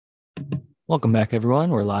Welcome back, everyone.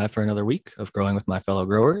 We're live for another week of Growing with My Fellow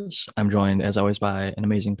Growers. I'm joined, as always, by an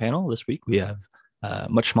amazing panel. This week, we have a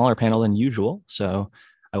much smaller panel than usual. So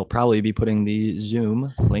I will probably be putting the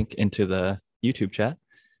Zoom link into the YouTube chat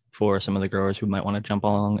for some of the growers who might want to jump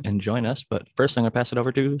along and join us. But first, I'm going to pass it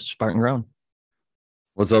over to Spartan Grown.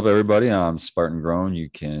 What's up, everybody? I'm Spartan Grown. You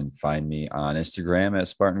can find me on Instagram at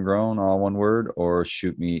Spartan Grown, all one word, or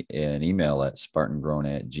shoot me an email at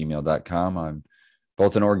spartangrown@gmail.com. I'm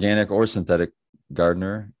both an organic or synthetic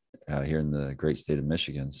gardener here in the great state of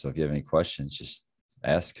Michigan. So if you have any questions, just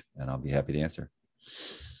ask and I'll be happy to answer.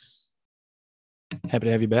 Happy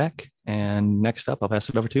to have you back. And next up, I'll pass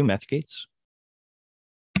it over to Matthew Gates.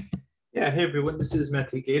 Yeah, hey everyone, this is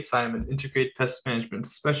Matthew Gates. I'm an integrated pest management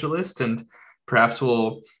specialist, and perhaps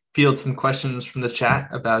we'll field some questions from the chat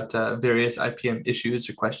about various IPM issues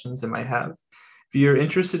or questions I might have. If you're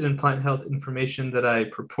interested in plant health information that I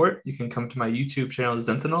purport, you can come to my YouTube channel,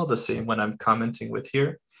 Zenthanol, the same one I'm commenting with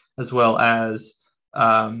here, as well as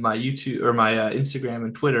my YouTube or my Instagram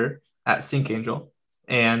and Twitter at SyncAngel.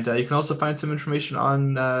 And you can also find some information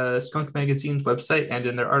on Skunk Magazine's website and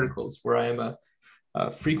in their articles, where I am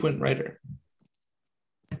a frequent writer.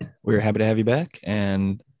 We're happy to have you back.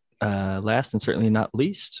 And last and certainly not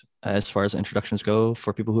least, as far as introductions go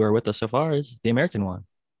for people who are with us so far, is the American one.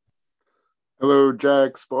 Hello,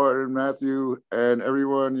 Jack, Spartan, Matthew, and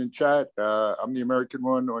everyone in chat. I'm the American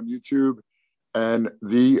one on YouTube and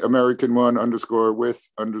the American one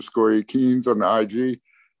 _ Keens on the IG.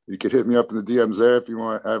 You could hit me up in the DMs there if you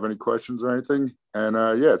want to have any questions or anything. And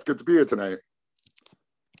yeah, it's good to be here tonight.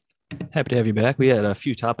 Happy to have you back. We had a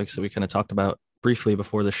few topics that we kind of talked about briefly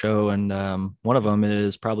before the show, and one of them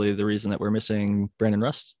is probably the reason that we're missing Brandon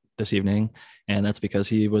Rust this evening, and that's because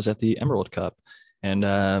he was at the Emerald Cup. And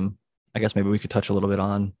I guess maybe we could touch a little bit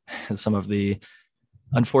on some of the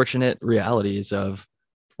unfortunate realities of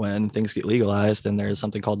when things get legalized and there's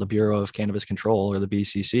something called the Bureau of Cannabis Control, or the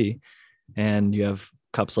BCC, and you have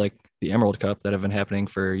cups like the Emerald Cup that have been happening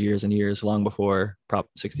for years and years, long before Prop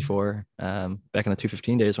 64. Back in the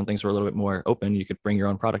 215 days, when things were a little bit more open, you could bring your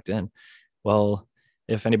own product in. Well,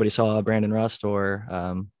 if anybody saw Brandon Rust or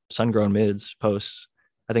Sungrown Mids posts,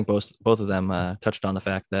 I think both of them touched on the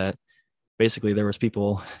fact that basically there was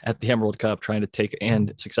people at the Emerald Cup trying to take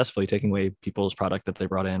and successfully taking away people's product that they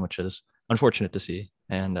brought in, which is unfortunate to see,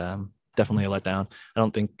 and definitely a letdown. I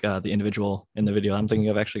don't think the individual in the video I'm thinking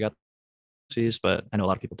of actually got seized, but I know a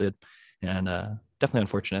lot of people did, and definitely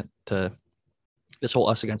unfortunate to this whole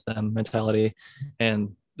us against them mentality,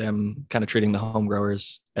 and them kind of treating the home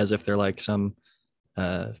growers as if they're like some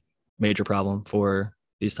major problem for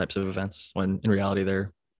these types of events, when in reality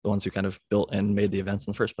they're the ones who kind of built and made the events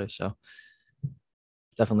in the first place. So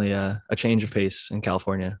definitely a change of pace in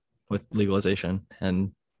California with legalization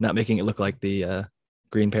and not making it look like the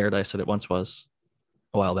green paradise that it once was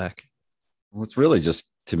a while back. Well, it's really just,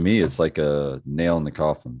 to me, it's like a nail in the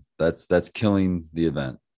coffin. That's killing the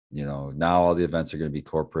event. You know, now all the events are going to be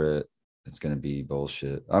corporate. It's going to be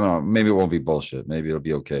bullshit. I don't know. Maybe it won't be bullshit. Maybe it'll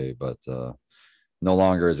be okay. But no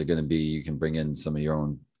longer is it going to be, you can bring in some of your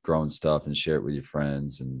own grown stuff and share it with your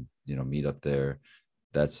friends and, you know, meet up there.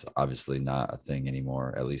 That's obviously not a thing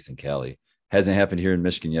anymore, at least in Cali. Hasn't happened here in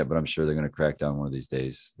Michigan yet, but I'm sure they're going to crack down one of these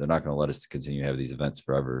days. They're not going to let us continue to have these events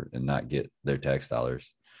forever and not get their tax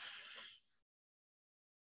dollars.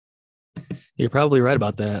 You're probably right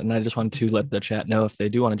about that. And I just wanted to let the chat know if they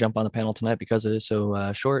do want to jump on the panel tonight because it is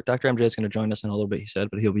so short. Dr. MJ is going to join us in a little bit, he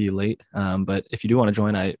said, but he'll be late. But if you do want to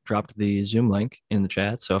join, I dropped the Zoom link in the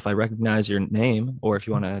chat. So if I recognize your name, or if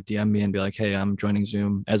you want to DM me and be like, hey, I'm joining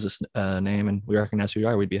Zoom as this name and we recognize who you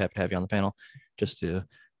are, we'd be happy to have you on the panel just to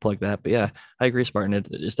plug that. But yeah, I agree, Spartan. It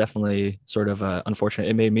is definitely sort of unfortunate.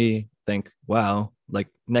 It made me think, wow, like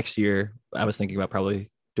next year, I was thinking about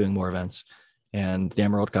probably doing more events. And the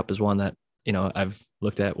Emerald Cup is one that, you know, I've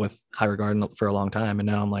looked at with high regard for a long time. And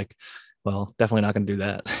now I'm like, well, definitely not going to do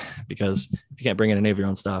that because if you can't bring in any of your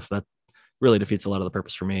own stuff, that really defeats a lot of the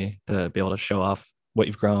purpose for me to be able to show off what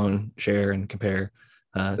you've grown, share, and compare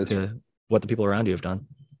to what the people around you have done.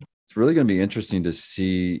 It's really going to be interesting to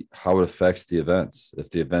see how it affects the events, if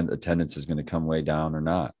the event attendance is going to come way down or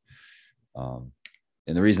not. And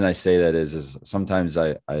the reason I say that is sometimes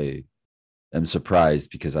I am surprised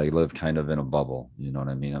because I live kind of in a bubble. You know what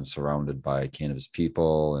I mean? I'm surrounded by cannabis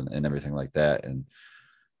people and everything like that. And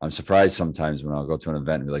I'm surprised sometimes when I'll go to an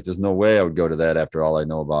event and be like, there's no way I would go to that after all I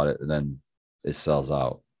know about it. And then it sells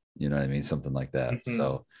out. You know what I mean? Something like that. Mm-hmm.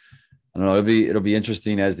 So I don't know. It'll be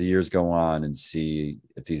interesting as the years go on and see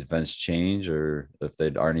if these events change or if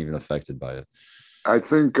they aren't even affected by it. I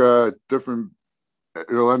think it'll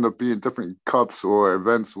end up being different cups or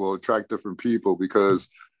events will attract different people because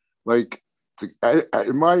like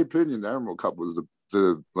in my opinion, the Emerald Cup was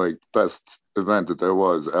the like best event that there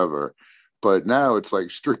was ever. But now it's like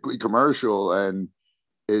strictly commercial, and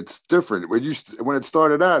it's different. When it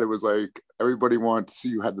started out, it was like everybody wanted to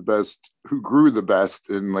see who had the best, who grew the best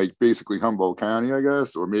in like basically Humboldt County, I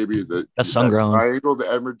guess, or maybe That's sun-grown. triangle,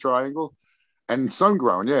 the Emerald Triangle, and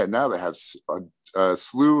sun-grown. Yeah, now they have a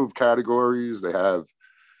slew of categories. They have,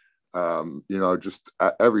 just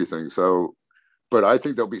everything. So, but I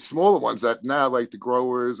think there'll be smaller ones that now, like the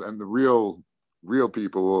growers and the real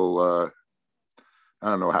people will.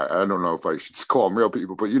 I don't know if I should call them real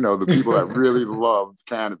people, but the people that really love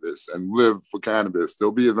cannabis and live for cannabis,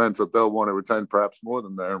 there'll be events that they'll want to attend perhaps more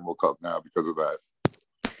than the Emerald Cup now because of that.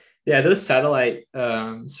 Yeah, those satellite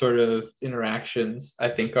sort of interactions, I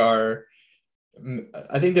think they're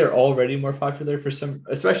already more popular for some,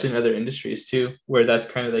 especially in other industries too, where that's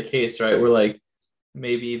kind of the case, right? Where like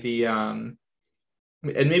maybe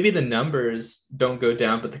maybe the numbers don't go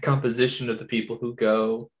down, but the composition of the people who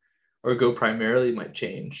go primarily might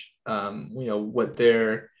change. What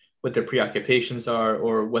their preoccupations are,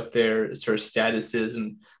 or what their sort of status is,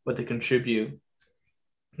 and what they contribute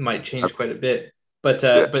might change quite a bit. But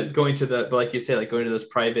going to like you say, like going to those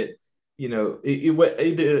private,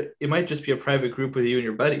 it might just be a private group with you and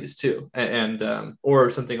your buddies too, and or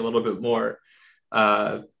something a little bit more,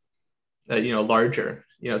 larger,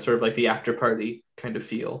 sort of like the after party kind of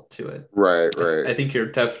feel to it. Right. I think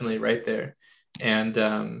you're definitely right there,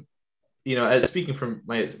 and. As speaking from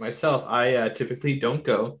myself, I typically don't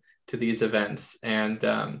go to these events, and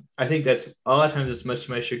I think that's a lot of times it's much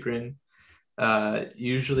to my chagrin.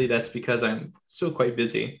 Usually that's because I'm still quite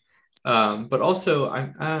busy, but also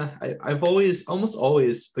I've almost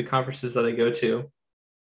always the conferences that I go to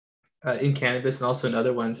in cannabis and also in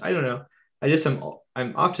other ones. I don't know.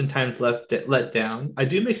 I'm oftentimes let down. I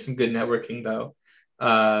do make some good networking though,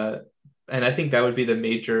 and I think that would be the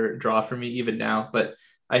major draw for me even now, but.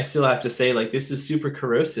 I still have to say, like, this is super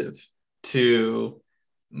corrosive to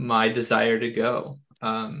my desire to go.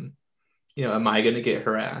 Am I going to get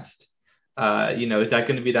harassed? Is that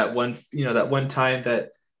going to be that one time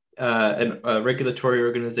that a regulatory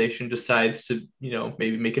organization decides to,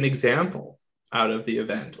 maybe make an example out of the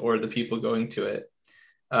event or the people going to it?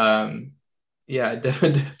 It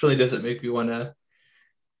definitely doesn't make me want to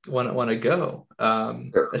go.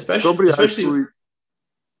 Especially.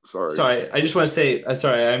 Sorry, I just want to say,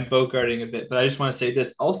 I'm bogarting a bit, but I just want to say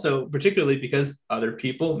this also, particularly because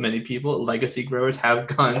many people, legacy growers have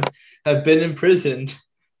been imprisoned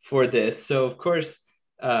for this. So of course,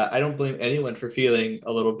 I don't blame anyone for feeling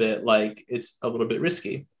a little bit like it's a little bit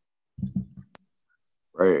risky.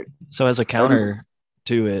 Right. So as a counter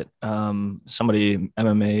to it, somebody,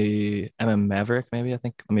 MM Maverick, maybe, I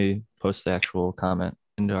think, let me post the actual comment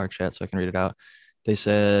into our chat so I can read it out. They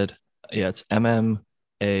said, yeah, it's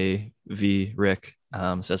MMAV Rick,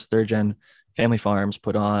 says third gen family farms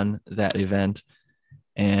put on that event,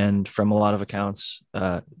 and from a lot of accounts,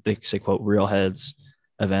 they say, quote, real heads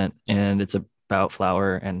event, and it's about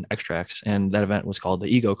flower and extracts, and that event was called the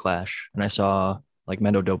Ego Clash. And I saw like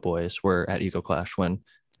Mendo Dope Boys were at Ego Clash, when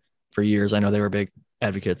for years I know they were big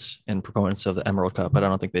advocates and proponents of the Emerald Cup, but I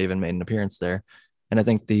don't think they even made an appearance there. And I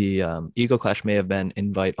think the Ego Clash may have been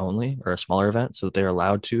invite only, or a smaller event, so that they're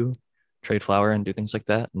allowed to trade flower and do things like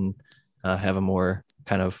that, and have a more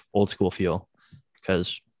kind of old school feel.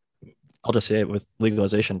 Because I'll just say it, with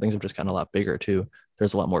legalization, things have just gotten a lot bigger too.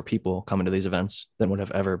 There's a lot more people coming to these events than would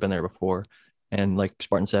have ever been there before. And like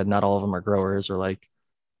Spartan said, not all of them are growers or like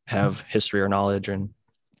have history or knowledge, and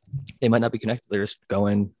they might not be connected. They're just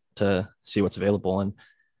going to see what's available. And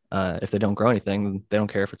if they don't grow anything, they don't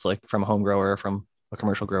care if it's like from a home grower or from a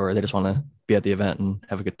commercial grower. They just want to be at the event and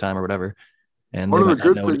have a good time or whatever. And they might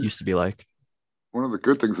not know what it used to be like. One of the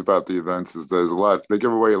good things about the events is they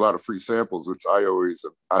give away a lot of free samples, which I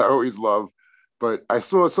always love. But I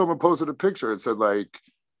saw someone posted a picture and said, like,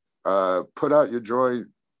 put out your joint,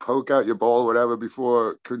 poke out your ball, whatever,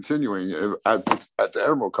 before continuing at the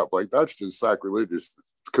Emerald Cup. Like, that's just sacrilegious.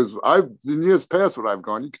 Because in years past when I've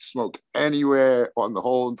gone, you could smoke anywhere on the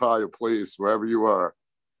whole entire place, wherever you are.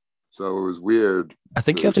 So it was weird. I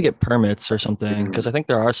think you have to get permits or something, because I think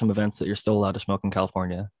there are some events that you're still allowed to smoke in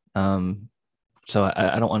California. So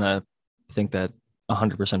I don't want to think that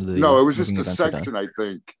 100% of the no, it was just a section. I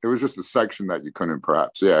think it was just a section that you couldn't,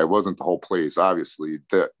 perhaps. Yeah, it wasn't the whole place. Obviously,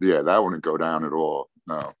 that wouldn't go down at all.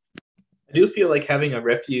 No. I do feel like having a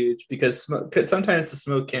refuge, because sometimes the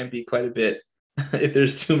smoke can be quite a bit if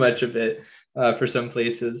there's too much of it for some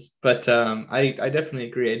places. But I definitely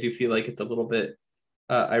agree. I do feel like it's a little bit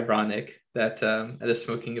ironic that at a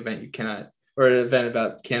smoking event you cannot, or an event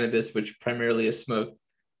about cannabis, which primarily is smoke,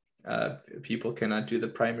 people cannot do the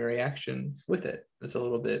primary action with it. It's a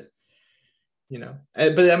little bit,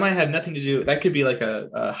 but that might have nothing to do. That could be like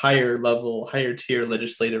a higher level, higher tier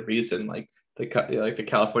legislative reason, like the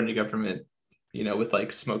California government, with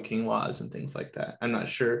like smoking laws and things like that. I'm not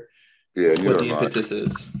sure what the impetus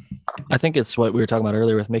is. I think it's what we were talking about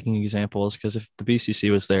earlier with making examples, because if the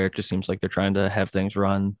BCC was there, it just seems like they're trying to have things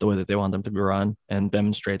run the way that they want them to be run and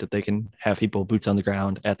demonstrate that they can have people boots on the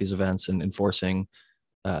ground at these events and enforcing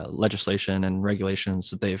legislation and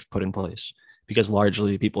regulations that they've put in place. Because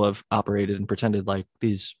largely people have operated and pretended like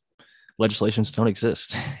these legislations don't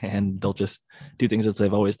exist and they'll just do things as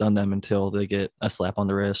they've always done them until they get a slap on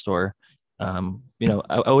the wrist or,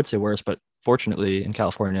 I would say worse, but fortunately in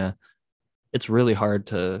California, it's really hard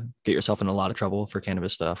to get yourself in a lot of trouble for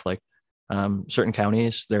cannabis stuff. Like certain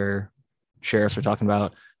counties, their sheriffs are talking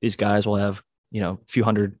about these guys will have, a few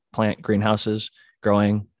hundred plant greenhouses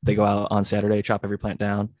growing. They go out on Saturday, chop every plant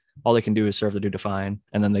down. All they can do is serve the dude a fine.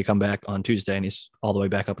 And then they come back on Tuesday and he's all the way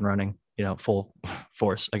back up and running, full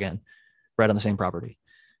force again, right on the same property.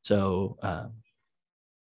 So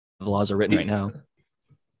the laws are written right now.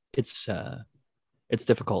 It's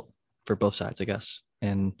difficult for both sides, I guess.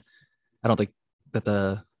 And I don't think that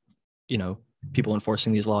the, people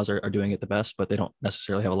enforcing these laws are doing it the best, but they don't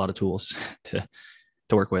necessarily have a lot of tools to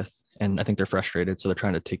work with. And I think they're frustrated. So they're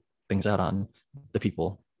trying to take things out on the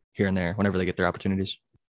people here and there whenever they get their opportunities.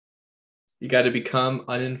 You got to become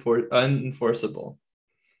unenforceable.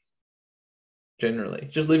 Generally,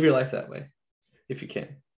 just live your life that way if you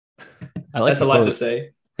can. That's a lot to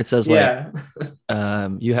say. It says you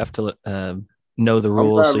have to know the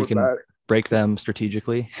rules so you can break them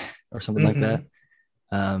strategically or something like that.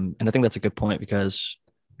 And I think that's a good point, because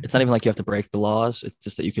it's not even like you have to break the laws. It's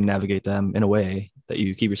just that you can navigate them in a way that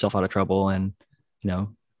you keep yourself out of trouble and,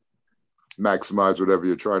 maximize whatever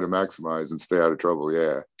you're trying to maximize and stay out of trouble.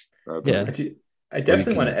 Yeah. I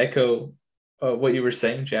definitely want to echo what you were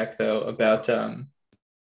saying, Jack, though, about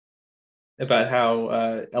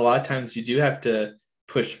how a lot of times you do have to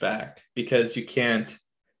push back because you can't.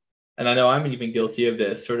 And I know I'm even guilty of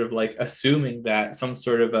this, sort of like assuming that some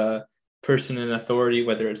sort of a person in authority,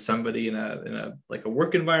 whether it's somebody in a like a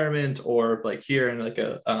work environment or like here in like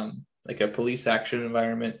a police action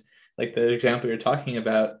environment, like the example you're talking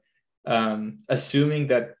about, assuming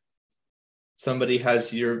that somebody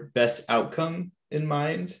has your best outcome in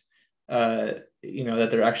mind, that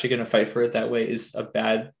they're actually going to fight for it that way is a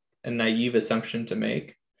bad and naive assumption to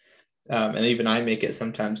make. And even I make it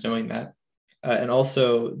sometimes knowing that. And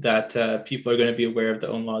also that people are going to be aware of the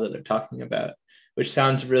own law that they're talking about, which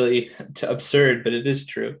sounds really absurd, but it is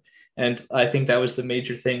true. And I think that was the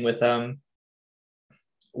major thing with our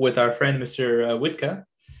friend, Mr. Witka,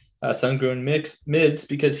 Sun-Grown Mids,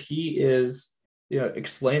 because he is,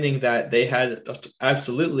 explaining that they had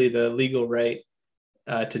absolutely the legal right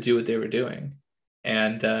to do what they were doing.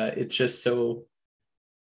 And it's just so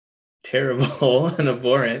terrible and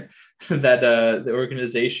abhorrent that the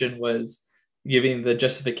organization was giving the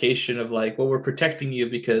justification of like, well, we're protecting you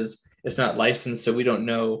because it's not licensed, so we don't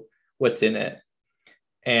know what's in it.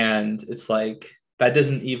 And it's like, that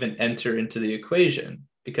doesn't even enter into the equation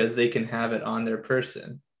because they can have it on their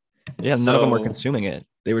person. Yeah, none of them were consuming it.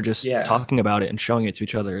 They were just talking about it and showing it to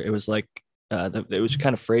each other. It was like, it was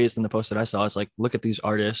kind of phrased in the post that I saw. It's like, look at these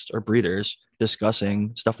artists or breeders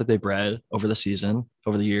discussing stuff that they bred over the season,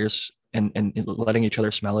 over the years, and letting each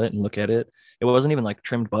other smell it and look at it. It wasn't even like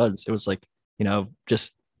trimmed buds. It was like,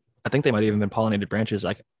 just, I think they might have even been pollinated branches.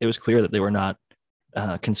 Like, it was clear that they were not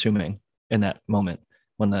consuming in that moment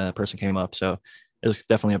when the person came up. So it was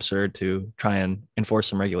definitely absurd to try and enforce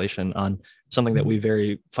some regulation on something that we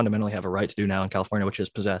very fundamentally have a right to do now in California, which is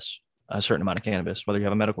possess a certain amount of cannabis, whether you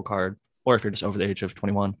have a medical card or if you're just over the age of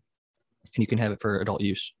 21 and you can have it for adult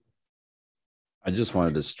use. I just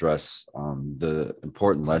wanted to stress the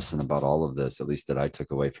important lesson about all of this, at least that I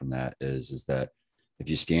took away from that, is that if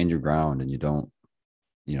you stand your ground and you don't,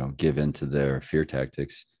 give into their fear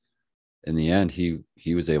tactics, in the end, he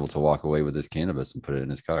was able to walk away with his cannabis and put it in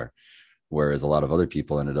his car. Whereas a lot of other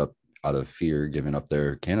people ended up out of fear giving up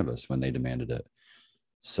their cannabis when they demanded it.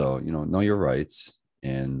 So, know your rights.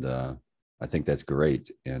 And I think that's great.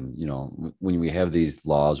 And, when we have these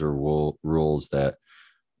laws or rules that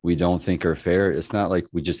we don't think are fair, it's not like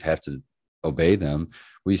we just have to obey them.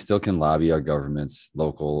 We still can lobby our governments,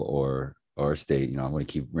 local or state. I'm going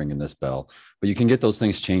to keep ringing this bell, but you can get those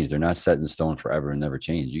things changed. They're not set in stone forever and never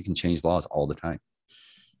change. You can change laws all the time.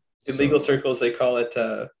 In legal circles, they call it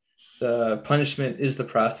the punishment is the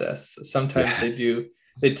process. Sometimes they do.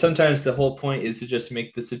 Sometimes the whole point is to just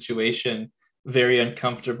make the situation very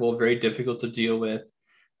uncomfortable, very difficult to deal with.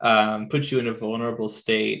 puts you in a vulnerable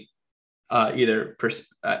state, either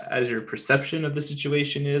as your perception of the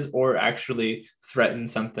situation is, or actually threaten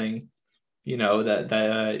something,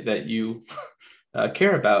 that you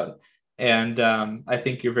care about. And I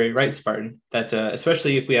think you're very right, Spartan, that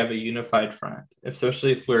especially if we have a unified front,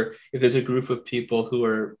 especially if there's a group of people who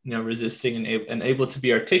are resisting and able to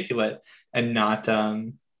be articulate and not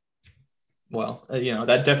that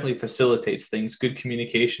definitely facilitates things, good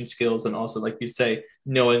communication skills, and also, like you say,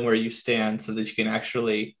 knowing where you stand so that you can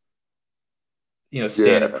actually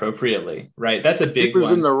stand appropriately, right? That's a big one. He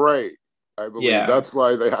was in the right, I believe. That's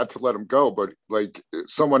why they had to let him go. But like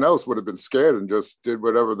someone else would have been scared and just did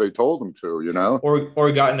whatever they told him to,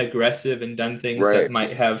 or gotten aggressive and done things that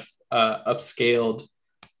might have upscaled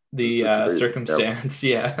the circumstance.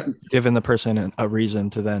 Yeah. Given the person a reason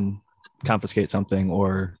to then confiscate something,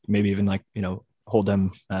 or maybe even hold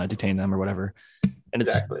them, detain them or whatever. And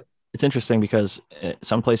it's interesting because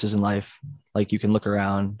some places in life, like you can look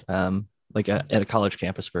around, like at a college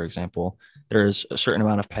campus, for example, there's a certain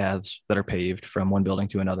amount of paths that are paved from one building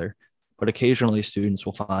to another. But occasionally students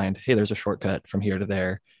will find, hey, there's a shortcut from here to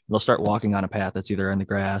there. And they'll start walking on a path that's either in the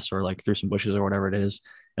grass or like through some bushes or whatever it is.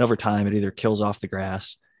 And over time, it either kills off the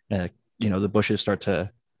grass, the bushes start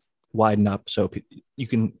to widen up so you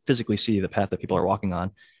can physically see the path that people are walking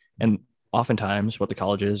on. And oftentimes what the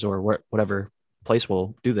colleges or whatever place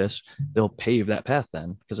will do this, they'll pave that path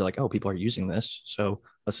then, because they're like, oh, people are using this, so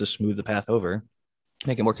let's just smooth the path over,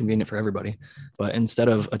 make it more convenient for everybody. But instead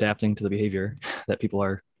of adapting to the behavior that people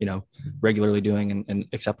are regularly doing and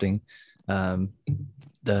accepting,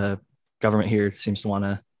 the government here seems to want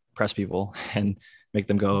to press people and make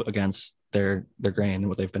them go against their grain and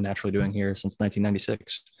what they've been naturally doing here since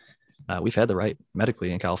 1996. We've had the right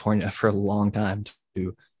medically in California for a long time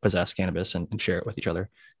to possess cannabis and share it with each other.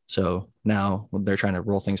 So now they're trying to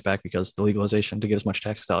roll things back because the legalization to get as much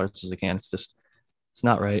tax dollars as they can, it's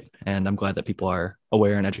not right. And I'm glad that people are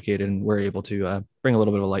aware and educated, and we're able to bring a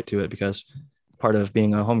little bit of a light to it, because part of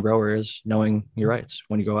being a home grower is knowing your rights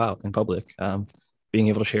when you go out in public, being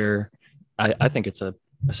able to share. I think it's a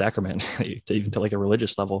sacrament even to like a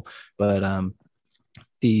religious level, but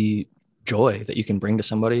the joy that you can bring to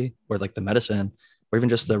somebody, or like the medicine, or even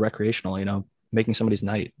just the recreational, making somebody's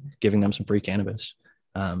night, giving them some free cannabis.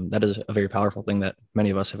 That is a very powerful thing that many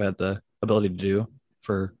of us have had the ability to do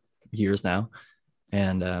for years now.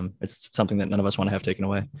 And it's something that none of us want to have taken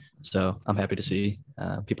away. So I'm happy to see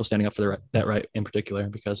people standing up for that right in particular,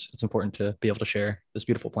 because it's important to be able to share this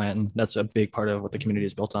beautiful plant. And that's a big part of what the community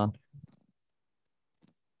is built on.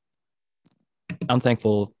 I'm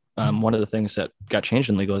thankful. One of the things that got changed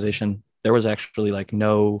in legalization, there was actually like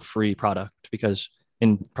no free product, because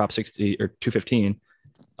in Prop 60 or 215,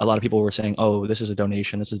 a lot of people were saying, oh, this is a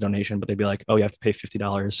donation, but they'd be like, oh, you have to pay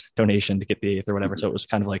 $50 donation to get the eighth or whatever. So it was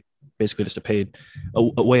kind of like basically just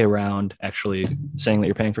a way around actually saying that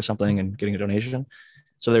you're paying for something and getting a donation.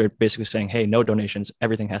 So they're basically saying, hey, no donations,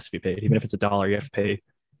 everything has to be paid. Even if it's $1, you have to pay.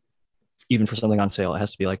 Even for something on sale, it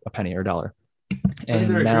has to be like a penny or $1. Wasn't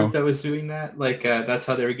there a group that was doing that? Like that's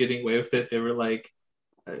how they were getting away with it. They were like,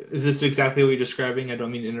 is this exactly what you're describing? I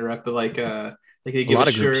don't mean to interrupt, but like they give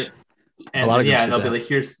a shirt. Groups. And they'll be like,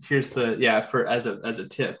 here's the for as a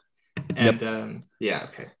tip. And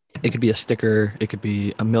okay. It could be a sticker, it could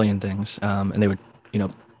be a million things. And they would,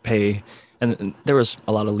 pay. And there was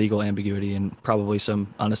a lot of legal ambiguity and probably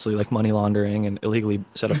some, honestly, like money laundering and illegally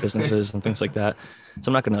set up businesses and things like that. So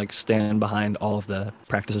I'm not going to like stand behind all of the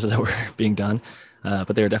practices that were being done,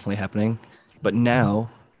 but they were definitely happening. But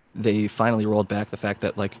now they finally rolled back the fact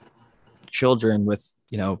that like children with,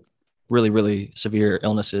 really, really severe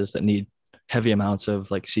illnesses that need heavy amounts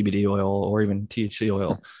of like CBD oil or even THC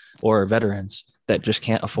oil, or veterans that just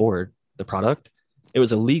can't afford the product, it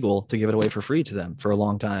was illegal to give it away for free to them for a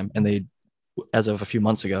long time. And they, as of a few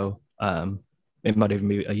months ago, it might even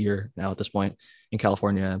be a year now at this point, in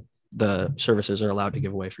California, the services are allowed to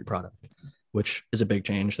give away free product, which is a big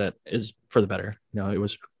change that is for the better. It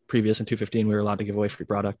was previous in 215, we were allowed to give away free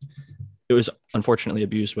product. It was unfortunately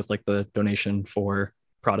abused with like the donation for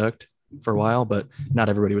product for a while, but not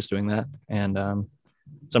everybody was doing that. And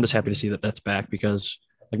so I'm just happy to see that that's back, because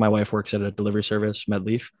like my wife works at a delivery service,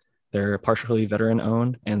 MedLeaf. They're partially veteran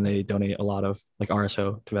owned, and they donate a lot of like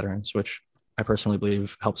RSO to veterans, which I personally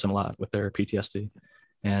believe helps them a lot with their PTSD.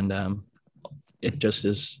 And it just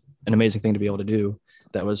is an amazing thing to be able to do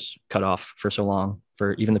that was cut off for so long.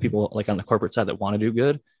 For even the people like on the corporate side that want to do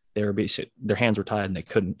good, their hands were tied and they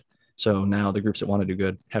couldn't. So now the groups that want to do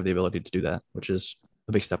good have the ability to do that, which is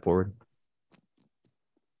a big step forward.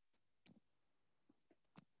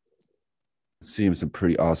 Seeing some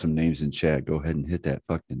pretty awesome names in chat. Go ahead and hit that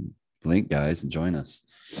fucking link, guys, and join us.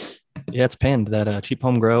 Yeah, it's pinned, that cheap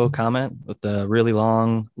home grow comment with the really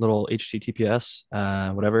long little HTTPS,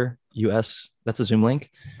 whatever, US. That's a Zoom link.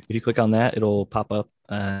 If you click on that, it'll pop up,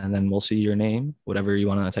 and then we'll see your name, whatever you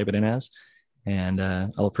want to type it in as. And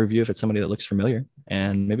I'll approve you if it's somebody that looks familiar.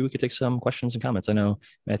 And maybe we could take some questions and comments. I know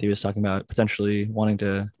Matthew was talking about potentially wanting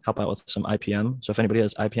to help out with some IPM. So if anybody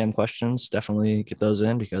has IPM questions, definitely get those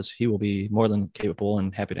in, because he will be more than capable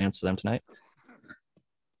and happy to answer them tonight.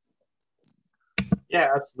 Yeah,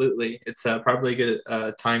 absolutely. It's probably a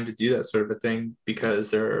good time to do that sort of a thing,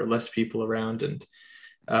 because there are less people around, and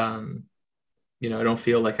I don't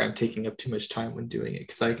feel like I'm taking up too much time when doing it,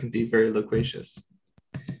 because I can be very loquacious.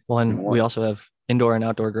 Well, and we also have indoor and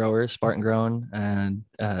outdoor growers, Spartan Grown and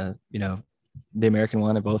the American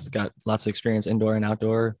One have both got lots of experience indoor and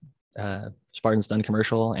outdoor. Spartan's done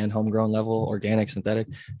commercial and homegrown level, organic, synthetic.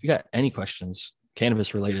 If you got any questions,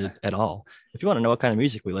 cannabis related at all, if you want to know what kind of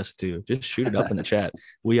music we listen to, just shoot it up in the chat.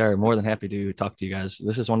 We are more than happy to talk to you guys.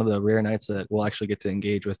 This is one of the rare nights that we'll actually get to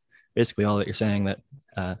engage with basically all that you're saying that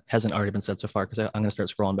hasn't already been said so far, because I'm going to start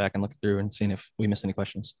scrolling back and looking through and seeing if we missed any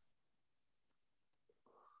questions.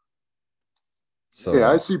 So yeah,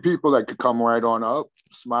 I see people that could come right on up.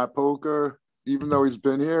 Smart Poker, even though he's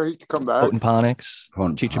been here, he could come back. Potent Ponics,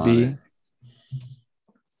 Chicha B.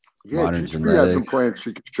 Yeah, Chicha B has some plants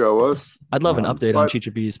she could show us. I'd love an update on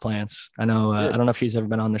Chicha B's plants. I know, I don't know if she's ever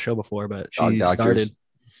been on the show before, but she started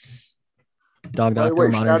Dog Doctor,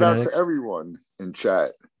 Modern Shout Genetics. Out to everyone in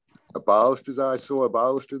chat. Abolished, as I saw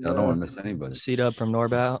Abolished in there. I don't want to miss anybody. C-Dub from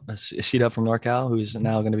C-Dub from NorCal, who's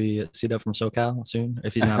now going to be C-Dub from SoCal soon,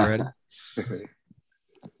 if he's not already.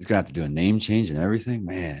 He's gonna have to do a name change and everything,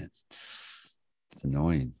 man. It's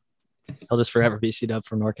annoying. He'll just forever be C-Dub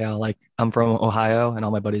from NorCal. Like, I'm from Ohio, and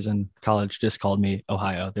all my buddies in college just called me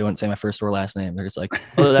Ohio. They wouldn't say my first or last name. They're just like,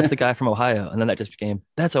 "Oh, that's the guy from Ohio," and then that just became,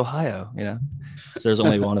 "That's Ohio," So there's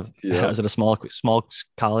only one of. I was at a small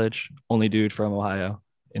college, only dude from Ohio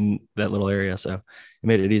in that little area, so it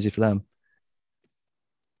made it easy for them.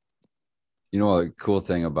 A cool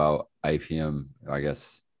thing about IPM, I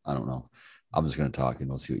guess, I don't know. I'm just going to talk and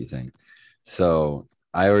we'll see what you think. So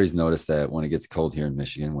I always notice that when it gets cold here in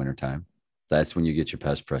Michigan, wintertime, that's when you get your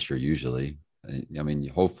pest pressure usually. I mean,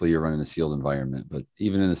 hopefully you're running a sealed environment, but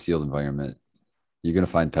even in a sealed environment, you're going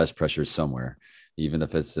to find pest pressure somewhere, even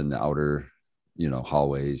if it's in the outer,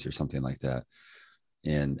 hallways or something like that.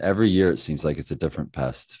 And every year it seems like it's a different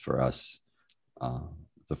pest for us.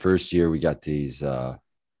 The first year we got these, I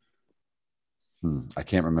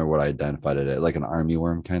can't remember what I identified it at, like an army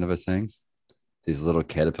worm kind of a thing. These little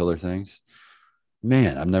caterpillar things.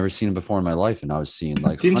 Man, I've never seen them before in my life, and I was seeing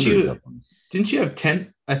like hundreds of them. Didn't you have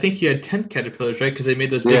 10? I think you had 10 caterpillars, right? Because they made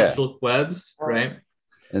those big silk webs, right?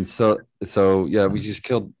 And so yeah, we just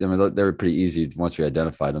killed. I mean, they were pretty easy once we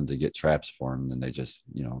identified them to get traps for them, and they just,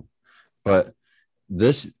 But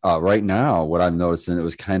this right now, what I'm noticing, it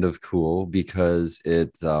was kind of cool because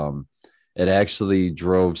it actually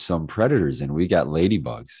drove some predators in. We got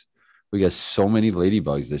ladybugs. We got so many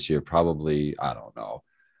ladybugs this year. Probably, I don't know.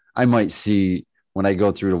 I might see when I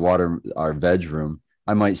go through to water our veg room,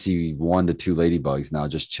 I might see 1 to 2 ladybugs now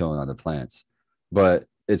just chilling on the plants. But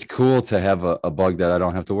it's cool to have a bug that I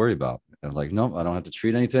don't have to worry about. I'm like, nope, I don't have to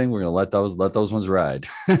treat anything. We're gonna let those ones ride.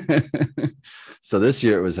 So this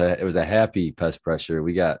year it was a happy pest pressure.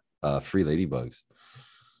 We got free ladybugs.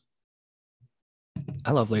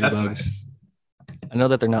 I love ladybugs. Nice. I know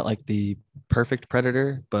that they're not like the perfect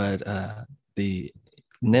predator, but the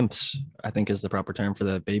nymphs, I think, is the proper term for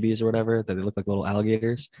the babies or whatever, that they look like little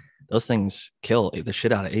alligators. Those things kill the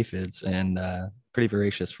shit out of aphids, and pretty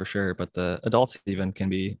voracious for sure. But the adults even can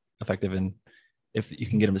be effective if you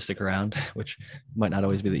can get them to stick around, which might not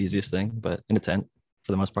always be the easiest thing, but in a tent,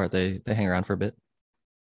 for the most part, they hang around for a bit.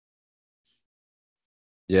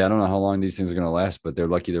 Yeah, I don't know how long these things are going to last, but they're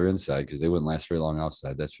lucky they're inside, because they wouldn't last very long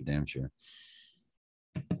outside. That's for damn sure.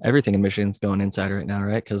 Everything in Michigan's going inside right now,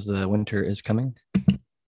 right? Because the winter is coming.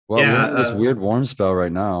 Well, we're in this weird warm spell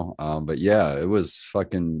right now. But yeah, it was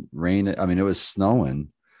fucking rain. I mean, it was snowing.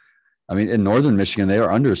 I mean, in northern Michigan, they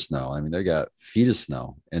are under snow. I mean, they got feet of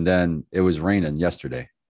snow. And then it was raining yesterday.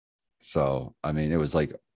 So, I mean, it was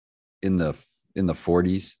like in the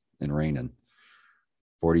 40s and raining.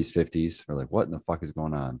 40s, 50s. We're like, what in the fuck is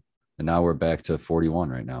going on? And now we're back to 41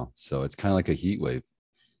 right now. So it's kind of like a heat wave.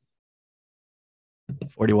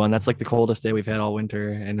 41. That's like the coldest day we've had all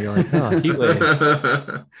winter, and you're like, oh, heat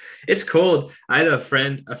wave. It's cold. I had a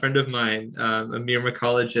friend of mine, a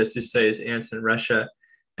myrmecologist who says ants in Russia,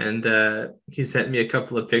 and he sent me a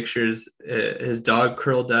couple of pictures. His dog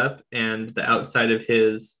curled up, and the outside of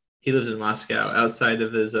he lives in Moscow, outside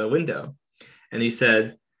of his window, and he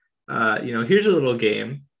said, here's a little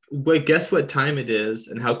game. Guess what time it is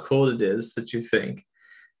and how cold it is that you think.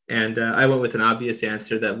 And I went with an obvious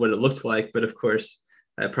answer that what it looked like, but of course,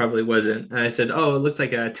 it probably wasn't. And I said, oh, it looks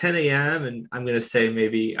like 10 a.m. And I'm going to say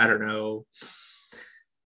maybe, I don't know,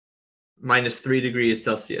 -3 degrees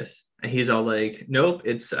Celsius. And he's all like, nope,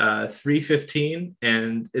 it's 3:15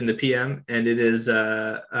 and in the PM, and it is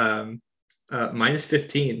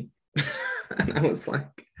 -15. And I was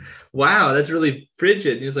like, wow, that's really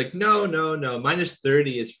frigid. And he was like, no,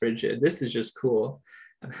 -30 is frigid. This is just cool.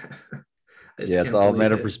 Yeah, it's all a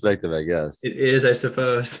matter of perspective, I guess. It is, I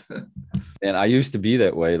suppose. And I used to be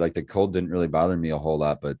that way. Like the cold didn't really bother me a whole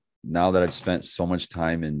lot, but now that I've spent so much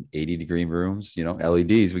time in 80-degree rooms,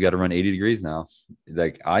 LEDs, we got to run 80 degrees now.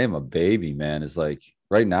 Like I am a baby, man. It's like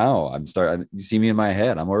right now you see me in my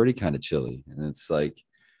head, I'm already kind of chilly. And it's like,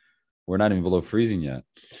 we're not even below freezing yet.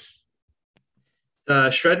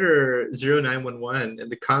 Shredder0911 in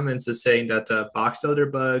the comments is saying that box elder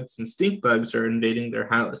bugs and stink bugs are invading their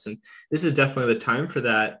house. And this is definitely the time for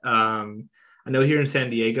that. I know here in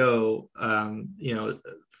San Diego,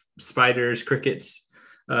 spiders, crickets,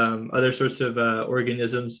 other sorts of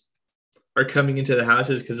organisms are coming into the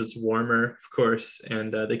houses because it's warmer, of course,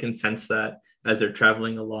 and they can sense that as they're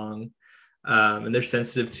traveling along. And they're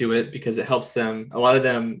sensitive to it because it helps them. A lot of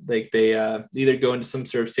them, like they either go into some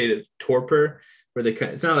sort of state of torpor where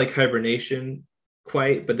it's not like hibernation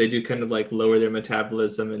quite, but they do kind of like lower their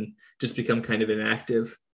metabolism and just become kind of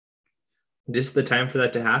inactive. This is the time for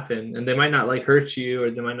that to happen. And they might not like hurt you,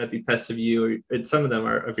 or they might not be pests of you, or some of them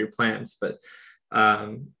are of your plants, but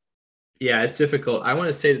it's difficult. I want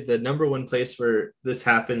to say that the number one place where this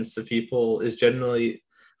happens to people is generally,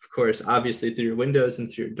 of course, obviously through your windows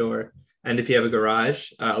and through your door. And if you have a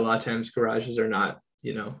garage, a lot of times garages are not,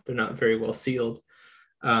 they're not very well sealed.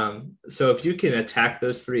 So if you can attack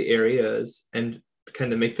those three areas and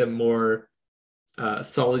kind of make them more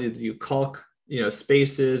solid, you caulk,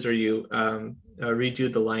 spaces, or you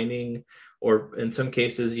redo the lining, or in some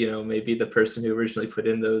cases, maybe the person who originally put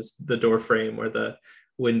in the door frame or the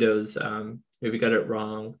windows maybe got it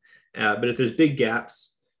wrong. But if there's big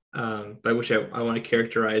gaps, by which I want to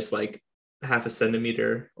characterize like half a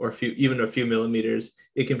centimeter or even a few millimeters,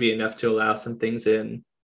 it can be enough to allow some things in.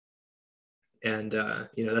 And,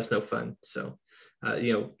 that's no fun. So,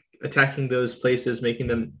 attacking those places, making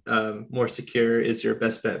them more secure is your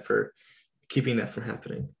best bet for keeping that from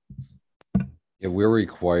happening. Yeah, we're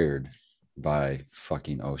required by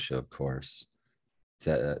fucking OSHA, of course.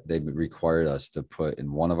 They required us to put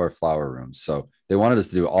in one of our flower rooms. So they wanted us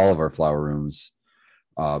to do all of our flower rooms,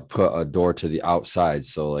 put a door to the outside.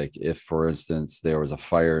 So like if, for instance, there was a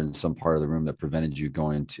fire in some part of the room that prevented you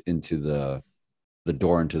going into the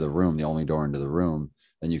door into the room, the only door into the room,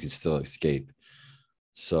 then you could still escape.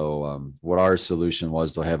 So what our solution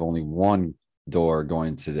was to have only one door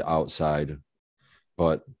going to the outside,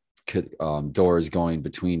 but doors going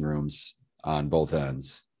between rooms on both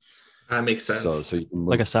ends. That makes sense. So you can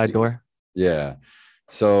like a side door. Yeah.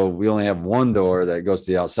 So we only have one door that goes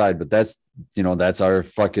to the outside, but that's our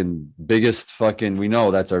fucking biggest we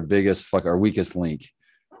know that's our biggest our weakest link.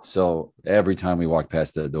 So every time we walk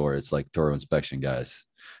past that door, it's like thorough inspection, guys.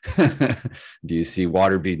 Do you see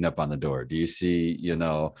water beating up on the door? Do you see,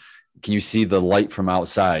 can you see the light from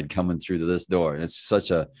outside coming through to this door? And it's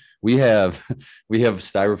we have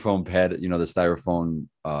styrofoam pad, the styrofoam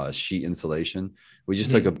sheet insulation. We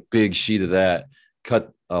just took a big sheet of that,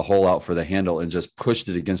 cut a hole out for the handle, and just pushed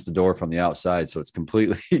it against the door from the outside. So it's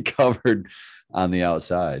completely covered on the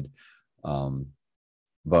outside.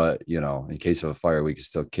 But, in case of a fire, we can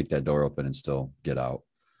still kick that door open and still get out.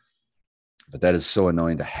 But that is so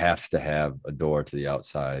annoying to have a door to the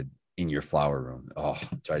outside in your flower room. Oh,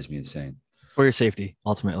 it drives me insane. For your safety,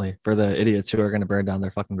 ultimately, for the idiots who are going to burn down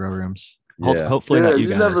their fucking grow rooms. Yeah. Hopefully not you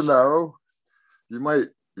guys. You never know. You might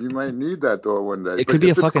need that door one day. It could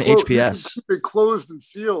be a fucking HPS. You can keep it closed and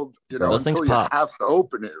sealed, Those until you have to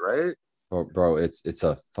open it, right? Bro, it's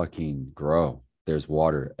a fucking grow. There's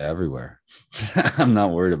water everywhere. I'm not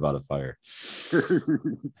worried about a fire. It's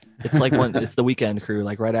like it's the weekend crew,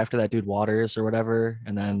 like right after that dude waters or whatever,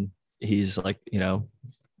 and then he's like,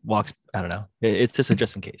 walks. I don't know. It's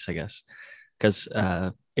just in case, I guess, because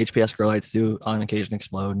HPS grow lights do on occasion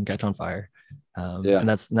explode and catch on fire. And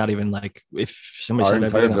that's not even like if somebody our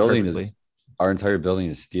said entire building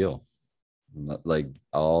is steel. Like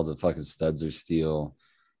all the fucking studs are steel.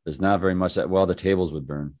 There's not very much that. Well, the tables would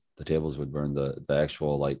burn. The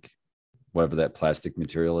actual, like, whatever that plastic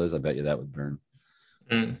material is. I bet you that would burn.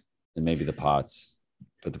 And maybe the pots,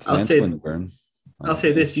 but the plants wouldn't burn. I'll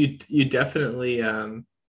say this: you definitely,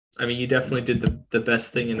 you definitely did the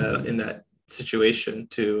best thing in that situation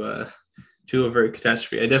to avert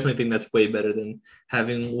catastrophe. I definitely think that's way better than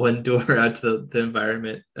having one door out to the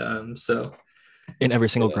environment. So in every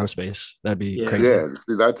single grow space, that'd be crazy. Yeah,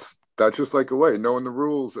 see, that's just like a way knowing the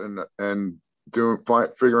rules and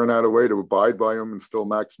figuring out a way to abide by them and still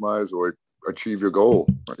maximize or achieve your goal.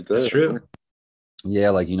 Right there. That's true. Yeah,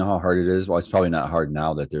 like you know how hard it is. Well, it's probably not hard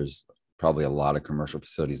now that there's probably a lot of commercial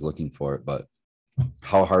facilities looking for it, but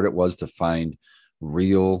how hard it was to find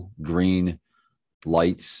real green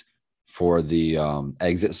lights for the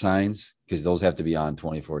exit signs, because those have to be on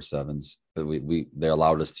 24/7s. But they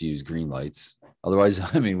allowed us to use green lights. Otherwise,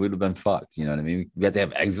 I mean, we'd have been fucked. You know what I mean? We had to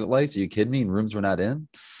have exit lights. Are you kidding me? And rooms we're not in.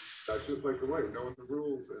 That's just like the way knowing the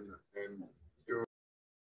rules and doing.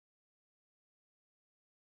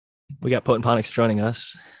 We got Potent Ponics joining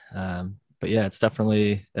us. But yeah,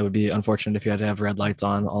 that would be unfortunate if you had to have red lights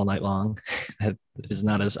on all night long. That is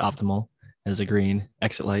not as optimal as a green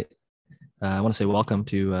exit light. I want to say welcome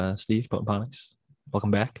to Steve, Potent Ponics. Welcome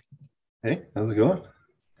back. Hey, how's it going?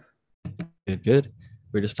 Good.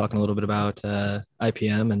 We were just talking a little bit about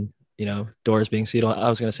IPM and, doors being sealed. I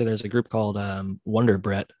was going to say there's a group called Wonder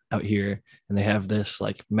Brett out here, and they have this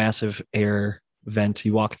like massive air vent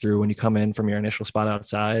you walk through when you come in from your initial spot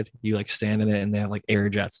outside. You like stand in it, and they have like air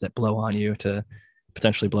jets that blow on you to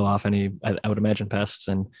potentially blow off any, I would imagine, pests.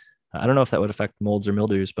 And I don't know if that would affect molds or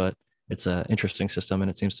mildews, but it's an interesting system, and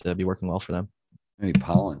it seems to be working well for them. Maybe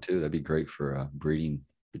pollen too. That'd be great for breeding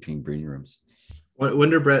between breeding rooms.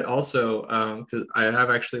 Wonder Brett also, because I have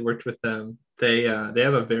actually worked with them. They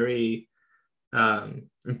have a very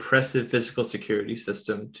impressive physical security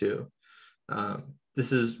system too.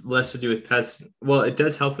 This is less to do with pests. Well, it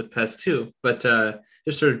does help with pests too, but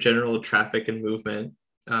just sort of general traffic and movement.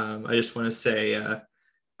 I just want to say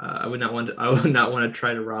I would not want to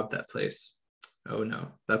try to rob that place. Oh no,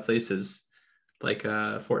 that place is like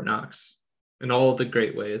Fort Knox in all the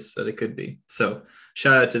great ways that it could be. So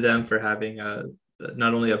shout out to them for having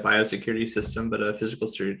not only a biosecurity system, but a physical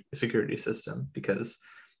security system, because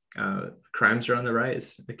crimes are on the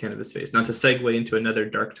rise in the cannabis space. Not to segue into another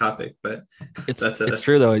dark topic, but it's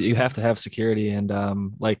true though. You have to have security, and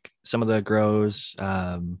like some of the grows,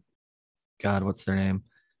 God, what's their name?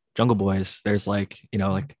 Jungle Boys. There's like,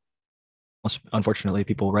 unfortunately,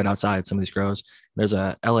 people right outside some of these grows. There's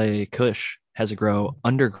a LA Kush has a grow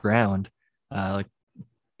underground,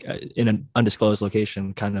 in an undisclosed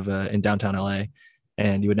location, kind of in downtown LA.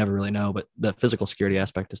 And you would never really know, but the physical security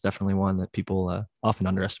aspect is definitely one that people often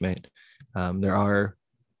underestimate. There are,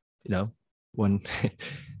 when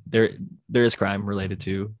there is crime related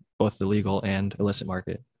to both the legal and illicit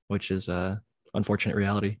market, which is a unfortunate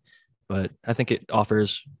reality. But I think it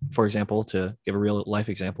offers, for example, to give a real life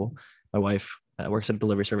example, my wife works at a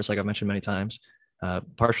delivery service, like I've mentioned many times,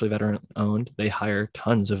 partially veteran owned. They hire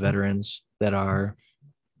tons of veterans that are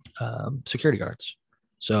security guards.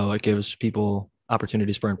 So it gives people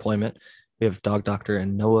opportunities for employment. We have Dog Doctor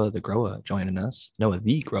and Noah the Grower joining us. Noah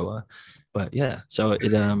the Grower. But yeah, so it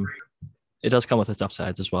does come with its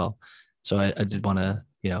upsides as well. So I did want to,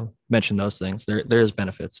 mention those things. There is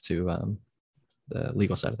benefits to the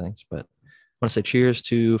legal side of things, but I want to say cheers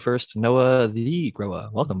to first Noah the Grower.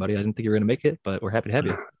 Welcome, buddy. I didn't think you were going to make it, but we're happy to have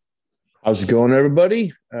you. How's it going,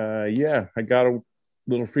 everybody? Yeah, I got a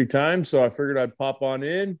little free time, so I figured I'd pop on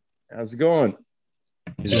in. How's it going?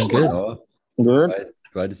 Doing good. Good.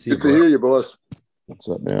 Glad to see you. Good to hear you, boss. What's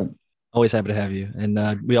up, man? Always happy to have you. And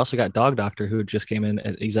we also got Dog Doctor, who just came in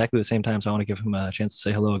at exactly the same time. So I want to give him a chance to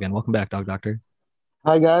say hello again. Welcome back, Dog Doctor.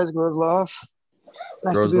 Hi, guys. Grows love.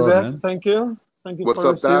 Nice Grows to be love, back. man. Thank you. Thank you What's for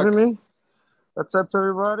up, Doc? receiving me. What's up,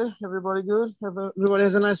 everybody? Everybody good? Everybody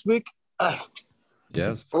has a nice week?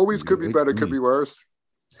 Yeah. Always could be better, could be worse.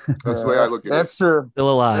 That's the way I look at it. That's true. Still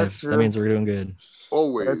alive. That's true. That means we're doing good.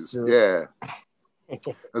 Always. That's true. Yeah.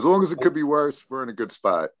 As long as it could be worse, we're in a good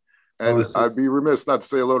spot. And I'd be remiss not to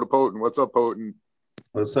say hello to Potent. What's up, Potent?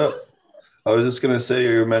 What's up? I was just gonna say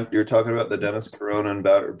you're talking about the Dennis Corona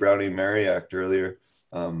and Brownie Mary Act earlier.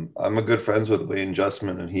 I'm a good friends with Wayne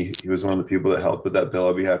Justman, and he was one of the people that helped with that bill.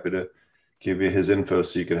 I'd be happy to give you his info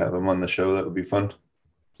so you could have him on the show. That would be fun.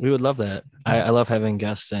 We would love that. I love having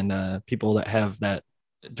guests and people that have that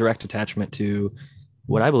direct attachment to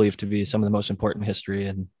what I believe to be some of the most important history.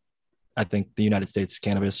 And I think the United States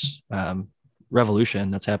cannabis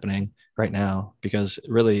revolution that's happening right now, because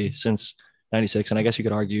really since 96, and I guess you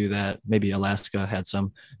could argue that maybe Alaska had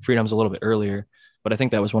some freedoms a little bit earlier, but I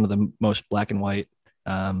think that was one of the most black and white.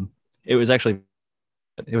 It was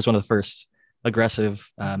one of the first aggressive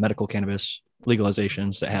medical cannabis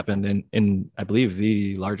legalizations that happened in I believe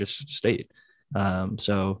the largest state.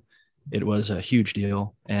 So it was a huge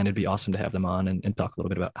deal, and it'd be awesome to have them on and talk a little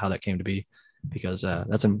bit about how that came to be. because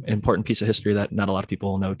that's an important piece of history that not a lot of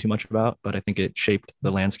people know too much about, but I think it shaped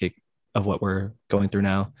the landscape of what we're going through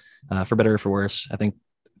now, for better or for worse. I think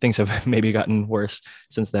things have maybe gotten worse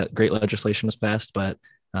since that great legislation was passed, but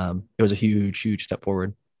it was a huge step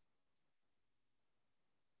forward.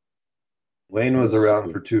 Wayne was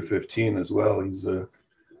around for 215 as well. He's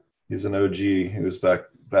an OG. He was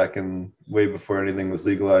back in way before anything was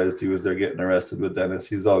legalized. He was there getting arrested with Dennis.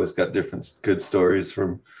 He's always got different good stories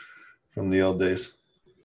from the old days.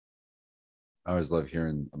 I always love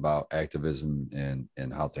hearing about activism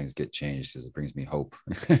and how things get changed, because it brings me hope.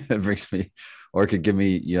 It brings me, or it could give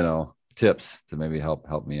me, tips to maybe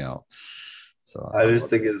help me out. So I just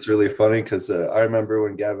think it's really funny because I remember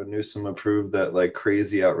when Gavin Newsom approved that like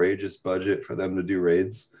crazy outrageous budget for them to do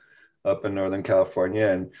raids up in Northern California.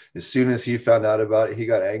 And as soon as he found out about it, he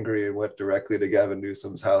got angry and went directly to Gavin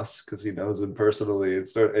Newsom's house because he knows him personally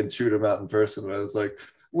and shoot him out in person. And I was like,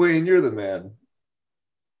 Wayne, you're the man.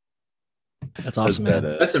 That's awesome,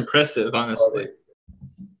 man. That's impressive, honestly.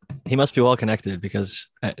 He must be well connected, because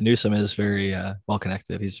Newsom is very well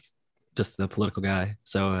connected. He's just the political guy.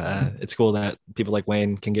 So it's cool that people like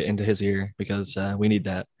Wayne can get into his ear, because we need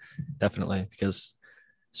that, definitely, because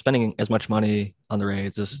spending as much money on the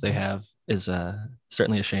raids as they have is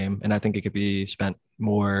certainly a shame. And I think it could be spent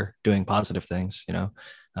more doing positive things,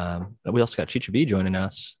 we also got Chicha B joining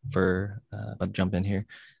us for a jump in here,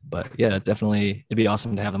 but yeah, definitely it'd be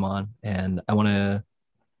awesome to have them on. And I want to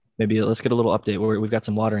let's get a little update where we've got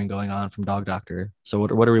some watering going on from Dog Doctor. So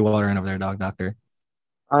what are we watering over there, Dog Doctor?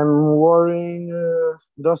 I'm watering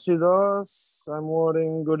Dosey Dos. I'm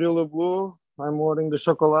watering Gorilla Blue. I'm watering the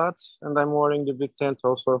Chocolat, and I'm watering the Big Tent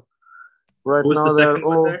also. Right What's now the they're second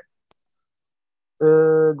one all there?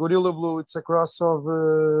 Gorilla Blue. It's a cross of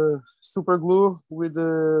Super Glue with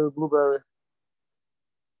blueberry.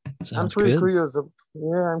 Sounds I'm pretty good. curious.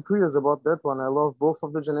 I'm curious about that one. I love both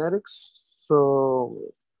of the genetics, so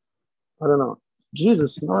I don't know.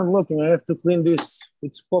 Jesus, now I'm looking. I have to clean this.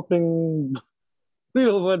 It's popping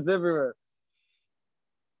little ones everywhere.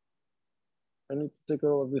 I need to take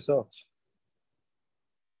all of this out.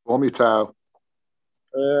 Vomital.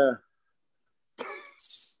 Yeah.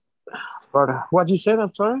 But what you said?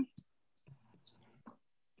 I'm sorry.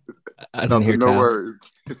 I didn't hear No Tal. worries.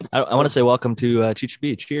 I want to say welcome to Chicha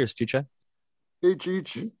B. Cheers, Chicha. Hey,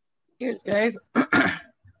 Cheech. Cheers, guys.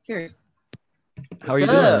 Cheers. How are you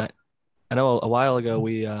What's up? doing? I know a while ago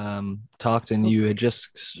we talked, and you had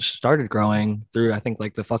just started growing through, I think,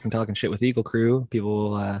 like the fucking talking shit with Eagle Crew.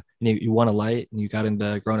 People, you won a light and you got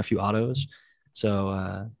into growing a few autos.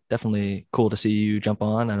 So definitely cool to see you jump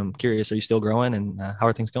on. And I'm curious, are you still growing, and how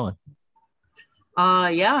are things going?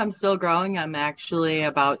 Yeah, I'm still growing. I'm actually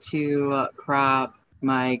about to crop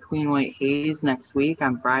my Queen White Haze next week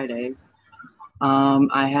on Friday.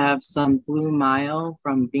 I have some Blue Mile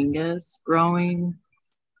from Bingus growing,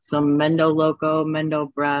 some Mendo Loco,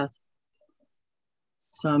 Mendo Breath,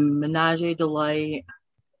 some Menage a Delight,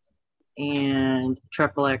 and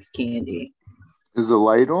Triple X Candy. Is the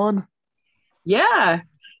light on? Yeah,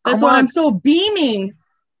 that's Come why on. I'm so beaming.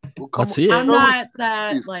 Well, Let's see it. I'm show us. not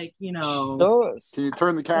that, Please. like, Show us. Can you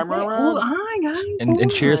turn the camera Okay, around? hold on, guys.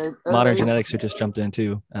 And cheers Alright, to Modern alright. Genetics, who just jumped in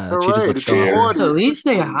too. All Chicha's right, about to it's show off. recorded. At least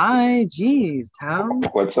say hi. Jeez, Tom.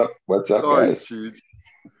 What's up? What's up, Sorry, guys? Cheech.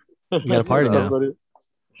 We got a party What's up, now. buddy?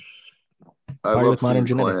 I Party love with Modern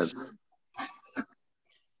seeing Genetics. plants.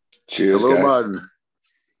 Cheers, Hello, guys.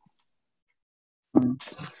 Martin.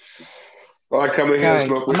 Well, I come in here and Sorry,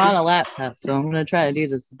 smoke with I'm on you. a laptop, so I'm gonna try to do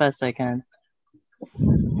this as best I can.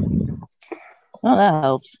 Oh, that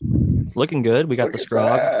helps. It's looking good. We got Look the at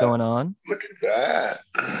scrog that. going on. Look at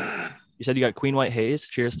that. You said you got Queen White Haze.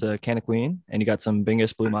 Cheers to Can of Queen. And you got some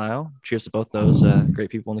Bingus Blue Mile. Cheers to both those great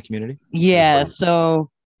people in the community. Yeah, so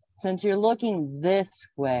since you're looking this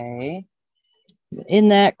way, in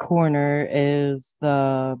that corner is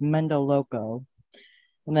the Mendo Loco.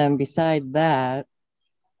 And then beside that,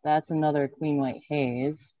 that's another Queen White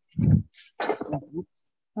Haze.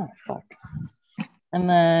 Oh, fuck. And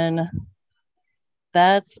then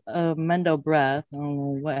that's a Mendo Breath. I don't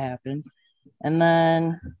know what happened. And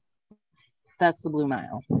then that's the Blue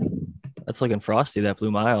Mile. That's looking frosty, that Blue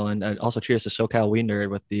Mile. And also cheers to SoCal Weed Nerd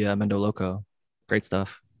with the Mendo Loco. Great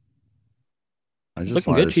stuff. I just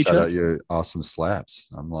Looking wanted good, to shout Chicha. out your awesome slaps.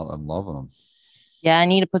 I'm loving them. Yeah, I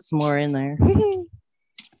need to put some more in there.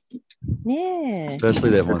 Yeah.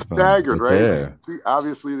 Especially that one It's from staggered, right? there. See,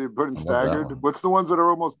 obviously they're putting I love that staggered. one. What's the ones that are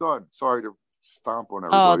almost done? Sorry to stomp on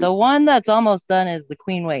Oh, everybody. the one that's almost done is the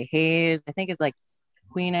Queen White Haze. I think it's like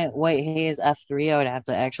Queen White Haze F3. I would have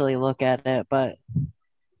to actually look at it, but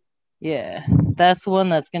yeah, that's the one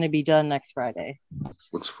that's going to be done next Friday.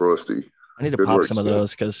 Looks frosty. I need to Good pop work, some of Steve.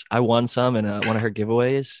 those because I won some in one of her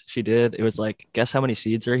giveaways. She did. It was like, guess how many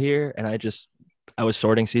seeds are here? And I was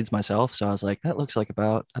sorting seeds myself. So I was like, that looks like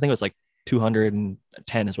about, I think it was like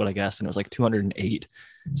 210 is what I guessed. And it was like 208.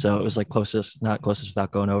 So it was like not closest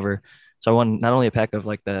without going over. So I won not only a pack of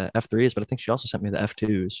like the F3s, but I think she also sent me the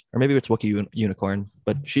F2s, or maybe it's Wookiee Unicorn.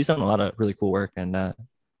 But she's done a lot of really cool work, and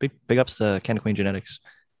big ups to Candy Queen Genetics.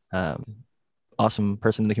 Um, awesome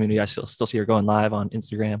person in the community. I still see her going live on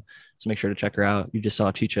Instagram, so make sure to check her out. You just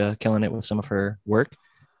saw Chicha killing it with some of her work.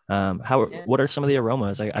 What are some of the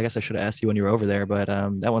aromas? I guess I should have asked you when you were over there, but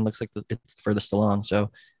that one looks like it's the furthest along.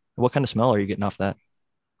 So what kind of smell are you getting off that?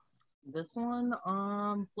 This one,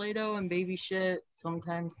 Play-Doh and baby shit,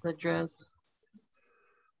 sometimes citrus.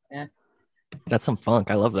 Yeah. That's some funk.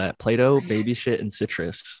 I love that. Play-Doh, baby shit, and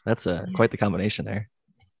citrus. That's quite the combination there.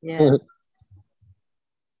 Yeah.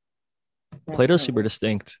 Play-Doh's super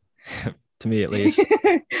distinct, to me at least.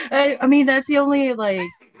 I mean, that's the only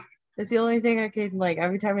thing I can like.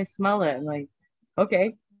 Every time I smell it, I'm like,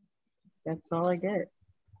 okay, that's all I get.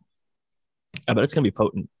 I bet it's gonna be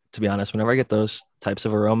potent. To be honest, whenever I get those types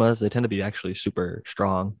of aromas, they tend to be actually super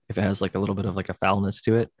strong. If it has like a little bit of like a foulness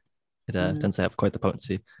to it, it tends to have quite the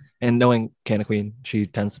potency. And knowing Candy Queen, she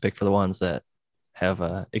tends to pick for the ones that have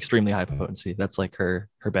extremely high potency. That's like her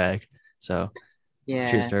bag. So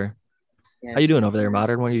yeah, cheers to her. Yeah, how you doing over there,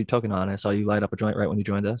 Modern? What are you toking on? I saw you light up a joint right when you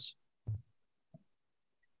joined us.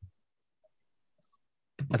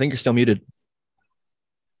 I think you're still muted.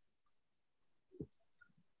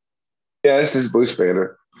 Yeah, this is Bruce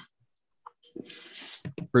Banner.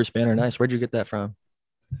 Bruce Banner, nice. Where'd you get that from?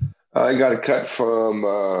 I got a cut from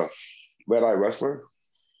Red Eye Wrestler.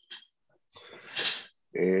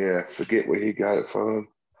 Yeah, I forget where he got it from.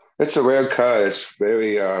 It's a rare cut. It's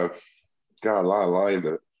very got a lot of lime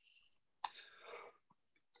in it.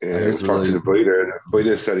 And I was talking to the breeder, and the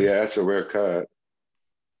breeder said, "Yeah, it's a rare cut.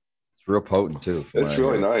 It's real potent too. It's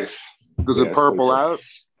really nice." Does it purple out?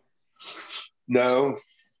 No.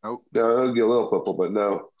 Nope. No, it'll get a little purple, but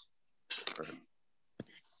no.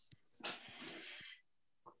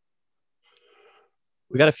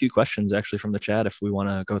 We got a few questions actually from the chat if we want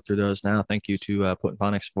to go through those now. Thank you to Potent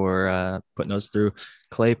Phonics for putting those through.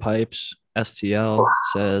 Clay Pipes STL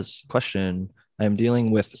says, question, I am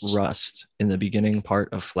dealing with rust in the beginning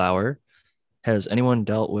part of flower. Has anyone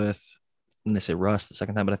dealt with, and they say rust the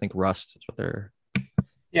second time, but I think rust is what they're.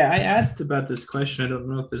 Yeah, I asked about this question. I don't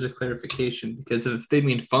know if there's a clarification because if they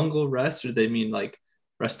mean fungal rust or they mean like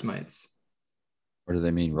rust mites. Or do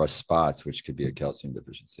they mean rust spots, which could be a calcium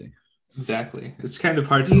deficiency? Exactly. It's kind of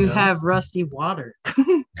hard to You know. have rusty water.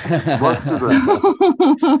 Rust is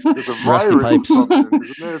there's a Rusty virus or pipes. something.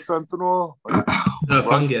 Isn't there a sentinel? Like,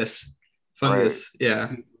 Fungus. Fungus. Right.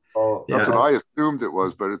 Yeah. Oh, That's Yeah. what I assumed it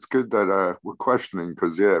was, but it's good that we're questioning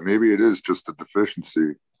because, yeah, maybe it is just a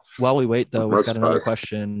deficiency. While we wait, though, we've Rust got another spots.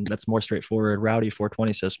 question that's more straightforward.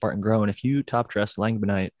 Rowdy420 says, Spartan Grown, if you top dress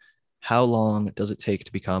Langbonite, how long does it take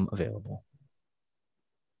to become available?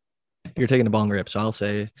 You're taking a bong rip, so I'll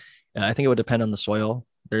say, I think it would depend on the soil.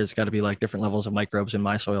 There's got to be like different levels of microbes in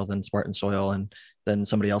my soil than Spartan soil and then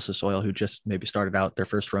somebody else's soil who just maybe started out their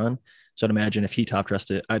first run. So I'd imagine if he top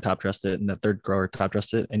dressed it, I top dressed it, and the third grower top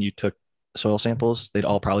dressed it, and you took soil samples, they'd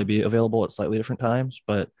all probably be available at slightly different times.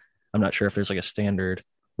 But I'm not sure if there's like a standard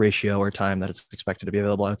ratio or time that it's expected to be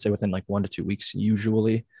available. I would say within like 1 to 2 weeks,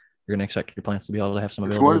 usually you're going to expect your plants to be able to have some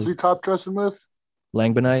Which one is availability. he top dressing with?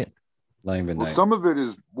 Langbonite. Langbonite. Well, some of it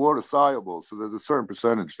is water soluble, so there's a certain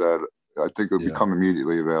percentage that I think will become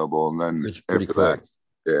immediately available, and then It's pretty after quick.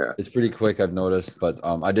 that, yeah, It's pretty quick, I've noticed, but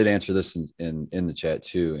I did answer this in the chat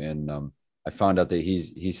too, and I found out that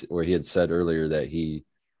he's where he had said earlier that he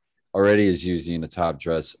already is using a top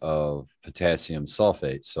dress of potassium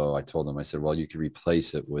sulfate. So I told him, I said, well, you could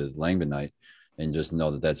replace it with Langbonite and just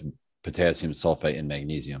know that that's potassium sulfate and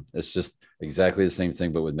magnesium. It's just exactly the same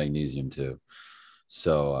thing, but with magnesium too.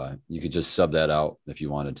 So you could just sub that out if you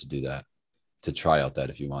wanted to do that, to try out that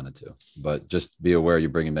if you wanted to. But just be aware you're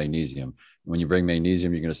bringing magnesium. When you bring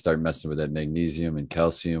magnesium, you're going to start messing with that magnesium and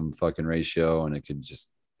calcium fucking ratio, and it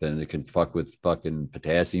can fuck with fucking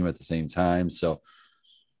potassium at the same time. So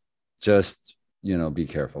just, be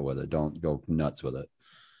careful with it. Don't go nuts with it.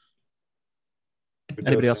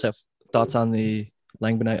 Anybody else have thoughts on the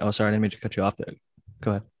Langbonite? Oh, sorry, I didn't mean to cut you off there.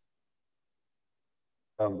 Go ahead.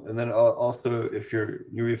 And then also, if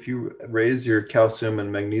you raise your calcium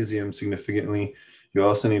and magnesium significantly, you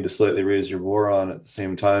also need to slightly raise your boron at the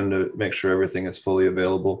same time to make sure everything is fully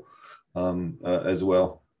available as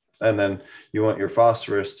well. And then you want your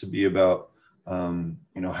phosphorus to be about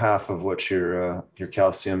half of what your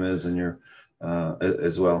calcium is, and your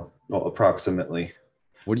as well, approximately.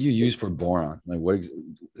 What do you use for boron? Like,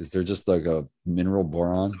 is there just like a mineral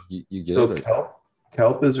boron you get? So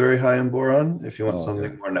kelp is very high in boron if you want Oh, something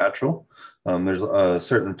okay. more natural. There's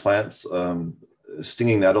certain plants,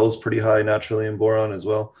 stinging nettles, pretty high naturally in boron as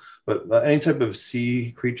well. But any type of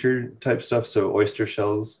sea creature type stuff, so oyster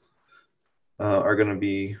shells are going to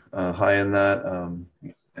be high in that,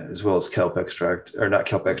 as well as kelp extract, or not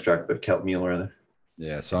kelp extract, but kelp meal rather.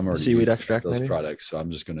 Yeah, so I'm already Seaweed using extract, those maybe? products, so I'm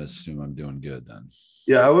just going to assume I'm doing good then.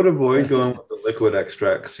 Yeah, I would avoid going with the liquid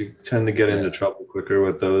extracts. You tend to get into Yeah. trouble quicker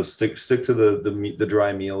with those. Stick to the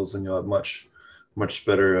dry meals, and you'll have much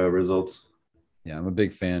better results. Yeah, I'm a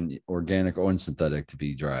big fan, organic or synthetic, to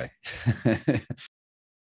be dry.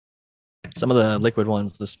 Some of the liquid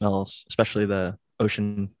ones, the smells, especially the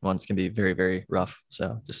ocean ones, can be very, very rough.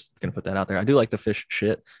 So just gonna put that out there. I do like the fish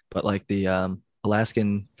shit, but like the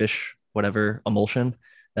Alaskan fish, whatever emulsion,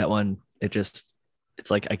 that one, it's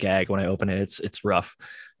like a gag when I open it. It's rough,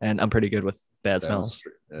 and I'm pretty good with bad smells.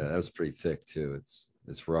 That was pretty thick too.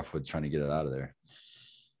 It's rough with trying to get it out of there.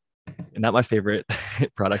 And not my favorite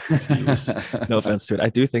product to use. No offense to it. I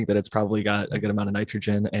do think that it's probably got a good amount of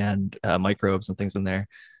nitrogen and microbes and things in there.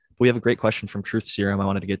 But we have a great question from Truth Serum I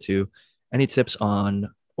wanted to get to. Any tips on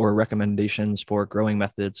or recommendations for growing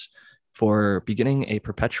methods for beginning a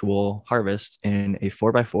perpetual harvest in a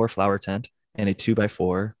 4x4 flower tent and a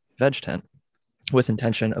 2x4 veg tent with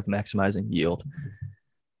intention of maximizing yield?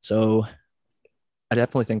 So I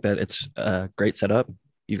definitely think that it's a great setup.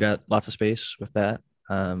 You've got lots of space with that.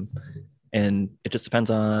 And it just depends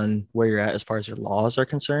on where you're at as far as your laws are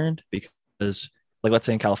concerned, because like, let's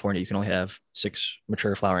say in California, you can only have 6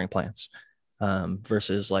 mature flowering plants,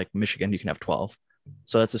 versus like Michigan, you can have 12.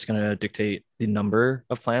 So that's just going to dictate the number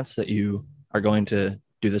of plants that you are going to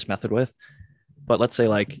do this method with. But let's say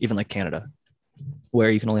like even like Canada,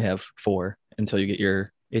 where you can only have 4 until you get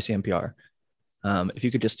your ACMPR. If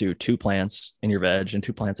you could just do 2 plants in your veg and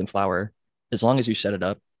 2 plants in flower, as long as you set it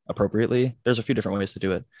up appropriately, there's a few different ways to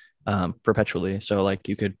do it perpetually. So like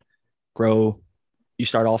you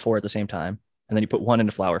start all 4 at the same time, and then you put one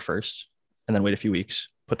into flower first, and then wait a few weeks,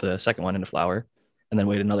 put the second one into flower, and then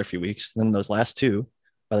wait another few weeks. And then those last 2,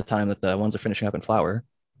 by the time that the ones are finishing up in flower,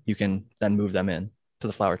 you can then move them in to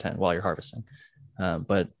the flower tent while you're harvesting.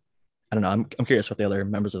 But I don't know. I'm curious what the other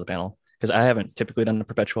members of the panel, because I haven't typically done the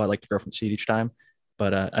perpetual. I like to grow from seed each time,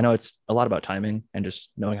 but I know it's a lot about timing and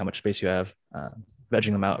just knowing how much space you have,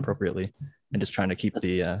 vegging them out appropriately, and just trying to keep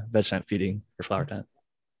the veg tent feeding your flower tent.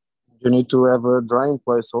 You need to have a drying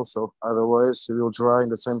place also. Otherwise, you will dry in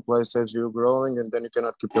the same place as you're growing, and then you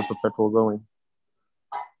cannot keep your perpetual going.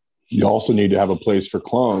 You also need to have a place for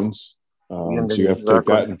clones. So you have to take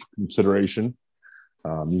that into consideration.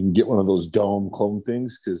 You can get one of those dome clone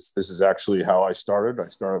things, because this is actually how I started. I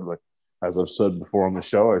started, like, as I've said before on the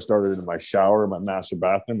show, I started in my shower, my master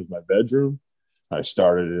bathroom is my bedroom. I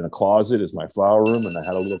started in a closet as my flower room, and I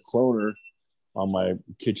had a little cloner on my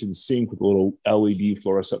kitchen sink with a little LED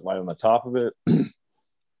fluorescent light on the top of it.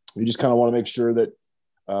 You just kind of want to make sure that,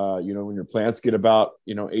 when your plants get about,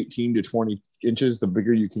 18 to 20 inches, the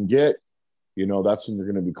bigger you can get, that's when you're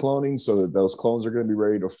going to be cloning, so that those clones are going to be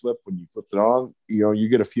ready to flip when you flip it on. You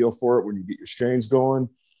get a feel for it when you get your strains going.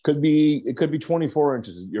 It could be 24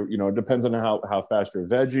 inches. It depends on how fast you're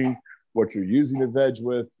vegging, what you're using to veg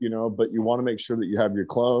with, but you want to make sure that you have your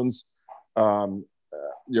clones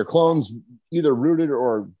either rooted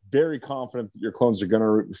or very confident that your clones are going to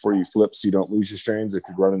root before you flip, so you don't lose your strains if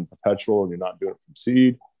you're running perpetual and you're not doing it from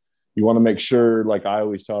seed. You want to make sure, like I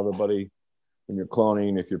always tell everybody, when you're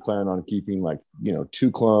cloning, if you're planning on keeping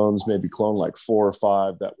 2 clones, maybe clone like 4 or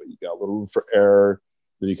 5, that way you got a little room for error.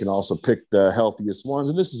 Then you can also pick the healthiest ones,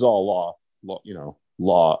 and this is all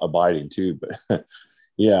law abiding too, but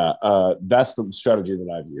yeah, that's the strategy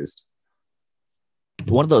that I've used.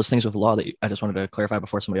 One of those things with law that I just wanted to clarify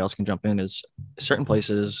before somebody else can jump in is certain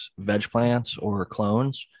places, veg plants or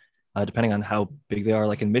clones, depending on how big they are,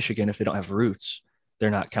 like in Michigan, if they don't have roots, they're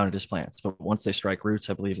not counted as plants. But once they strike roots,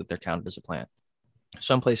 I believe that they're counted as a plant.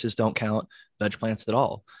 Some places don't count veg plants at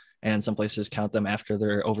all, and some places count them after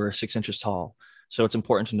they're over 6 inches tall. So it's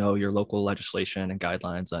important to know your local legislation and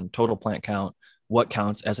guidelines on total plant count, what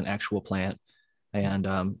counts as an actual plant. And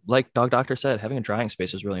like Dog Doctor said, having a drying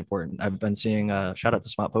space is really important. I've been seeing, shout out to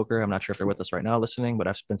Spot Poker. I'm not sure if they're with us right now listening, but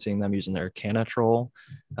I've been seeing them using their Canatrol.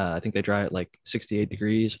 I think they dry at like 68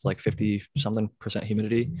 degrees with like 50 something %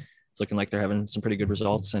 humidity. It's looking like they're having some pretty good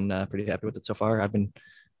results, and pretty happy with it so far. I've been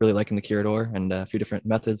really liking the Curador and a few different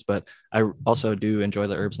methods, but I also do enjoy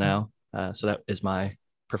the Herbs Now. So that is my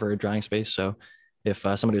preferred drying space. So if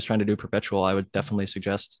somebody was trying to do perpetual, I would definitely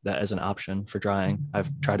suggest that as an option for drying.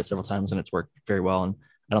 I've tried it several times and it's worked very well. And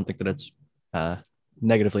I don't think that it's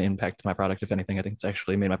negatively impact my product. If anything, I think it's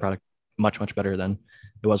actually made my product much, much better than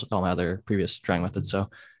it was with all my other previous drying methods. So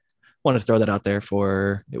wanted to throw that out there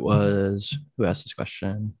for, it was, who asked this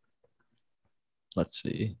question? Let's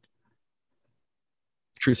see.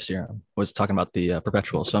 Truth Serum was talking about the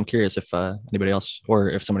perpetual. So I'm curious if anybody else, or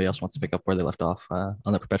if somebody else wants to pick up where they left off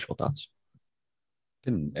on the perpetual thoughts.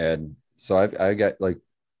 Can add. So I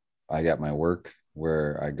got my work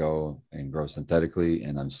where I go and grow synthetically,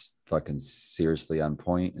 and I'm fucking seriously on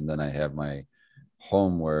point. And then I have my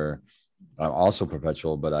home where I'm also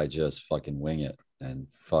perpetual, but I just fucking wing it and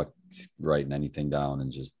fuck writing anything down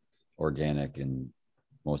and just organic, and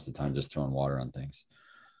most of the time just throwing water on things.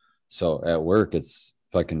 So at work, it's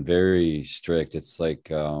fucking very strict. It's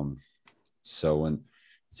like, so when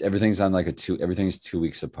everything's on like everything's 2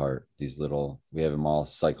 weeks apart. We have them all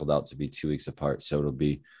cycled out to be 2 weeks apart. So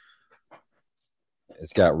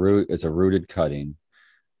it's a rooted cutting,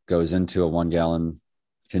 goes into a 1 gallon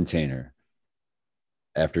container.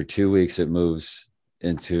 After 2 weeks, it moves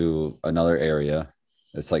into another area.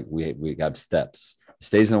 It's like we have steps. It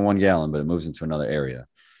stays in a 1 gallon, but it moves into another area.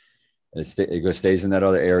 It stays in that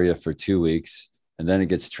other area for 2 weeks, and then it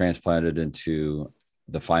gets transplanted into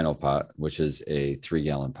the final pot, which is a 3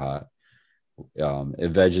 gallon pot. It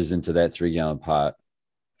veges into that 3 gallon pot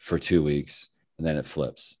for 2 weeks, and then it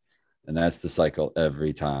flips. And that's the cycle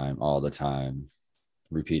every time, all the time,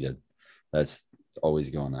 repeated. That's always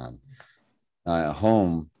going on. At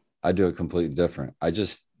home, I do it completely different. I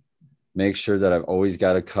just make sure that I've always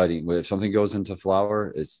got a cutting. If something goes into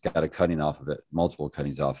flower, it's got a cutting off of it, multiple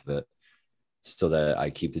cuttings off of it, so that I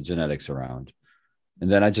keep the genetics around.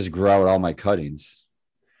 And then I just grow out all my cuttings.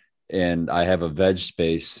 And I have a veg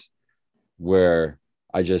space where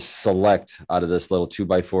I just select out of this little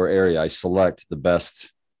 2x4 area. I select the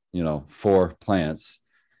best, 4 plants,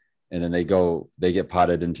 and then they get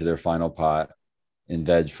potted into their final pot in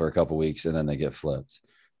veg for a couple of weeks, and then they get flipped.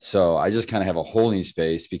 So I just kind of have a holding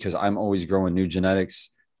space because I'm always growing new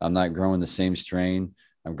genetics. I'm not growing the same strain.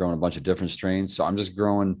 I'm growing a bunch of different strains. So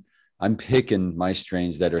I'm picking my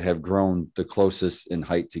strains that have grown the closest in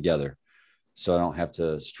height together. So I don't have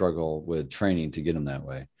to struggle with training to get them that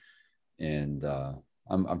way. And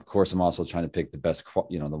I'm also trying to pick the best,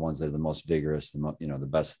 the ones that are the most vigorous, the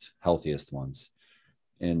best, healthiest ones.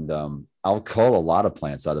 And I'll cull a lot of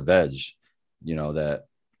plants out of veg, that,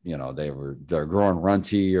 they're growing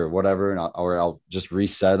runty or whatever. And I'll just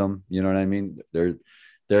reset them. You know what I mean? They're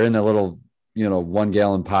in a little, 1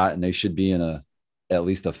 gallon pot, and they should be in at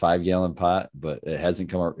least a 5 gallon pot, but it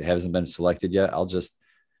hasn't been selected yet. I'll just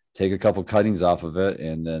take a couple cuttings off of it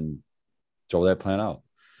and then throw that plant out,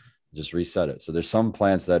 just reset it. So there's some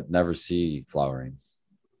plants that never see flowering.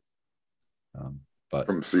 But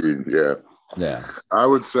from seed. Yeah. I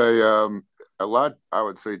would say a lot,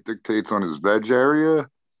 dictates on his veg area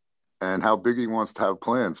and how big he wants to have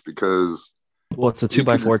plants, because it's a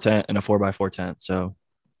 2x4 tent and a 4x4 tent. So,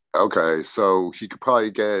 okay. So he could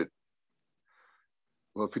probably get,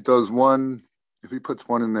 if he puts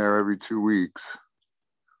one in there every 2 weeks,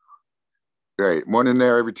 right? One in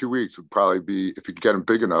there every 2 weeks would probably be, if he could get him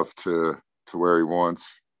big enough to where he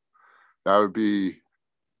wants, that would be,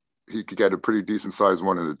 he could get a pretty decent sized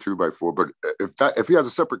one in the 2x4. But if he has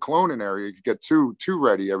a separate cloning area, he could get two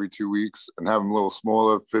ready every 2 weeks and have them a little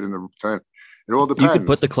smaller, fit in the tent. It all depends. You could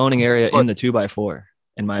put the cloning area in the 2x4.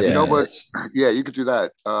 In my opinion, you could do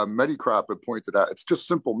that. Medicrop had pointed out, it's just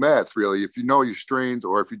simple math, really. If you know your strains,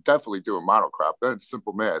 or if you definitely do a monocrop, then it's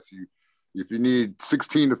simple math. If you need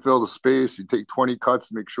 16 to fill the space, you take 20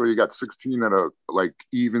 cuts, make sure you got 16 that are like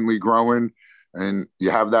evenly growing, and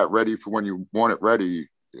you have that ready for when you want it ready,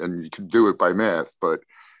 and you can do it by math. But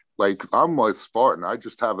like, I'm with Spartan. I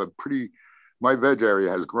just have my veg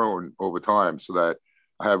area has grown over time so that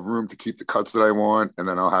I have room to keep the cuts that I want, and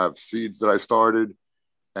then I'll have seeds that I started.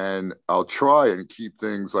 And I'll try and keep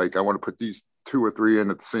things like, I want to put these 2 or 3 in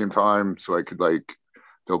at the same time, so I could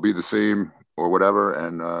they'll be the same or whatever.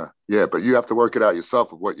 And but you have to work it out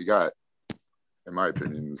yourself with what you got, in my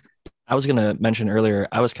opinion. I was going to mention earlier,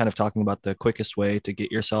 I was kind of talking about the quickest way to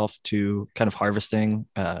get yourself to kind of harvesting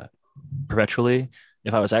perpetually.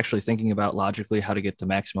 If I was actually thinking about logically how to get the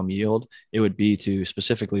maximum yield, it would be to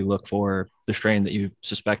specifically look for the strain that you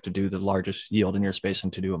suspect to do the largest yield in your space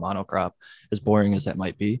and to do a monocrop, as boring as that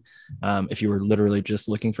might be. If you were literally just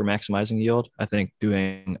looking for maximizing yield, I think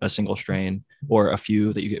doing a single strain or a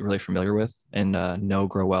few that you get really familiar with and know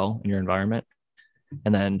grow well in your environment,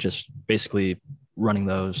 and then just basically running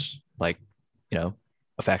those like, a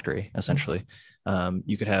factory, essentially.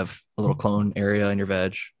 You could have a little clone area in your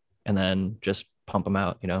veg, and then just pump them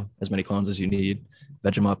out, as many clones as you need,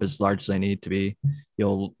 veg them up as large as they need to be.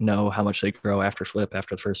 You'll know how much they grow after flip,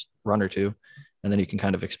 after the first run or two. And then you can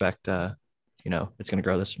kind of expect, it's going to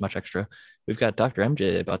grow this much extra. We've got Dr.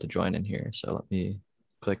 MJ about to join in here. So let me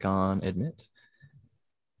click on admit.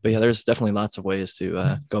 But yeah, there's definitely lots of ways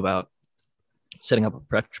to go about setting up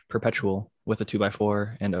a perpetual with a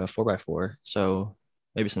 2x4 and a 4x4. So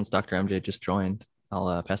maybe since Dr. MJ just joined,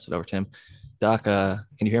 I'll pass it over to him. Doc, can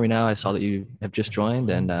you hear me now? I saw that you have just joined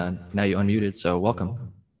and now you unmuted. So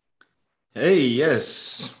welcome. Hey,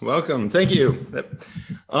 yes, welcome. Thank you.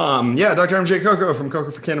 Yeah, Dr. MJ Coco from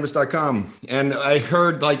cocoforcannabis.com. And I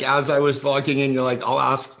heard, like, as I was logging in, you're like, I'll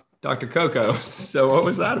ask Dr. Coco. So what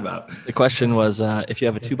was that about? The question was, if you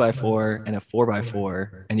have a 2x4 and a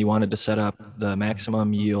 4x4 and you wanted to set up the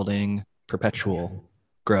maximum yielding perpetual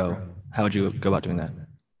grow, how would you go about doing that?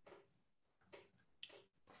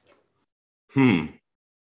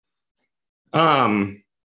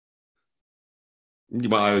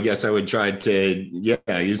 Well, I guess I would try to,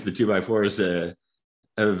 use the 2x4 as a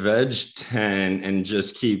veg tent and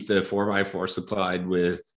just keep the 4x4 supplied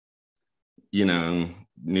with,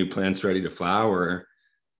 new plants ready to flower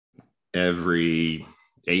every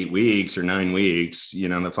 8 weeks or 9 weeks.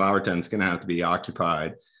 The flower tent's going to have to be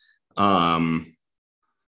occupied.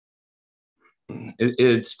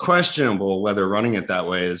 It's questionable whether running it that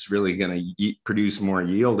way is really going to produce more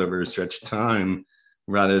yield over a stretch of time,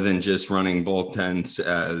 rather than just running both tents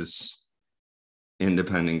as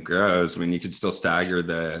independent grows. I mean, you could still stagger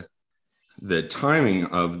the timing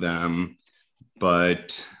of them,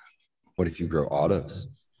 but what if you grow autos?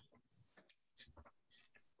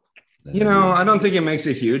 I don't think it makes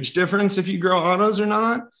a huge difference if you grow autos or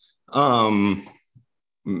not. I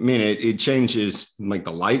mean, it changes like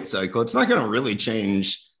the light cycle. It's not going to really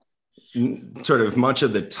change sort of much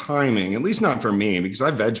of the timing, at least not for me, because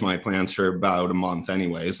I veg my plants for about a month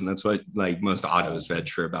anyways. And that's what like most autos veg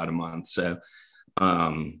for about a month. So,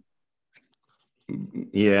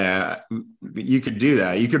 yeah, you could do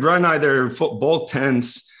that. You could run either both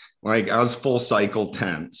tents like as full cycle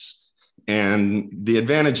tents. And the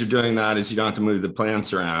advantage of doing that is you don't have to move the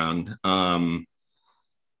plants around.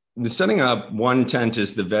 The setting up one tent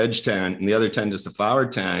is the veg tent and the other tent is the flower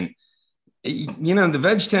tent. The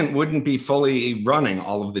veg tent wouldn't be fully running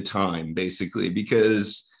all of the time, basically,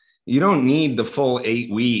 because you don't need the full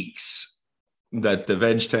 8 weeks that the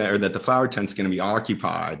veg tent or that the flower tent's going to be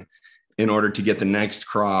occupied in order to get the next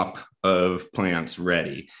crop of plants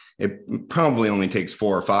ready. It probably only takes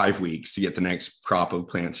 4 or 5 weeks to get the next crop of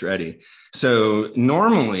plants ready. So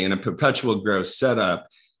normally in a perpetual growth setup,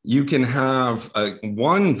 you can have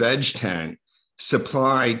one veg tent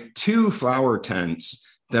supply 2 flower tents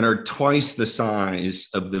that are twice the size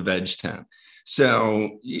of the veg tent.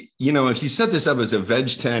 So, if you set this up as a veg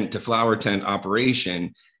tent to flower tent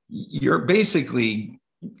operation, you're basically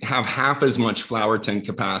have half as much flower tent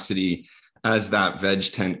capacity as that veg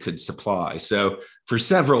tent could supply. So for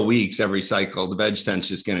several weeks, every cycle, the veg tent's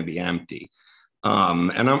just going to be empty.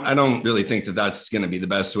 And I don't really think that that's going to be the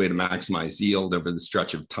best way to maximize yield over the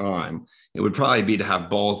stretch of time. It would probably be to have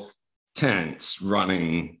both tents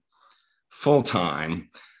running full time.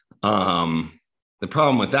 The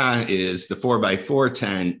problem with that is the 4x4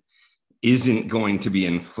 tent isn't going to be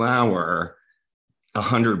in flower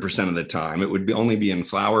 100% of the time. It would only be in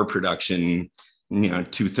flower production,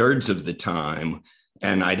 2/3 of the time.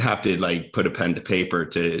 And I'd have to put a pen to paper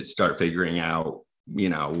to start figuring out,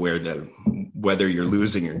 whether you're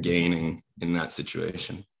losing or gaining in that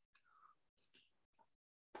situation.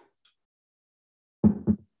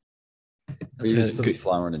 But you still be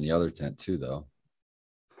flowering in the other tent too, though.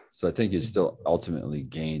 So I think you still ultimately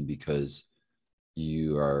gain because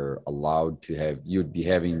you are allowed to have, you'd be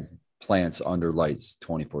having plants under lights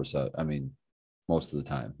 24/7. I mean, most of the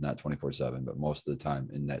time, not 24/7, but most of the time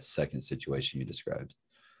in that second situation you described.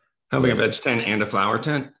 Having a veg tent and a flower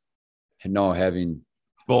tent? No, having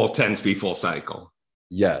both tents be full cycle.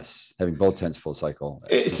 Yes, having both tents full cycle.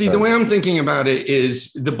 See, the way I'm thinking about it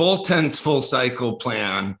is the both tents full cycle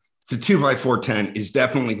plan, the 2x4 tent is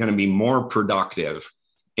definitely going to be more productive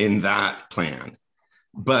in that plan.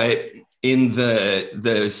 But in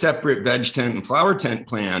the separate veg tent and flower tent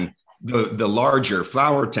plan, the larger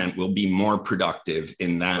flower tent will be more productive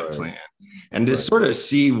in that plan. And to sort of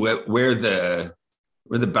see where the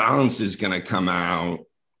balance is going to come out,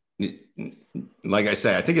 like I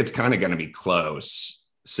say, I think it's kind of going to be close.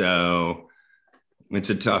 So it's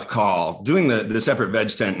a tough call. Doing the separate veg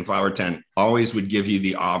tent and flower tent always would give you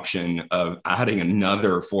the option of adding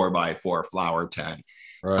another 4x4 flower tent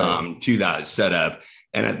to that setup.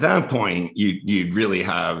 And at that point, you'd really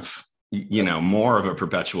have more of a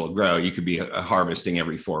perpetual grow. You could be harvesting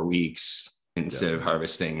every 4 weeks instead of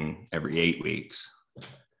harvesting every 8 weeks.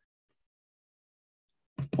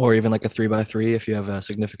 Or even like a 3x3, if you have a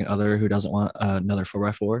significant other who doesn't want another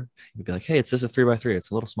 4x4, you'd be like, hey, it's just a 3x3.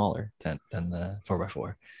 It's a little smaller tent than the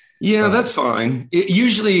 4x4. Yeah, that's fine.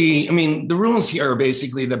 Usually, I mean, the rules here are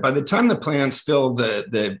basically that by the time the plants fill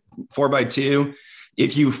the 4x2,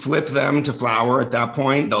 if you flip them to flower at that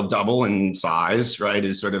point, they'll double in size, right?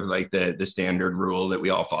 Is sort of like the standard rule that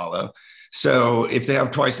we all follow. So if they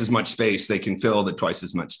have twice as much space, they can fill the twice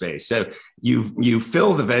as much space. So you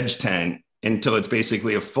fill the veg tent until it's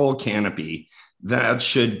basically a full canopy. That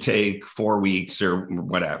should take 4 weeks or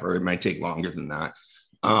whatever. It might take longer than that.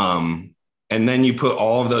 And then you put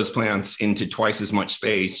all of those plants into twice as much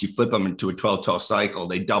space. You flip them into a 12-12 cycle.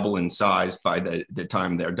 They double in size by the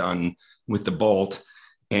time they're done with the bolt,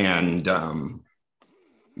 and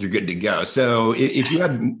you're good to go. So if you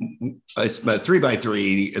had a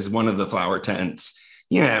 3x3 as one of the flower tents,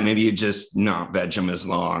 maybe you just not veg them as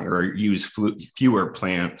long or use fewer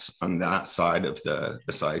plants on that side of the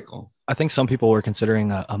cycle. I think some people were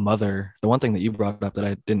considering a mother. The one thing that you brought up that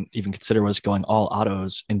I didn't even consider was going all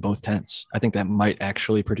autos in both tents. I think that might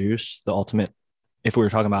actually produce the ultimate, if we were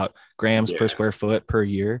talking about grams per square foot per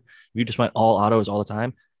year. If you just went all autos all the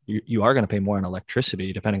time, you are going to pay more in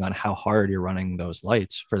electricity depending on how hard you're running those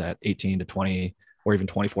lights for that 18 to 20 or even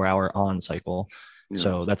 24-hour on cycle. Yeah.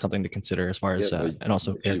 So that's something to consider as far as and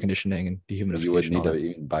also air conditioning and dehumidification. You wouldn't need to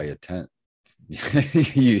even buy a tent.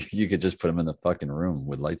 you could just put them in the fucking room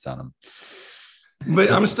with lights on them.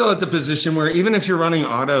 But I'm still at the position where even if you're running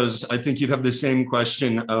autos, I think you'd have the same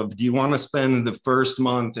question of, do you want to spend the first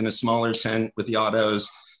month in a smaller tent with the autos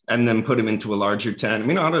and then put them into a larger tent? I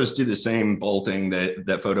mean, autos do the same bolting that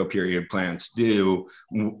photoperiod plants do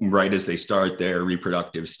right as they start their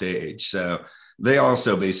reproductive stage. So they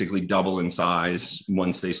also basically double in size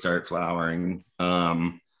once they start flowering.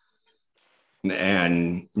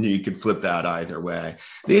 And you could flip that either way.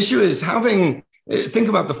 The issue is think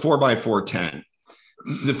about the 4x4 tent.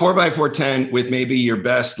 The 4x4 tent with maybe your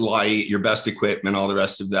best light, your best equipment, all the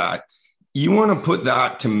rest of that. You want to put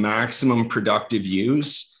that to maximum productive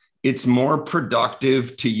use. It's more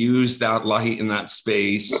productive to use that light in that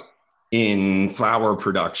space in flower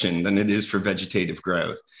production than it is for vegetative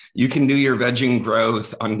growth. You can do your vegging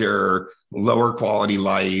growth under lower quality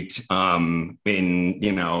light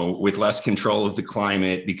with less control of the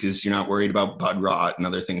climate because you're not worried about bud rot and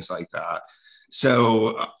other things like that.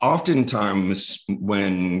 So oftentimes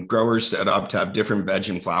when growers set up to have different veg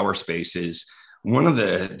and flower spaces, one of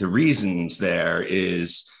the reasons there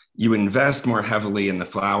is you invest more heavily in the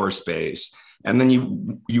flower space. And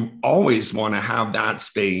then you always want to have that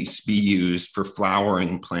space be used for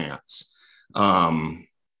flowering plants.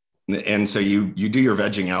 And so you do your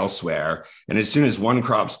vegging elsewhere. And as soon as one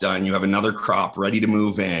crop's done, you have another crop ready to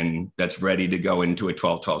move in that's ready to go into a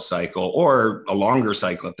 12-12 cycle or a longer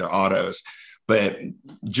cycle if they're autos, but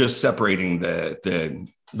just separating the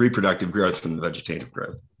reproductive growth from the vegetative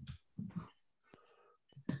growth.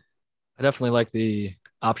 I definitely like the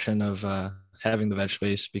option of having the veg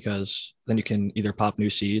space because then you can either pop new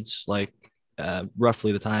seeds, like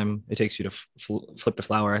roughly the time it takes you to flip to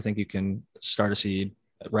flower. I think you can start a seed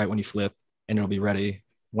right when you flip and it'll be ready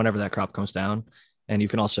whenever that crop comes down. And you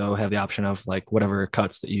can also have the option of like whatever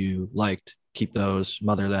cuts that you liked, keep those,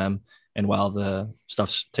 mother them. And while the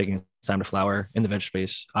stuff's taking time to flower in the veg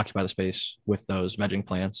space, occupy the space with those vegging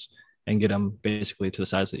plants and get them basically to the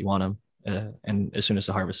size that you want them. And as soon as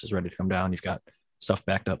the harvest is ready to come down, you've got stuff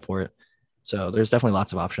backed up for it. So there's definitely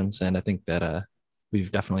lots of options. And I think that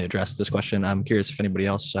we've definitely addressed this question. I'm curious if anybody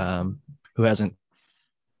else who hasn't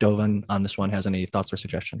dove on this one has any thoughts or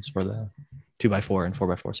suggestions for the 2x4 and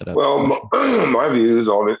 4x4 setup. Well, my views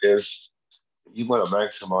on it is you want to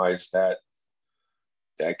maximize that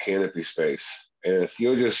canopy space. And if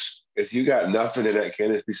you got nothing in that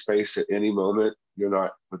canopy space at any moment, you're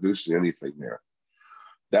not producing anything there.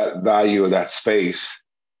 That value of that space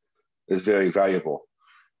is very valuable.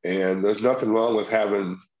 And there's nothing wrong with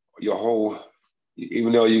having your whole,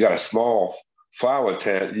 even though you got a small flower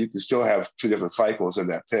tent, you can still have 2 different cycles in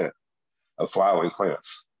that tent of flowering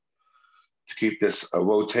plants to keep this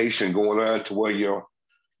rotation going on to where you're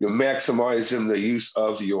maximizing the use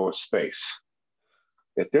of your space.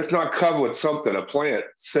 If it's not covered with something, a plant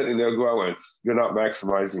sitting there growing, you're not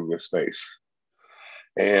maximizing your space.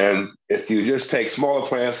 And if you just take smaller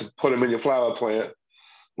plants and put them in your flower plant,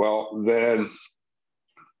 well, then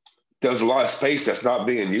there's a lot of space that's not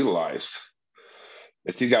being utilized.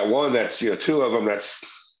 If you got one that's, 2 of them that's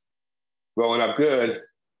growing up good,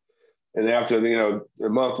 And after, a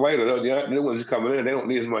month later, the new ones coming in, they don't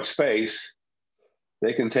need as much space.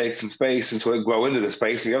 They can take some space until they grow into the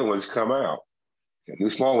space. The other ones come out. The new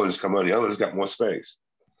small ones come out. The other ones got more space.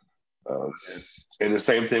 And the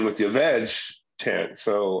same thing with your veg tent.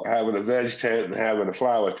 So having a veg tent and having a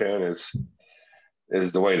flower tent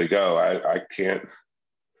is the way to go. I can't.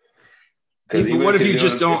 What if you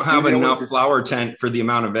just don't have enough flower tent for the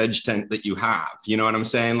amount of veg tent that you have? You know what I'm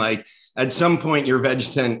saying? Like at some point, your veg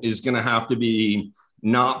tent is going to have to be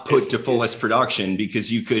not put to fullest production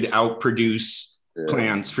because you could outproduce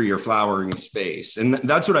plants for your flowering space. And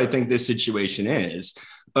that's what I think this situation is.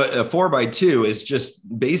 A 4x2 is just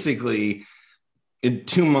basically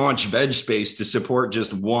too much veg space to support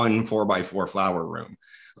just one 4x4 flower room.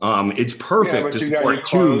 It's perfect to support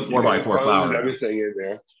two 4x4 flower rooms. Everything in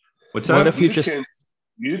there. What's that? What if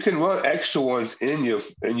you can run extra ones in your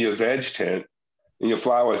veg tent, in your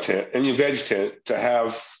flower tent, in your veg tent to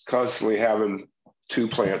have constantly having two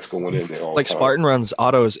plants going in there all like the time. Spartan runs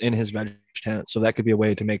autos in his veg tent, so that could be a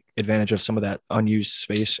way to make advantage of some of that unused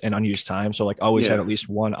space and unused time. So like always have at least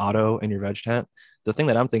one auto in your veg tent. The thing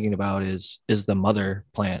that I'm thinking about is the mother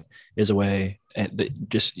plant is a way, and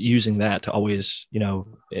just using that to always,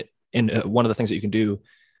 one of the things that you can do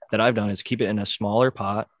that I've done is keep it in a smaller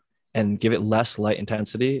pot and give it less light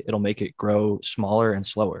intensity. It'll make it grow smaller and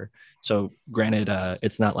slower. So granted,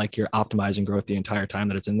 it's not like you're optimizing growth the entire time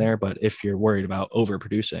that it's in there, but if you're worried about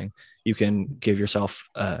overproducing, you can give yourself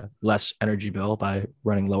less energy bill by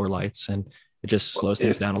running lower lights, and it just slows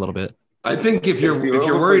things down a little bit. I think if you're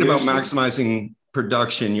worried about maximizing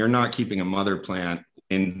production, you're not keeping a mother plant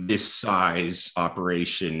in this size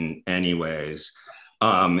operation anyways.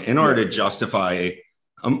 In order to justify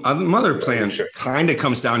a mother plant kind of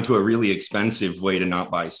comes down to a really expensive way to not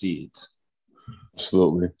buy seeds.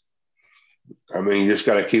 Absolutely. I mean, you just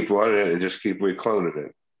got to keep running it and just keep recloning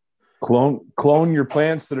it. Clone your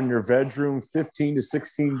plants that are in your veg room 15 to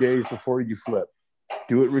 16 days before you flip.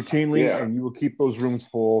 Do it routinely, and you will keep those rooms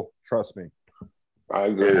full. Trust me. I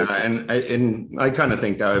agree. And I kind of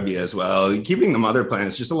think that would be as well. Keeping the mother plant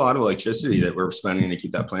is just a lot of electricity that we're spending to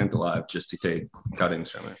keep that plant alive, just to take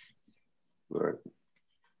cuttings from it. Right.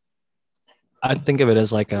 I think of it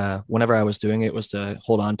as like whenever I was doing it was to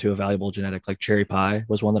hold on to a valuable genetic. Like cherry pie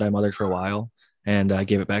was one that I mothered for a while, and I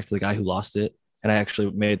gave it back to the guy who lost it. And I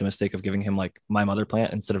actually made the mistake of giving him like my mother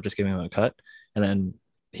plant instead of just giving him a cut. And then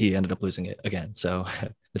he ended up losing it again. So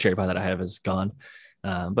the cherry pie that I have is gone.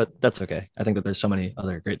 But that's okay. I think that there's so many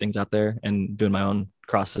other great things out there, and doing my own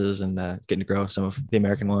crosses and getting to grow some of the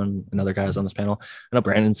American one and other guys on this panel. I know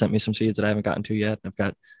Brandon sent me some seeds that I haven't gotten to yet. I've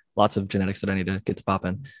got lots of genetics that I need to get to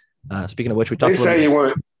popping. Speaking of which, we talked. They say you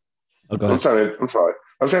want. Oh, go ahead. I'm sorry.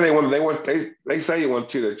 I'm saying they say you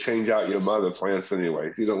want you to change out your mother plants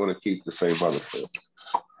anyway. You don't want to keep the same mother plant.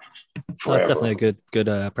 Well, that's definitely a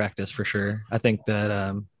good practice for sure. I think that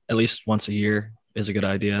at least once a year is a good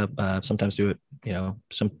idea. Sometimes do it.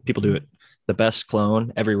 Some people do it. The best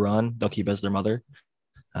clone every run they'll keep as their mother.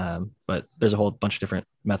 But there's a whole bunch of different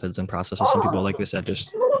methods and processes. Some people, like they said,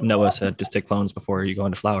 Noah said, just take clones before you go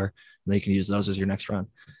into flower, and then you can use those as your next run.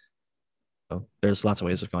 So there's lots of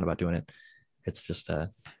ways of going about doing it. It's just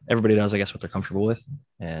everybody does, I guess, what they're comfortable with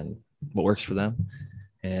and what works for them.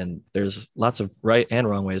 And there's lots of right and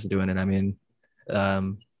wrong ways of doing it. I mean,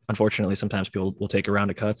 unfortunately, sometimes people will take a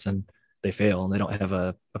round of cuts and they fail and they don't have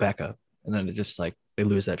a backup. And then it just like they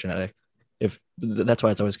lose that genetic. That's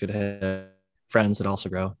why it's always good to have friends that also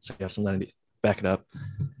grow. So you have something to back it up.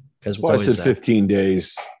 Because I said 15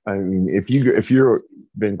 days. I mean, if you're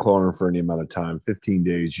been cloning for any amount of time, 15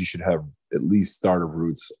 days, you should have at least starter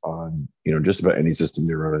roots on, just about any system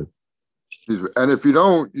you're running. And if you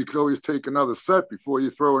don't, you can always take another set before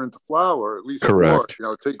you throw it into flower, at least correct.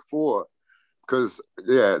 4, take 4. Because,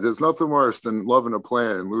 there's nothing worse than loving a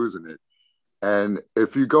plant and losing it. And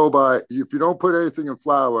if you don't put anything in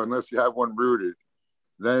flower, unless you have one rooted,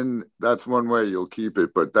 then that's one way you'll keep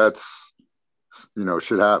it. But that's,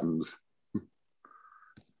 shit happens.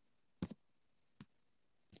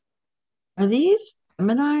 Are these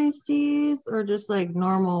feminized seeds or just like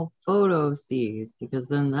normal photo seeds? Because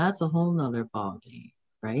then that's a whole nother ballgame,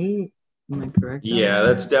 right? Am I correct? Yeah,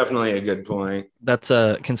 that's definitely a good point. That's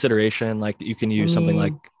a consideration. Like you can use something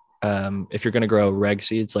like if you're going to grow reg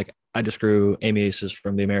seeds, like I just grew amiaces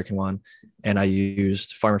from the American one, and I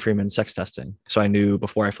used Farmer Freeman sex testing. So I knew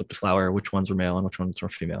before I flipped the flower which ones were male and which ones were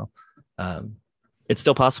female. It's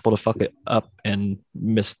still possible to fuck it up and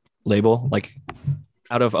mislabel. Like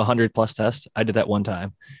out of 100+ tests, I did that one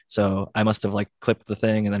time. So I must have like clipped the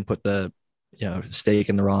thing and then put the stake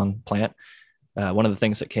in the wrong plant. One of the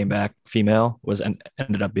things that came back female was and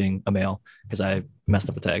ended up being a male because I messed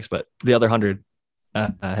up the tags, but the other 100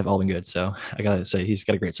 have all been good. So I gotta say he's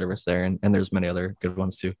got a great service there, and there's many other good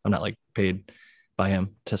ones too. I'm not like paid by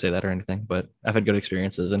him to say that or anything, but I've had good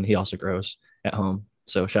experiences, and he also grows at home.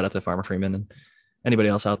 So shout out to Farmer Freeman and anybody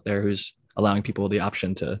else out there who's allowing people the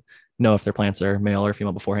option to know if their plants are male or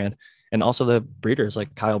female beforehand. And also the breeders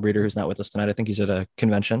like Kyle Breeder, who's not with us tonight. I think he's at a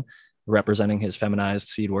convention representing his feminized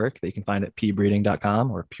seed work that you can find at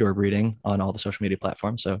pbreeding.com or Pure Breeding on all the social media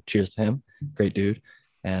platforms. So cheers to him. Great dude.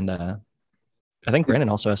 And I think Brandon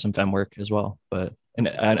also has some fem work as well. But and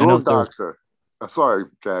I know doctor. Sorry,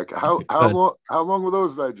 Jack. How long were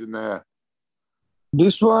those veg in there?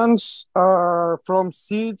 These ones are from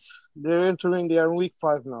seeds. They are in week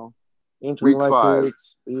 5 now. Entering week 5.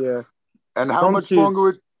 Yeah. And how much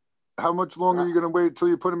longer are you gonna wait until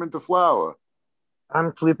you put them into flower?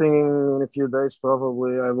 I'm flipping in a few days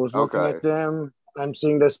probably. I was looking at them. I'm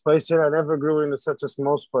seeing the space here. I never grew into such a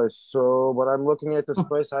small space. So, but I'm looking at the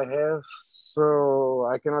space I have. So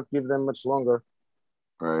I cannot give them much longer.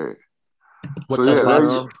 Right. What size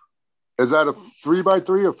plants? Is that a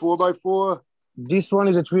 3x3 or 4x4? This one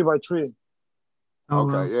is a 3x3.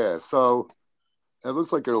 Okay, yeah. So it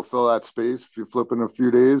looks like it'll fill that space if you flip in a few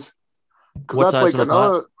days. Because that's like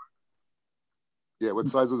another. Yeah, what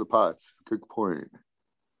size of the pots? Good point.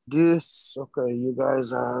 You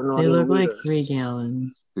guys are not. They look like 3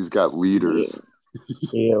 gallons. He's got liters.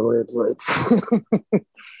 Yeah, wait.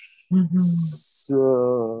 Mm-hmm.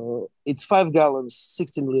 So it's 5 gallons,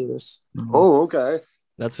 16 liters. Mm-hmm. Oh, okay.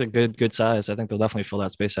 That's a good size. I think they'll definitely fill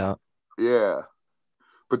that space out. Yeah.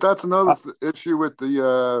 But that's another issue with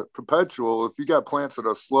the perpetual. If you got plants that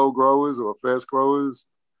are slow growers or fast growers,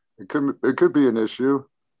 it could be an issue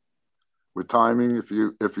with timing if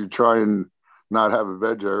you try and not have a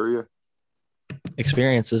veg area.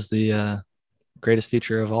 Experience is the greatest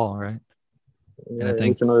teacher of all, right? Yeah, and I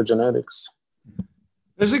think to know the genetics.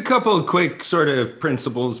 There's a couple of quick sort of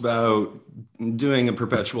principles about doing a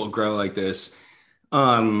perpetual grow like this.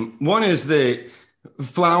 One is that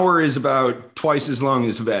flower is about twice as long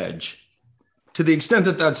as veg. To the extent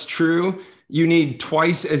that that's true, you need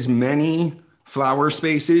twice as many flower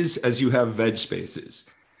spaces as you have veg spaces.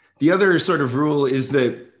 The other sort of rule is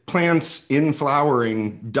that plants in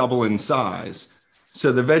flowering double in size.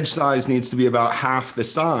 So the veg size needs to be about half the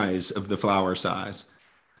size of the flower size.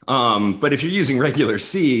 But if you're using regular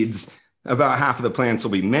seeds, about half of the plants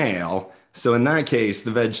will be male. So in that case,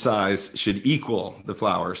 the veg size should equal the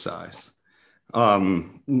flower size.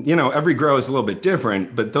 Every grow is a little bit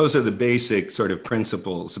different, but those are the basic sort of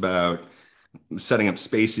principles about setting up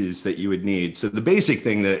spaces that you would need. So the basic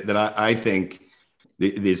thing that I think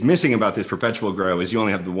is missing about this perpetual grow is you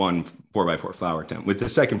only have the one 4x4 flower tent. With the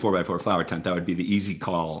second 4x4 flower tent, that would be the easy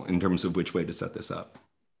call in terms of which way to set this up.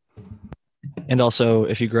 And also,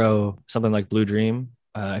 if you grow something like Blue Dream,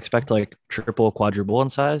 expect like triple, quadruple in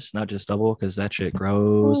size, not just double, because that shit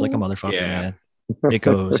grows like a motherfucker, man. It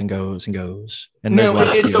goes and goes and goes. And no,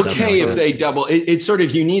 it's okay if they double. It's sort of,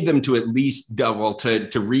 you need them to at least double to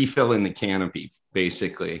refill in the canopy,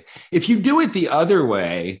 basically. If you do it the other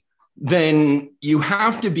way, then you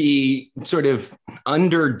have to be sort of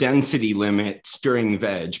under density limits during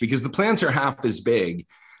veg because the plants are half as big.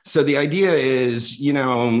 So the idea is,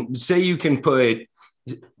 say you can put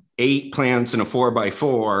 8 plants in a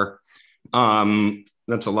 4x4.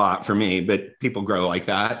 That's a lot for me, but people grow like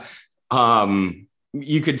that.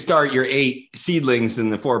 You could start your 8 seedlings in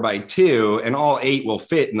the 4x2 and all 8 will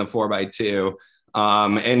fit in the 4x2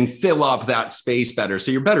 and fill up that space better.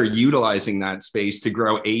 So you're better utilizing that space to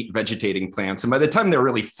grow 8 vegetating plants. And by the time they're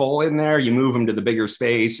really full in there, you move them to the bigger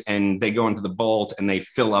space and they go into the bolt and they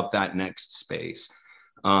fill up that next space.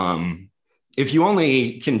 If you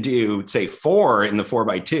only can do, say, 4 in the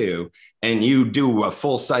 4x2 and you do a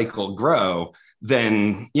full cycle grow,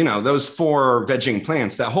 then, those 4 vegging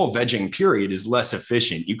plants, that whole vegging period is less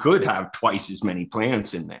efficient. You could have twice as many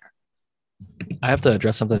plants in there. I have to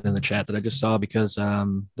address something in the chat that I just saw because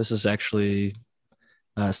this is actually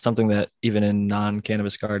something that even in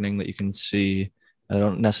non-cannabis gardening that you can see. I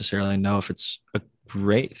don't necessarily know if it's a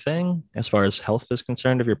great thing as far as health is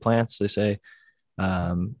concerned of your plants. They say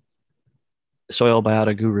Soil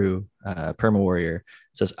Biota Guru, Perma Warrior,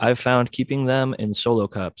 says, I've found keeping them in solo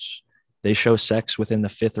cups, they show sex within the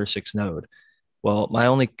 5th or 6th node. Well, my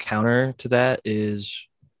only counter to that is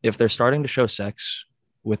if they're starting to show sex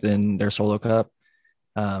within their solo cup,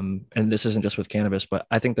 and this isn't just with cannabis, but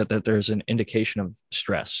I think that there's an indication of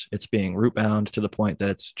stress. It's being root bound to the point that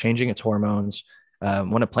it's changing its hormones.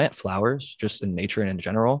 When a plant flowers, just in nature and in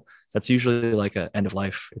general, that's usually like an end of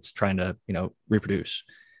life. It's trying to, reproduce.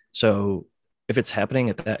 So if it's happening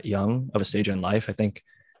at that young of a stage in life, I think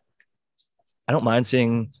I don't mind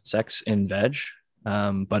seeing sex in veg,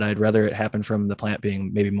 but I'd rather it happen from the plant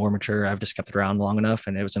being maybe more mature. I've just kept it around long enough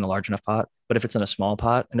and it was in a large enough pot. But if it's in a small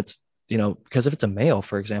pot and it's, because if it's a male,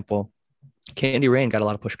 for example, Candy Rain got a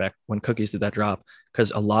lot of pushback when Cookies did that drop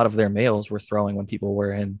because a lot of their males were throwing when people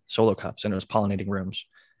were in solo cups and it was pollinating rooms,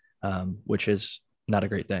 which is not a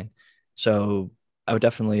great thing. So I would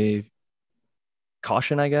definitely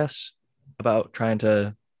caution, I guess, about trying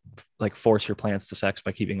to like force your plants to sex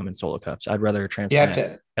by keeping them in solo cups. I'd rather transplant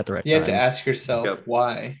at the right time. You have to ask yourself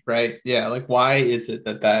why, right? Yeah, like why is it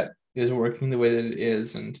that is working the way that it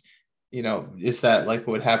is, and is that like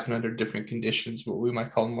what happened under different conditions, what we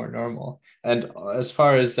might call more normal? And as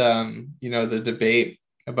far as the debate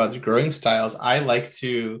about the growing styles, I'm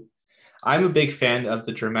a big fan of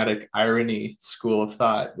the dramatic irony school of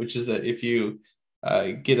thought, which is that if you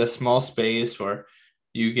get a small space or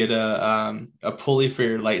you get a pulley for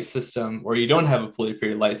your light system, or you don't have a pulley for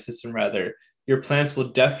your light system, rather, your plants will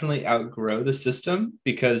definitely outgrow the system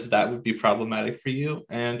because that would be problematic for you.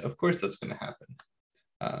 And of course, that's going to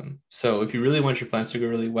happen. So if you really want your plants to grow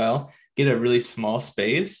really well, get a really small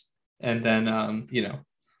space and then,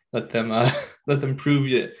 let them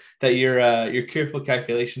prove that your careful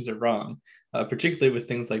calculations are wrong, particularly with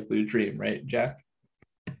things like Blue Dream, right, Jack?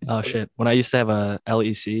 Oh shit. When I used to have a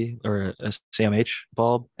LEC or a CMH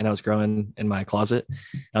bulb and I was growing in my closet,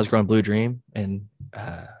 I was growing Blue Dream and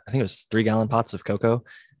I think it was 3-gallon pots of cocoa.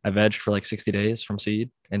 I vegged for like 60 days from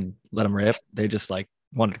seed and let them rip. They just like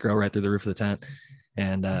wanted to grow right through the roof of the tent.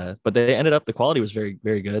 And but they ended up, the quality was very,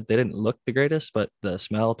 very good. They didn't look the greatest, but the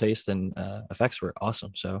smell, taste, and effects were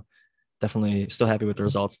awesome. So definitely still happy with the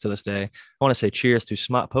results to this day. I want to say cheers to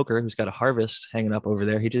Smart Poker, who's got a harvest hanging up over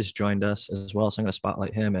there. He just joined us as well. So I'm going to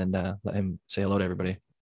spotlight him and let him say hello to everybody.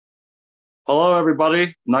 Hello,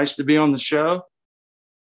 everybody. Nice to be on the show.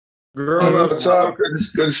 Girl, what's up? Good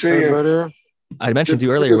to see you. I mentioned to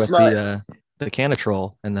you earlier with the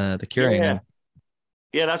Canatrol and the curing.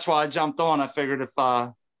 Yeah, that's why I jumped on. I figured if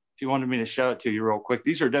you wanted me to show it to you real quick.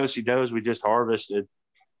 These are Dosey Does we just harvested.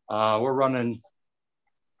 We're running,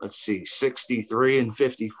 let's see, 63 and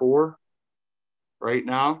 54 right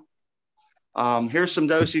now. Here's some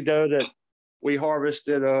Dosey Doe that we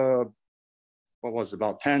harvested, about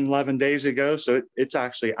 10, 11 days ago. So it's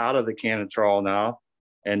actually out of the Canatrol now.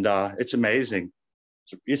 And it's amazing.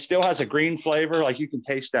 So it still has a green flavor. Like you can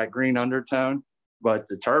taste that green undertone, but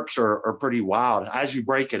the terps are pretty wild. As you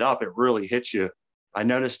break it up, it really hits you. I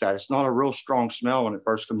noticed that it's not a real strong smell when it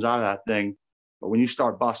first comes out of that thing, but when you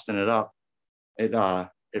start busting it up,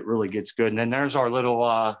 it really gets good. And then there's our little,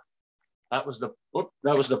 that was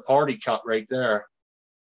the party cup right there.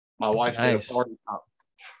 My wife did a party cup.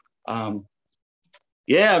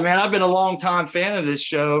 Yeah, man, I've been a long time fan of this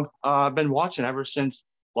show. I've been watching ever since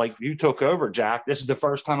like you took over, Jack. This is the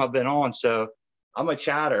first time I've been on. So I'm a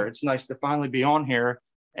chatter. It's nice to finally be on here,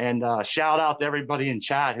 and shout out to everybody in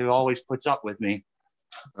chat who always puts up with me.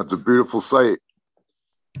 That's a beautiful sight.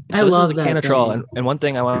 I love that Canatrol, and one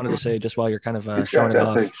thing I wanted to say, just while you're kind of showing it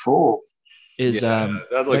off, is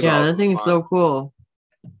that thing's so cool.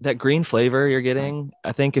 That green flavor you're getting.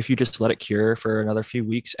 I think if you just let it cure for another few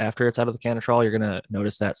weeks after it's out of the Canatrol, you're gonna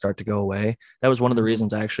notice that start to go away. That was one of the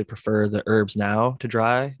reasons I actually prefer the Herbs Now to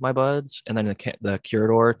dry my buds, and then the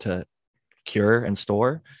Curador to cure and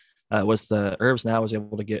store. Was the Herbs Now was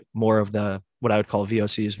able to get more of the what I would call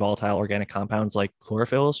VOCs, volatile organic compounds like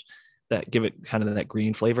chlorophylls, that give it kind of that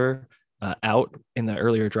green flavor out in the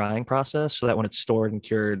earlier drying process, so that when it's stored and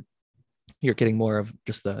cured, you're getting more of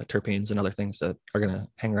just the terpenes and other things that are going to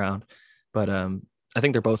hang around. But I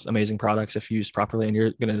think they're both amazing products if used properly, and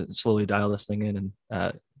you're going to slowly dial this thing in.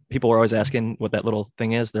 And people were always asking what that little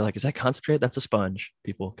thing is. They're like, is that concentrate? That's a sponge,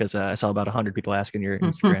 people. Because I saw about 100 people asking your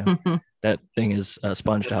Instagram. That thing is a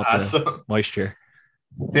sponge to help the moisture.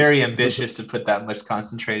 Very ambitious to put that much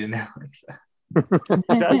concentrate in there.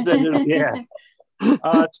 Yeah.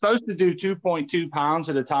 It's supposed to do 2.2 pounds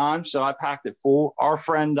at a time. So I packed it full. Our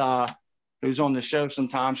friend who's on the show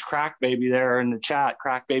sometimes, Crack Baby there in the chat,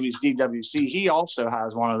 Crack Baby's DWC, he also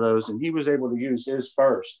has one of those, and he was able to use his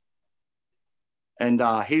first. And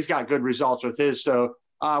he's got good results with his. So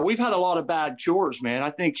we've had a lot of bad cures, man. I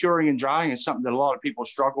think curing and drying is something that a lot of people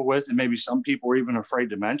struggle with, and maybe some people are even afraid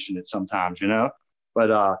to mention it sometimes,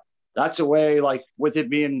 But that's a way, like with it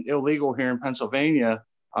being illegal here in Pennsylvania,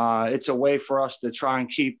 it's a way for us to try and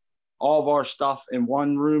keep all of our stuff in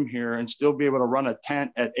one room here and still be able to run a tent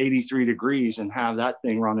at 83 degrees and have that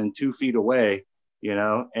thing running 2 feet away,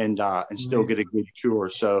 and still get a good cure.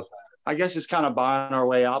 So I guess it's kind of buying our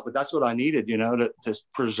way out, but that's what I needed, to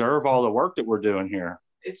preserve all the work that we're doing here.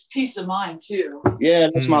 it's peace of mind too. Yeah,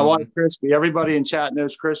 that's my wife, Crispy. Everybody in chat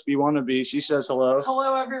knows Crispy Wannabe. She says hello.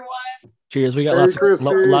 Hello, everyone. Cheers. We got Hey, lots Crispy.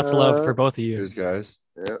 of love for both of you. Cheers, guys.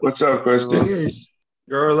 Yeah. What's up, Kristen?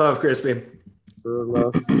 Your love, Crispy.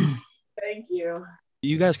 Thank you.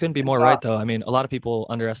 You guys couldn't be more right, though. I mean, a lot of people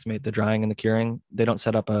underestimate the drying and the curing. They don't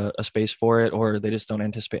set up a space for it, or they just don't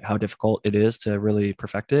anticipate how difficult it is to really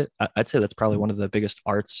perfect it. I'd say that's probably one of the biggest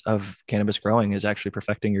arts of cannabis growing is actually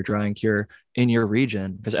perfecting your dry and cure in your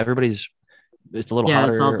region, because it's a little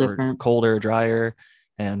hotter or colder, drier.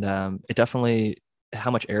 And it definitely, how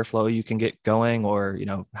much airflow you can get going, or,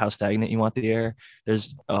 how stagnant you want the air.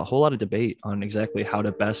 There's a whole lot of debate on exactly how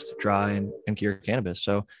to best dry and cure cannabis.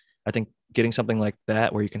 So I think getting something like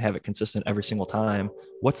that where you can have it consistent every single time.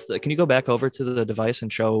 Can you go back over to the device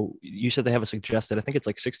and show, you said they have a suggested, I think it's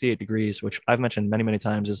like 68 degrees, which I've mentioned many, many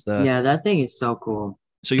times is that thing is so cool.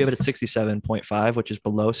 So you have it at 67.5, which is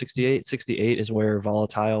below 68. 68 is where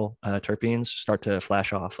volatile terpenes start to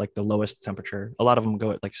flash off, like the lowest temperature. A lot of them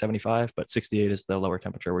go at like 75, but 68 is the lower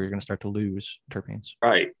temperature where you're going to start to lose terpenes.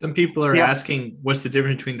 Right. Some people are asking what's the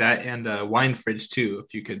difference between that and a wine fridge too,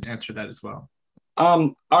 if you could answer that as well.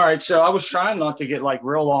 All right. So I was trying not to get like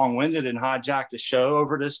real long winded and hijack the show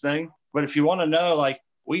over this thing. But if you want to know, like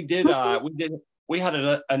we had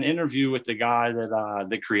an interview with the guy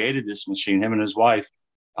that created this machine, him and his wife,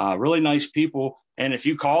 really nice people. And if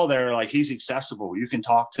you call there, like he's accessible, you can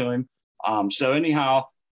talk to him. So anyhow,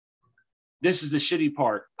 this is the shitty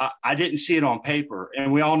part. I didn't see it on paper,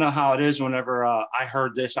 and we all know how it is whenever I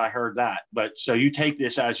heard this, I heard that. But so you take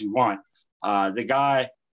this as you want. The guy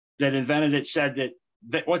that invented it said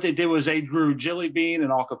that what they did was they grew Jelly Bean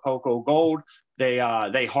and Acapulco Gold. They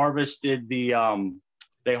harvested the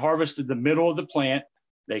middle of the plant.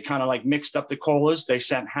 They kind of like mixed up the colas. They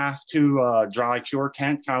sent half to dry cure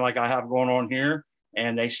tent, kind of like I have going on here,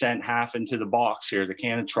 and they sent half into the box here, the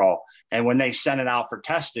Canatrol. And when they sent it out for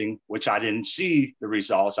testing, which I didn't see the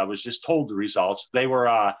results, I was just told the results, they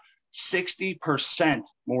were 60%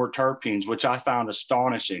 more terpenes, which I found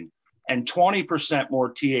astonishing, and 20%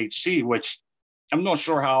 more THC, which I'm not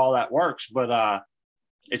sure how all that works, but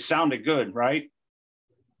it sounded good, right?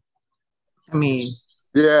 I mean,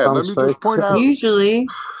 yeah, let me just point out. Usually,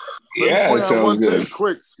 it sounds one good. thing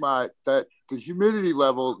quick, Smart, that the humidity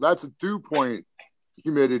level, that's a dew point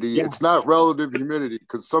humidity. Yes. It's not relative humidity,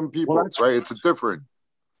 because some people, right, it's a different.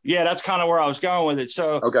 Yeah, that's kind of where I was going with it.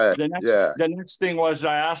 So okay, the next thing was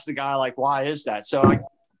I asked the guy, like, why is that? So I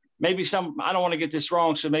don't want to get this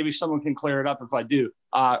wrong, so maybe someone can clear it up if I do.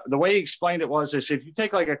 The way he explained it was if you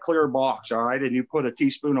take like a clear box, all right, and you put a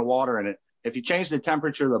teaspoon of water in it, if you change the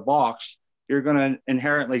temperature of the box, you're going to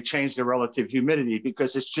inherently change the relative humidity,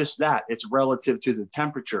 because it's just that. It's relative to the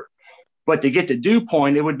temperature. But to get the dew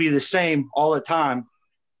point, it would be the same all the time.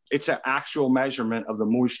 It's an actual measurement of the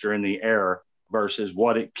moisture in the air versus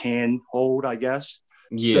what it can hold, I guess.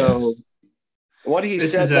 Yeah. So what he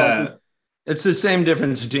said... it's the same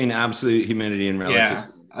difference between absolute humidity and relative. Yeah,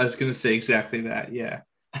 I was going to say exactly that. Yeah.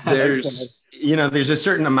 There's a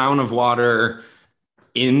certain amount of water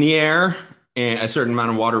in the air and a certain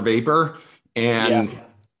amount of water vapor. And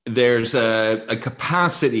there's a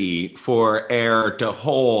capacity for air to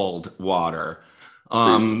hold water.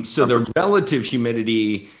 So the relative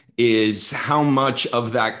humidity is how much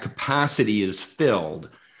of that capacity is filled.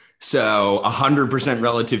 So 100%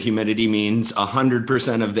 relative humidity means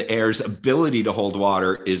 100% of the air's ability to hold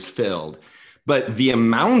water is filled. But the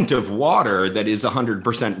amount of water that is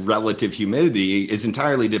 100% relative humidity is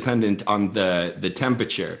entirely dependent on the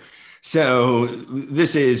temperature. So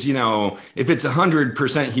this is, if it's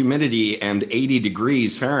 100% humidity and 80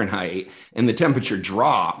 degrees Fahrenheit and the temperature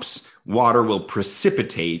drops, water will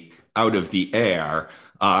precipitate out of the air.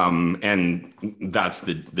 And that's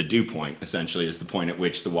the dew point, essentially, is the point at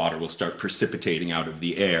which the water will start precipitating out of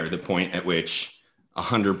the air, the point at which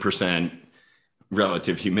 100%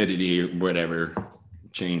 relative humidity, whatever,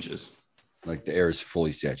 changes. Like the air is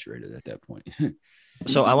fully saturated at that point.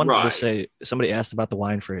 So I wanted to say, somebody asked about the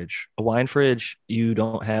wine fridge. A wine fridge, you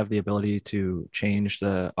don't have the ability to change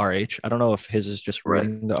the RH. I don't know if his is just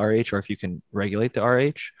reading the RH or if you can regulate the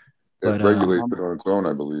RH. It regulates it on its own,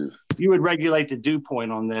 I believe. You would regulate the dew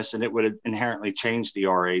point on this, and it would inherently change the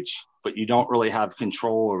RH, but you don't really have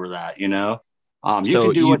control over that, You can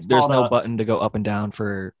do there's no button to go up and down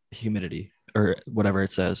for humidity or whatever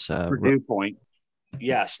it says. For dew point.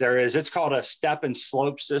 Yes, there is. It's called a step and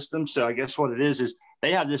slope system. So I guess what it is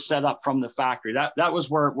they have this set up from the factory. That was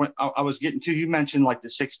where when I was getting to, you mentioned like the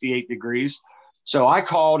 68 degrees. So I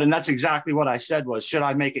called, and that's exactly what I said was, should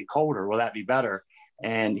I make it colder? Will that be better?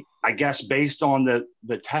 And I guess based on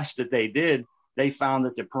the test that they did, they found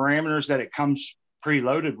that the parameters that it comes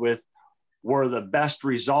preloaded with were the best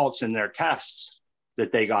results in their tests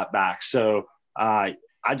that they got back. So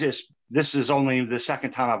this is only the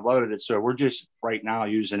second time I've loaded it. So we're just right now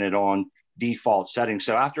using it on default settings.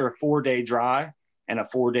 So after a 4-day dry and a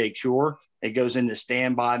 4-day cure, it goes into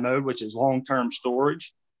standby mode, which is long-term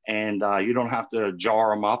storage. And you don't have to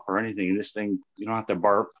jar them up or anything. This thing, you don't have to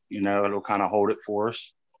burp, it'll kind of hold it for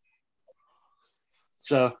us.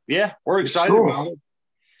 So yeah, we're excited about it.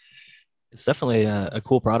 It's definitely a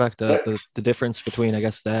cool product. The difference between, I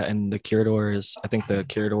guess, that and the Curador is, I think the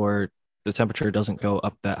Curador, the temperature doesn't go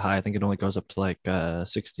up that high. I think it only goes up to like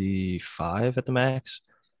 65 at the max.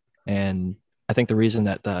 And I think the reason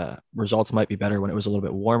that the results might be better when it was a little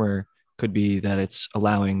bit warmer could be that it's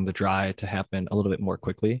allowing the dry to happen a little bit more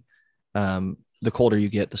quickly. The colder you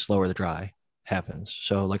get, the slower the dry happens.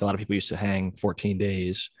 So like a lot of people used to hang 14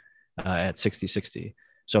 days at 60.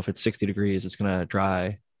 So if it's 60 degrees, it's going to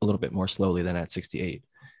dry a little bit more slowly than at 68.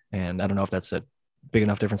 And I don't know if that's a big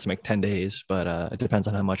enough difference to make 10 days, but it depends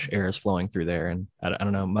on how much air is flowing through there. And I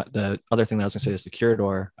don't know. The other thing that I was going to say is the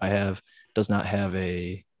Curador I have does not have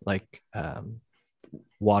a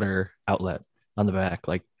water outlet on the back.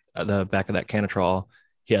 Like the back of that Canatrol,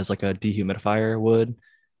 he has like a dehumidifier wood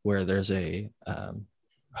where there's a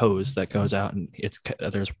hose that goes out and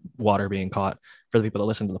there's water being caught. For the people that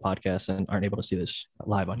listen to the podcast and aren't able to see this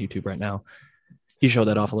live on YouTube right now, he showed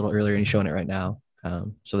that off a little earlier and he's showing it right now.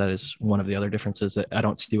 So that is one of the other differences that I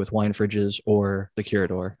don't see with wine fridges or the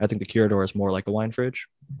Curador. I think the Curador is more like a wine fridge,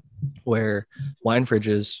 where wine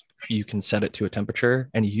fridges, you can set it to a temperature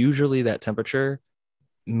and usually that temperature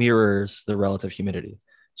mirrors the relative humidity.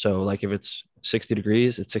 So like if it's 60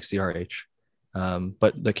 degrees, it's 60 RH.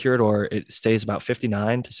 But the Curador, it stays about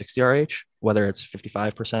 59 to 60 RH, whether it's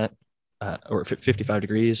 55% or 55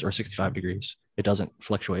 degrees or 65 degrees. It doesn't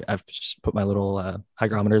fluctuate. I've just put my little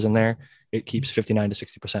hygrometers in there. It keeps 59 to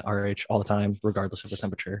 60% RH all the time, regardless of the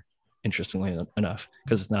temperature, interestingly enough,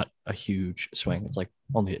 because it's not a huge swing. It's like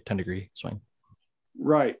only a 10-degree swing.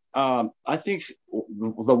 Right. I think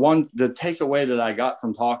the takeaway that I got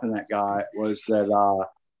from talking to that guy was that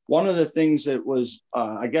one of the things that was,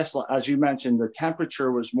 I guess, as you mentioned, the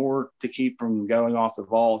temperature was more to keep from going off the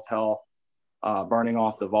volatile, burning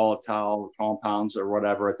off the volatile compounds or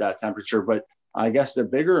whatever at that temperature. But I guess the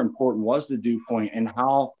bigger important was the dew point and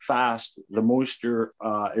how fast the moisture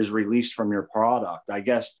is released from your product. I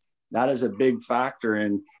guess that is a big factor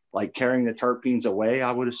in like carrying the terpenes away,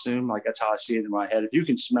 I would assume. Like that's how I see it in my head. If you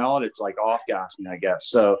can smell it, it's like off gassing, I guess.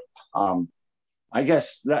 So I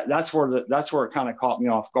guess that's where it kind of caught me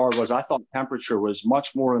off guard. Was I thought temperature was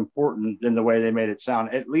much more important than the way they made it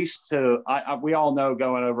sound. At least we all know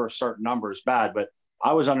going over a certain number is bad, but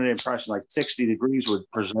I was under the impression like 60 degrees would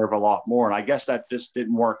preserve a lot more. And I guess that just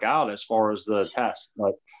didn't work out as far as the test.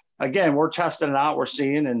 But again, we're testing it out, we're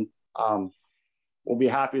seeing, and we'll be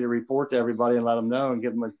happy to report to everybody and let them know and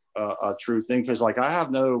give them a true thing. Cause like I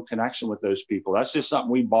have no connection with those people. That's just something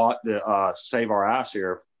we bought to save our ass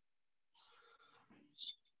here.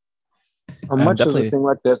 How much does a thing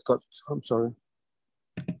like that cost? I'm sorry.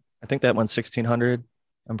 I think that one's 1,600.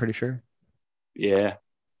 I'm pretty sure. Yeah.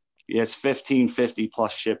 Yeah, it's $1,550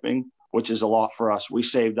 plus shipping, which is a lot for us. We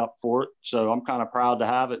saved up for it, so I'm kind of proud to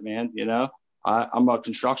have it, man. I'm a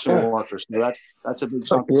construction worker, so that's a big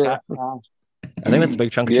chunk of cash. I think that's a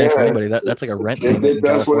big chunk of change for anybody. That's like a rent payment in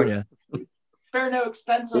California. Spare no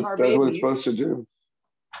expense on our babies. That's what it's supposed to do.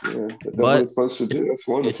 Yeah, that's but what it's supposed to do. That's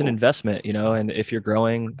wonderful. It's an investment, and if you're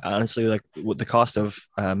growing, honestly, like with the cost of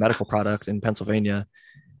medical product in Pennsylvania,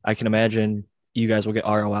 I can imagine you guys will get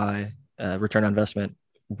ROI, return on investment,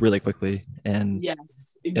 really quickly, and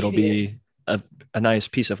yes, it'll be a nice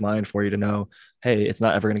peace of mind for you to know, hey, it's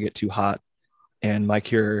not ever going to get too hot, and my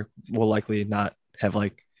cure will likely not have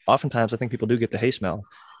oftentimes I think people do get the hay smell,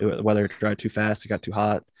 whether it dried too fast, it got too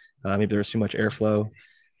hot, maybe there was too much airflow,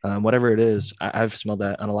 whatever it is. I've smelled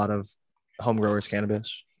that on a lot of home growers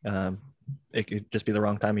cannabis. It could just be the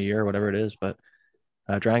wrong time of year, whatever it is, but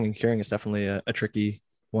drying and curing is definitely a tricky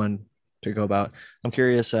one to go about. I'm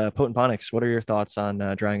curious, Potent Ponics, what are your thoughts on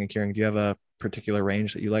drying and curing? Do you have a particular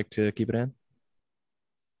range that you like to keep it in?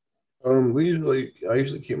 I usually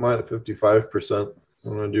keep mine at 55%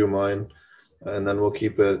 when I do mine, and then we'll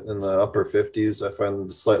keep it in the upper 50s. I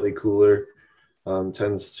find slightly cooler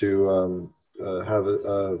tends to have it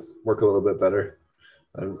work a little bit better.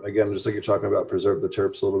 And again, just like you're talking about, preserve the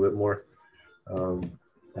terps a little bit more.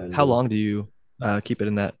 How long do you keep it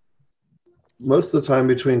in that? Most of the time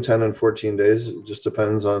between 10 and 14 days. It just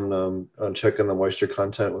depends on checking the moisture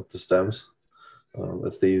content with the stems.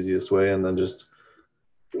 That's the easiest way. And then just,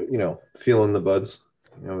 feeling the buds,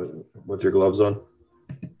 with your gloves on.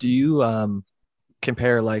 Do you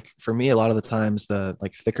compare, like for me, a lot of the times the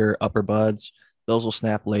like thicker upper buds, those will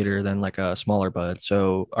snap later than like a smaller bud.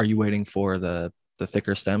 So are you waiting for the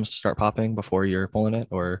thicker stems to start popping before you're pulling it,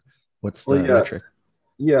 or what's Well, the yeah, metric?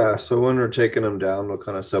 yeah. So when we're taking them down, we'll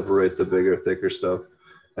kind of separate the bigger, thicker stuff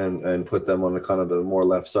and put them on the kind of the more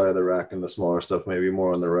left side of the rack, and the smaller stuff maybe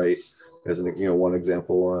more on the right, as an one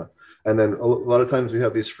example. And then a lot of times we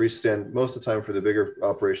have these freestand. Most of the time for the bigger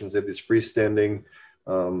operations, they have these freestanding.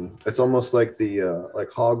 It's almost like the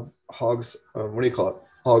like hogs. What do you call it?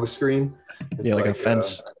 Hog screen. It's Yeah, like a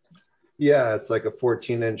fence. Yeah, it's like a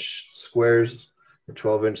 14-inch squares or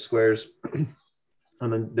 12-inch squares.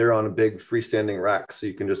 And then they're on a big freestanding rack, so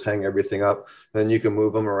you can just hang everything up. Then you can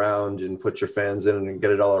move them around and put your fans in and get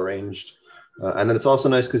it all arranged. And then it's also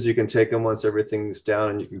nice because you can take them once everything's down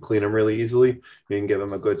and you can clean them really easily. You can give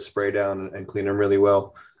them a good spray down and clean them really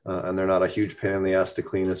well. And they're not a huge pain in the ass to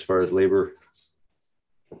clean as far as labor.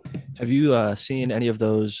 Have you seen any of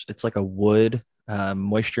those? It's like a wood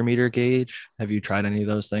moisture meter gauge. Have you tried any of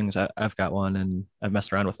those things? I've got one and I've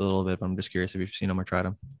messed around with it a little bit, but I'm just curious if you've seen them or tried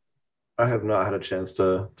them. I have not had a chance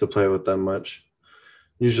to play with them much.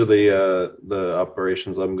 Usually the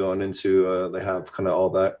operations I'm going into, they have kind of all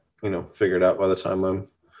that, figured out by the time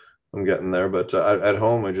I'm getting there. But at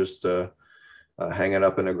home, I just hang it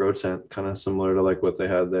up in a grow tent, kind of similar to like what they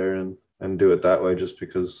had there, and do it that way just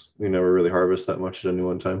because we never really harvest that much at any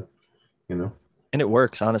one time, And it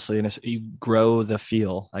works, honestly. And you grow the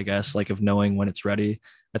feel, I guess, like of knowing when it's ready.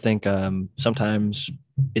 I think sometimes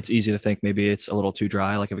it's easy to think maybe it's a little too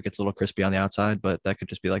dry, like if it gets a little crispy on the outside, but that could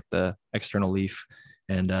just be like the external leaf,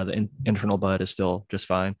 and the internal bud is still just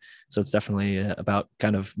fine. So it's definitely about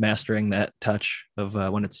kind of mastering that touch of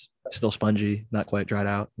when it's still spongy, not quite dried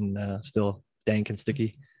out, and still dank and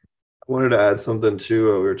sticky. I wanted to add something too.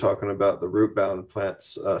 We were talking about the root bound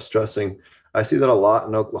plants stressing. I see that a lot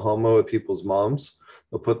in Oklahoma with people's moms.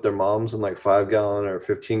 They'll put their moms in like 5-gallon or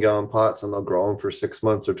 15-gallon pots, and they'll grow them for 6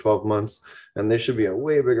 months or 12 months. And they should be in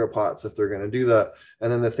way bigger pots if they're going to do that.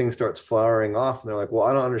 And then the thing starts flowering off, and they're like, "Well,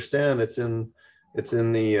 I don't understand. It's in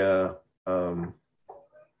the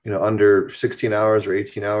under 16 hours or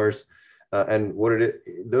 18 hours." And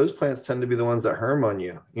those plants tend to be the ones that herm on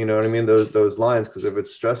you. You know what I mean? Those lines, because if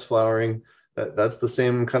it's stress flowering, that's the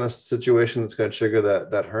same kind of situation that's going to trigger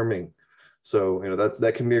that herming. So,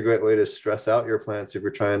 that can be a great way to stress out your plants if you're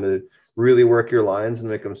trying to really work your lines and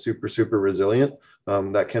make them super, super resilient.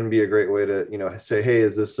 That can be a great way to, say, hey,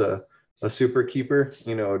 is this a super keeper?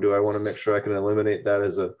 Do I want to make sure I can eliminate that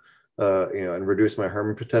as and reduce my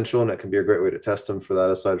herming potential? And that can be a great way to test them for that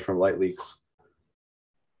aside from light leaks.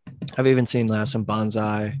 I've even seen some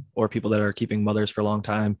bonsai or people that are keeping mothers for a long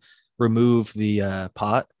time remove the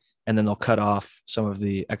pot, and then they'll cut off some of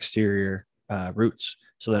the exterior roots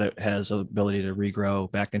so that it has the ability to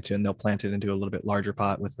regrow back into, and they'll plant it into a little bit larger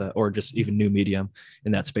pot or just even new medium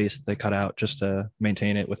in that space that they cut out just to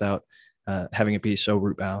maintain it without having it be so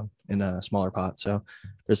root bound in a smaller pot. So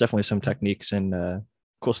there's definitely some techniques and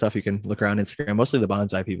cool stuff you can look around Instagram, mostly the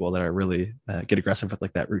bonsai people that are really get aggressive with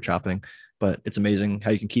like that root chopping. But it's amazing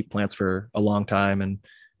how you can keep plants for a long time and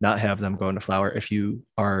not have them go into flower if you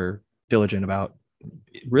are diligent about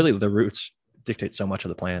really the roots dictate so much of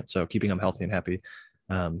the plant. So keeping them healthy and happy,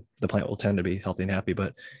 the plant will tend to be healthy and happy.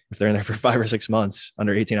 But if they're in there for 5 or 6 months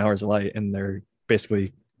under 18 hours of light, and they're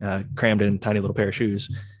basically crammed in a tiny little pair of shoes,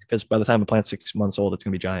 because by the time a plant's 6 months old, it's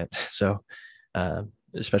going to be giant. So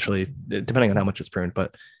especially depending on how much it's pruned,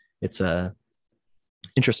 but it's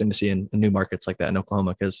interesting to see in new markets like that in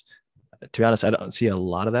Oklahoma, because to be honest, I don't see a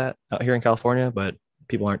lot of that out here in California, but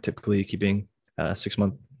people aren't typically keeping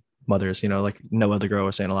 6-month mothers, like no other grower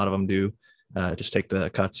was saying. A lot of them do just take the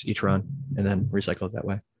cuts each run and then recycle it that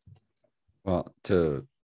way. Well, to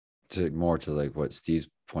like what Steve's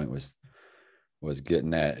point was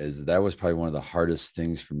getting at, is that was probably one of the hardest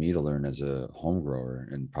things for me to learn as a home grower,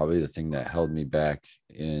 and probably the thing that held me back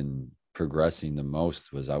in progressing the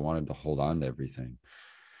most was I wanted to hold on to everything.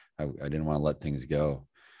 I didn't want to let things go.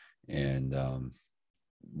 And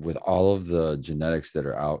with all of the genetics that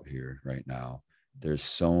are out here right now, there's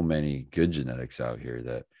so many good genetics out here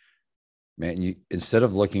that, man, you, instead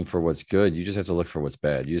of looking for what's good, you just have to look for what's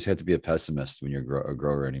bad. You just have to be a pessimist when you're a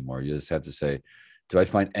grower anymore. You just have to say, do I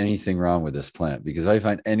find anything wrong with this plant? Because if I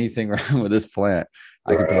find anything wrong with this plant,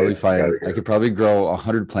 I could probably grow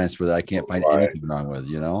 100 plants where I can't find anything wrong with,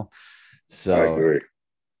 So I agree.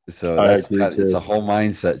 So it's a whole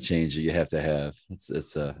mindset change that you have to have.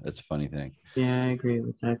 It's a funny thing. Yeah, I agree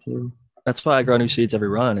with that too. That's why I grow new seeds every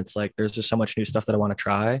run. It's like there's just so much new stuff that I want to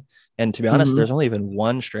try. And to be honest, there's only even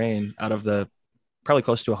one strain out of the probably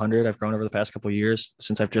close to 100 I've grown over the past couple of years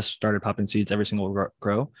since I've just started popping seeds every single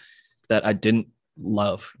grow that I didn't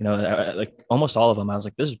love. Like almost all of them, I was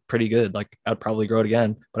like, this is pretty good. Like I'd probably grow it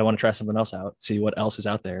again, but I want to try something else out, see what else is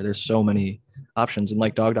out there. There's so many options. And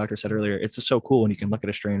like Dog Doctor said earlier, it's just so cool when you can look at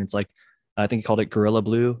a strain. It's like, I think he called it Gorilla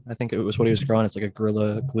Blue. I think it was what he was growing. It's like a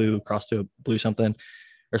Gorilla Glue crossed to a blue something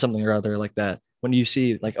or something or other like that. When you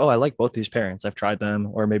see like, oh, I like both these parents, I've tried them,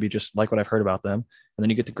 or maybe just like what I've heard about them. And then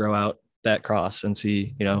you get to grow out that cross and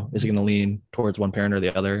see, is it going to lean towards one parent or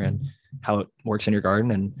the other, and how it works in your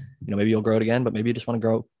garden. And, maybe you'll grow it again, but maybe you just want to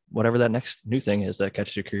grow whatever that next new thing is that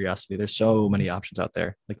catches your curiosity. There's so many options out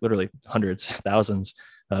there, like literally hundreds, thousands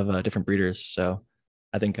of different breeders. So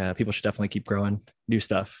I think people should definitely keep growing new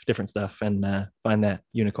stuff, different stuff, and find that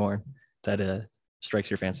unicorn that strikes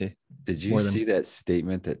your fancy. Did you see that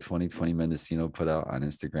statement that 2020 Mendocino put out on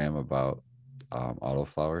Instagram about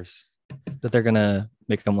autoflowers? That they're gonna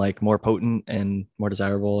make them like more potent and more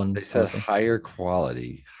desirable, and they said higher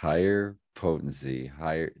quality, higher potency,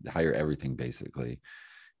 higher everything basically.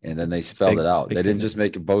 And then they spelled it out. They didn't just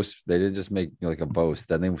make a boast. They didn't just make like a boast.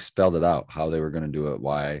 Then they spelled it out how they were going to do it,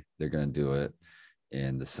 why they're going to do it,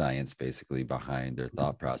 and the science basically behind their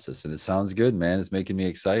thought process. And it sounds good, man. It's making me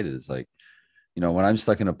excited. It's like, when I'm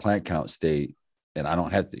stuck in a plant count state and I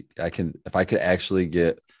don't have to, if I could actually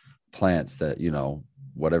get plants that,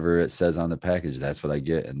 whatever it says on the package, that's what I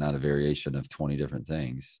get, and not a variation of 20 different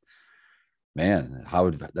things. Man,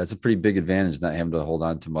 that's a pretty big advantage, not having to hold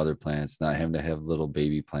on to mother plants, not having to have little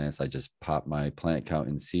baby plants. I just pop my plant count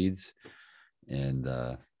in seeds and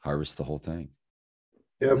harvest the whole thing.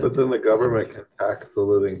 Yeah, but then the government can tax the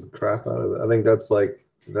living crap out of it. I think that's like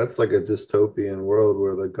a dystopian world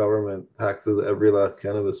where the government taxes every last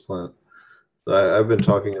cannabis plant. So I've been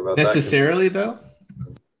talking about necessarily though.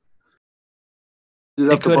 You'd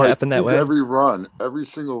have it could happen that way. Every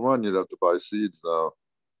single run, you'd have to buy seeds though.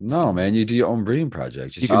 No, man, you do your own breeding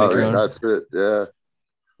project. You can make your own. That's it. Yeah.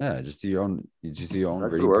 Yeah, just do your own. You just do your own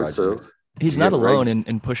breeding project. He's not alone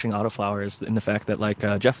in pushing autoflowers, in the fact that like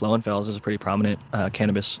Jeff Lowenfels is a pretty prominent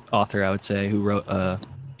cannabis author, I would say, who wrote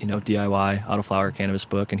DIY autoflower cannabis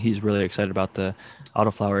book, and he's really excited about the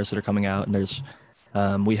autoflowers that are coming out. And there's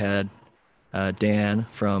we had Dan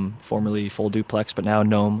from formerly Full Duplex, but now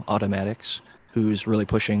Gnome Automatics, who's really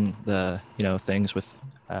pushing the things with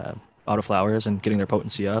autoflowers and getting their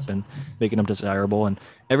potency up and making them desirable. And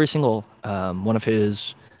every single one of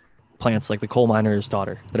his plants, like the coal miner's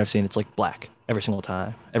daughter that I've seen, it's like black every single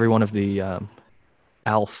time. Every one of the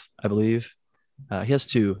Alf, I believe, he has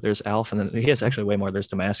two. There's Alf, and then he has actually way more. There's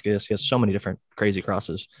Damascus. He has so many different crazy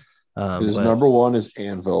crosses. His number one is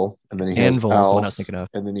Anvil, and then he has Anvil, Alf, is the one I was thinking of.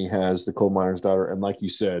 And then he has the coal miner's daughter. And like you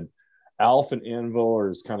said, Alf and Anvil are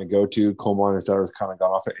his kind of go-to. Coal miner's daughter has kind of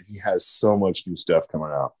gone off it, and he has so much new stuff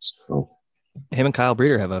coming out. So him and Kyle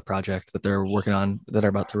Breeder have a project that they're working on that are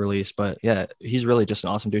about to release. But yeah, he's really just an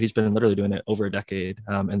awesome dude. He's been literally doing it over a decade.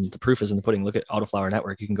 And the proof is in the pudding. Look at Autoflower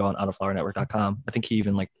Network. You can go on autoflowernetwork.com. I think he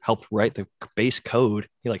even helped write the base code.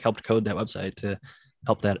 He helped code that website to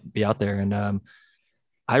help that be out there. And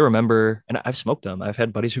I remember, and I've smoked them. I've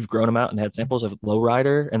had buddies who've grown them out and had samples of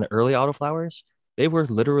Lowrider and the early autoflowers. They were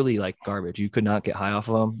literally like garbage. You could not get high off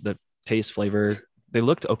of them. The taste, flavor, they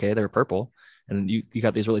looked okay. They were purple. And you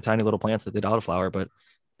got these really tiny little plants that did autoflower, but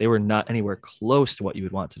they were not anywhere close to what you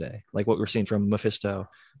would want today. Like what we're seeing from Mephisto,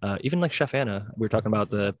 even like Chef Anna. We were talking about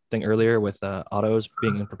the thing earlier with autos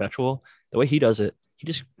being in perpetual. The way he does it, he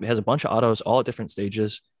just has a bunch of autos all at different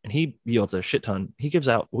stages, and he yields a shit ton. He gives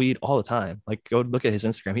out weed all the time. Like go look at his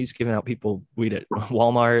Instagram. He's giving out people weed at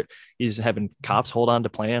Walmart. He's having cops hold on to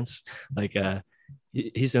plants.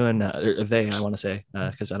 He's doing I want to say,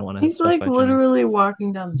 because I don't want to. He's literally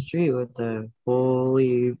walking down the street with a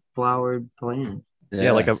fully flowered plant.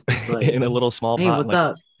 Yeah, in a little small pot. Hey, what's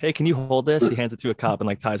up? Hey, can you hold this? He hands it to a cop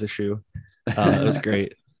and ties a shoe. That was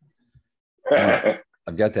great.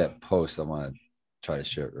 I've got that post. I want to try to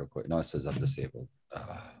share it real quick. No, it says I'm disabled.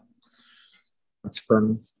 That's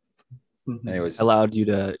funny. Anyways, allowed you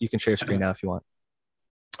can share screen now if you want.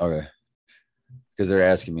 Okay. Because they're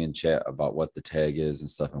asking me in chat about what the tag is and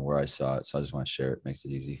stuff and where I saw it. So I just want to share it. Makes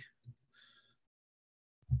it easy.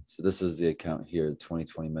 So this is the account here,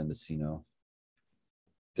 2020 Mendocino.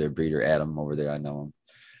 Their breeder, Adam, over there. I know him.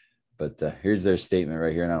 But here's their statement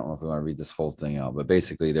right here. And I don't know if we want to read this whole thing out. But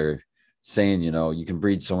basically, they're saying, you can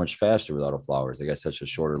breed so much faster with autoflowers. They got such a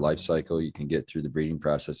shorter life cycle. You can get through the breeding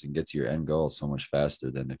process and get to your end goal so much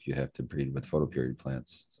faster than if you have to breed with photoperiod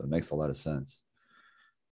plants. So it makes a lot of sense.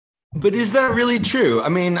 But is that really true? I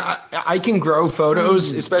mean, I can grow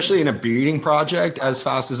photos, especially in a breeding project, as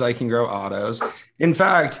fast as I can grow autos. In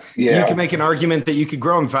fact, you can make an argument that you could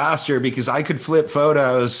grow them faster because I could flip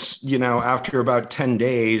photos, after about 10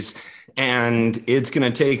 days And it's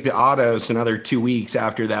going to take the autos another 2 weeks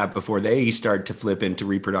after that before they start to flip into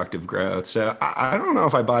reproductive growth. So I don't know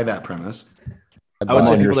if I buy that premise. I would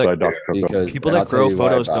say people that grow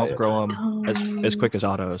photos don't grow them as quick as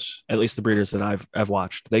autos. At least the breeders that I've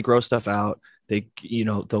watched, they grow stuff out. They,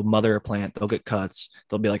 they'll mother a plant, they'll get cuts.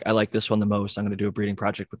 They'll be like, I like this one the most, I'm going to do a breeding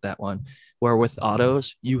project with that one. Where with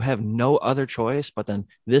autos, you have no other choice. But then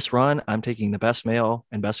this run, I'm taking the best male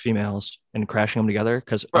and best females and crashing them together,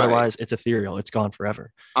 because otherwise it's ethereal. It's gone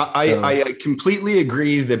forever. I completely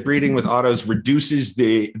agree that breeding with autos reduces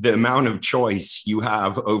the amount of choice you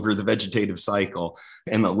have over the vegetative cycle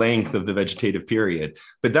and the length of the vegetative period.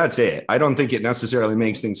 But that's it. I don't think it necessarily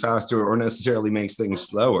makes things faster or necessarily makes things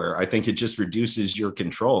slower. I think it just reduces your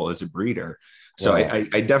control as a breeder. So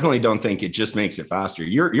I definitely don't think it just makes it faster.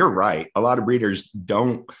 You're right. A lot of breeders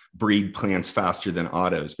don't breed plants faster than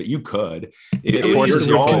autos, but you could. If your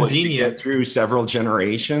goal is to get through several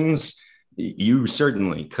generations, you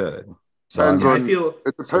certainly could.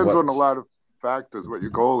 It depends on a lot of factors what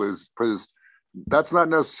your goal is, because that's not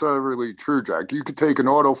necessarily true, Jack. You could take an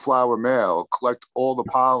autoflower male, collect all the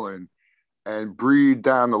pollen, and breed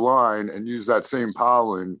down the line and use that same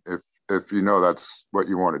pollen if you know that's what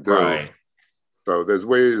you want to do. Right. So there's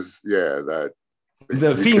ways, that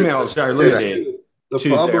the females are limited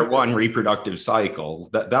to their one reproductive cycle.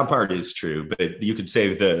 That part is true, but you could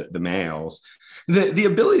save the males. The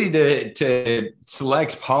ability to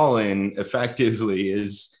select pollen effectively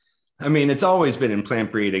is, I mean, it's always been in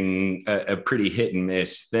plant breeding a pretty hit and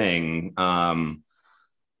miss thing. And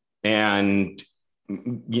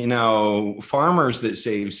farmers that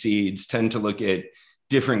save seeds tend to look at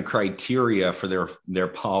different criteria for their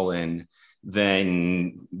pollen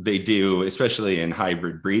than they do, especially in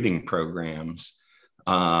hybrid breeding programs.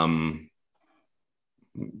 So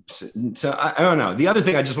I don't know. The other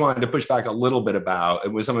thing I just wanted to push back a little bit about,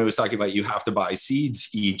 it was somebody was talking about you have to buy seeds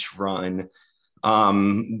each run.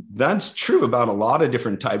 That's true about a lot of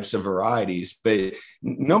different types of varieties, but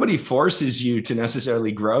nobody forces you to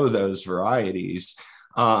necessarily grow those varieties.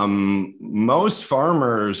 Most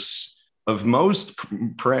farmers of most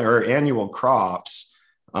annual crops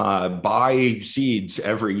buy seeds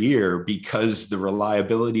every year because the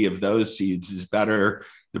reliability of those seeds is better.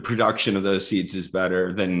 The production of those seeds is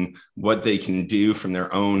better than what they can do from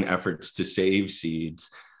their own efforts to save seeds.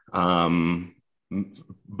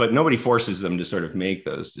 But nobody forces them to sort of make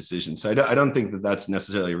those decisions. So I don't think that that's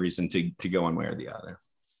necessarily a reason to go one way or the other.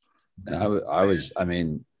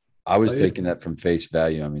 I was taking that from face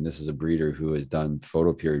value. I mean, this is a breeder who has done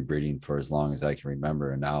photoperiod breeding for as long as I can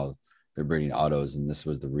remember. And now they're breeding autos. And this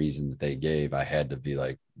was the reason that they gave. I had to be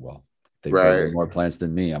like, well, they breed more plants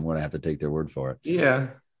than me, I'm going to have to take their word for it. Yeah,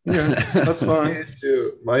 that's fine.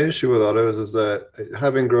 My issue with autos is that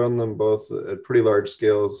having grown them both at pretty large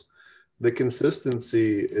scales, the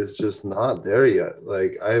consistency is just not there yet.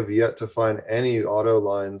 Like, I have yet to find any auto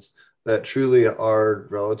lines that truly are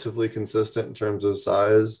relatively consistent in terms of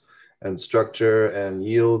size and structure and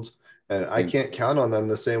yield. And I can't count on them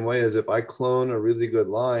the same way as if I clone a really good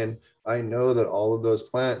line. I know that all of those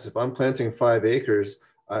plants, if I'm planting 5 acres,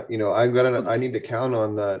 I need to count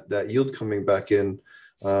on that yield coming back in,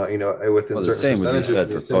 within certain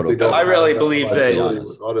percentages. I really believe that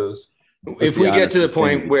autos. If we get to the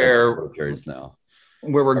point where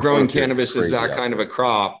we're growing cannabis as that kind of a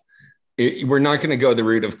crop, we're not going to go the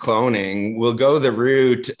route of cloning. We'll go the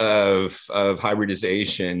route of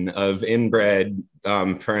hybridization, of inbred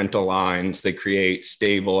parental lines that create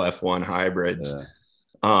stable F1 hybrids.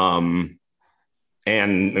 And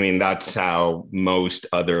I mean, that's how most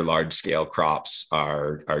other large scale crops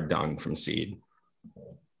are done from seed.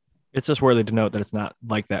 It's just worthy to note that it's not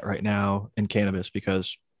like that right now in cannabis,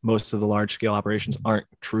 because most of the large scale operations aren't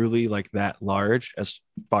truly like that large as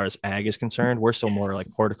far as ag is concerned. We're still more like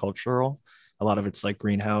horticultural. A lot of it's like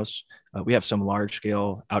greenhouse. We have some large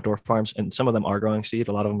scale outdoor farms, and some of them are growing seed.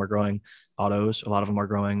 A lot of them are growing autos. A lot of them are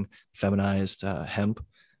growing feminized hemp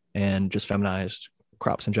and just feminized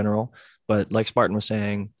crops in general. But like Spartan was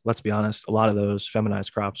saying, let's be honest, a lot of those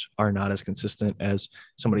feminized crops are not as consistent as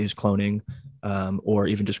somebody who's cloning or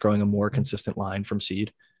even just growing a more consistent line from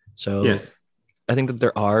seed. So yes. I think that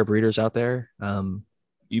there are breeders out there.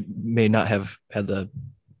 You may not have had the,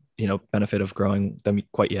 benefit of growing them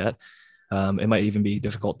quite yet. It might even be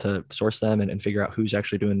difficult to source them and figure out who's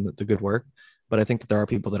actually doing the good work. But I think that there are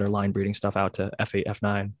people that are line breeding stuff out to F8,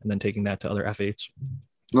 F9, and then taking that to other F8s.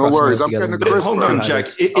 No worries. I'm getting hold on, Jack.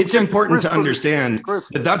 It's important to understand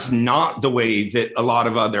that that's not the way that a lot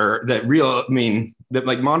of that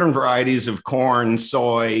like modern varieties of corn,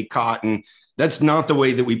 soy, cotton, that's not the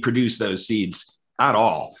way that we produce those seeds at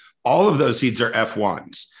all. all of those seeds are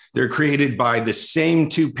F1s. They're created by the same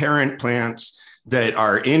two parent plants that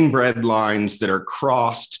are inbred lines that are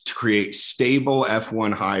crossed to create stable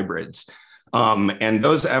F1 hybrids. And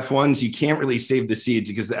those F1s, you can't really save the seeds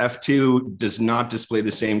because the F2 does not display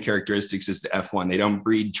the same characteristics as the F1. They don't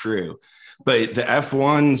breed true. But the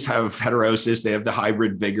F1s have heterosis. They have the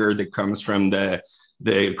hybrid vigor that comes from the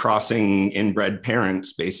crossing inbred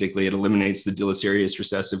parents. Basically, it eliminates the deleterious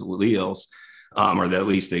recessive alleles, or at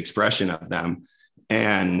least the expression of them.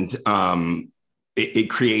 And it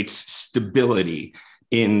creates stability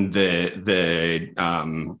in the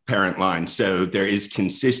parent line. So there is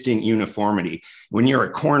consistent uniformity. When you're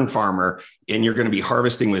a corn farmer and you're going to be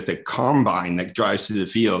harvesting with a combine that drives through the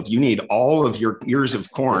field, you need all of your ears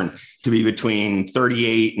of corn to be between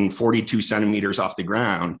 38 and 42 centimeters off the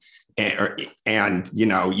ground. And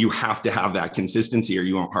you have to have that consistency or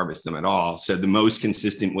you won't harvest them at all. So the most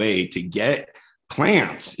consistent way to get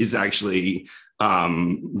plants is actually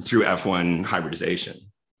through F1 hybridization.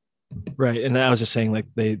 Right. And I was just saying, like,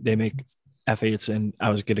 they make F8s, and I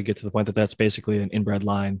was going to get to the point that that's basically an inbred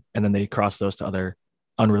line, and then they cross those to other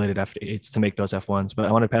unrelated F8s to make those F1s. But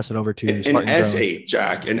I want to pass it over to an S8,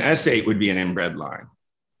 Jack. An S8 would be an inbred line.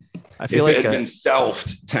 I feel if like it had been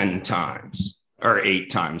selfed 10 times or 8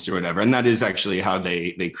 times or whatever. And that is actually how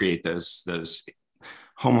they create those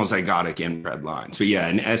homozygotic inbred lines. But yeah,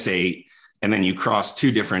 an S8, and then you cross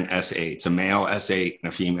 2 different S8s, a male S8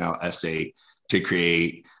 and a female S8, to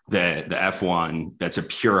create the F1 that's a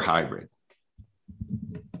pure hybrid.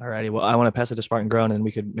 All righty. Well, I want to pass it to Spartan Grown, and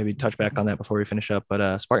we could maybe touch back on that before we finish up.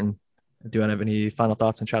 But Spartan, do you have any final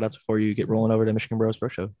thoughts and shout outs before you get rolling over to Michigan Bros Pro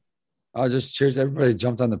Show? Just cheers to everybody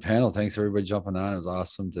jumped on the panel. Thanks everybody jumping on. It was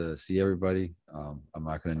awesome to see everybody. I'm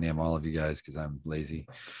not going to name all of you guys because I'm lazy.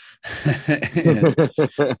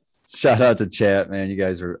 Shout out to chat, man. You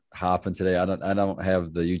guys are hopping today. I don't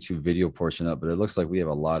have the YouTube video portion up, but it looks like we have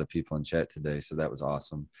a lot of people in chat today. So that was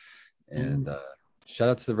awesome. And shout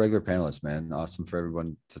out to the regular panelists, man. Awesome for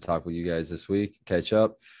everyone to talk with you guys this week, catch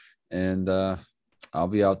up. And I'll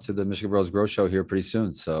be out to the Michigan Bros Grow Show here pretty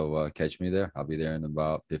soon. So catch me there. I'll be there in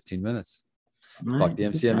about 15 minutes. Fuck the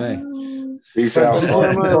MCMA. Peace out,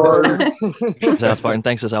 Spartan. Peace out, Spartan.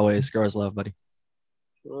 Thanks as always. Girls love, buddy.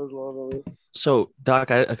 So,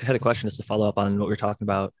 Doc, I had a question just to follow up on what we were talking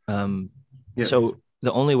about. So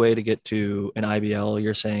the only way to get to an IBL,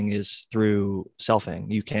 you're saying, is through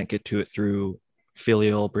selfing. You can't get to it through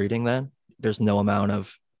filial breeding then? There's no amount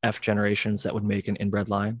of F generations that would make an inbred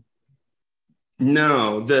line?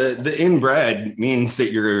 No, the inbred means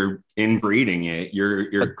that you're inbreeding it.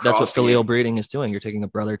 That's what filial breeding is doing. You're taking a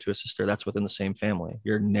brother to a sister that's within the same family.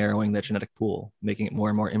 You're narrowing that genetic pool, making it more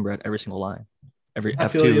and more inbred every single line. Every F2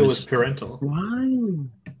 filial was parental. Why?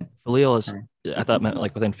 Filial is, I thought, meant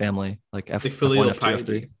like within family, like F1,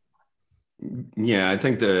 F2, F3. Yeah, I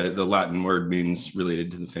think the Latin word means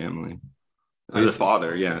related to the family. Or the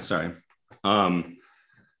father, yeah, sorry.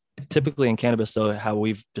 Typically in cannabis, though, how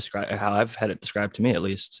I've had it described to me, at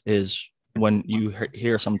least, is when you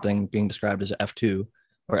hear something being described as F2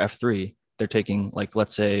 or F3, they're taking, like,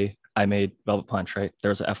 let's say I made Velvet Punch, right?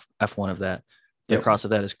 There's a F1 of that. The cross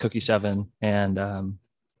of that is Cookie 7, and I'm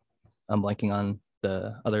blanking on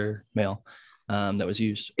the other male that was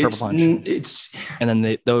used, Purple Punch. And then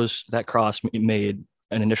that cross made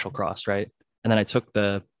an initial cross, right? And then I took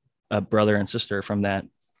the brother and sister from that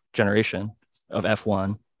generation of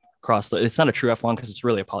F1, it's not a true F1 because it's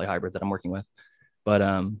really a polyhybrid that I'm working with. But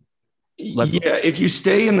if you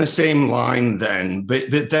stay in the same line, then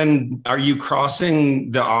but then are you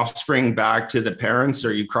crossing the offspring back to the parents, or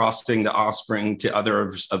are you crossing the offspring to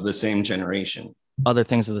others of the same generation? Other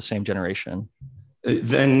things of the same generation.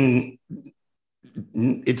 Then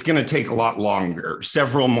it's going to take a lot longer,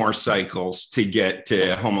 several more cycles to get to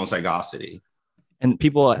homozygosity. And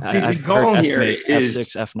people, the goal here is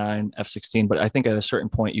F6, F9, F16, but I think at a certain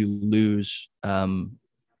point you lose.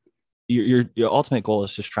 Your ultimate goal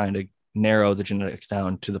is just trying to narrow the genetics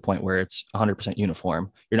down to the point where it's 100%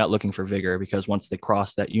 uniform. You're not looking for vigor, because once they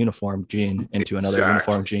cross that uniform gene into another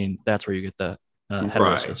uniform gene, that's where you get the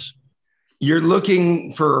heterosis. Right. You're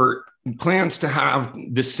looking for plants to have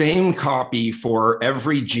the same copy for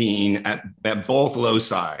every gene at both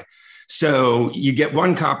loci. So you get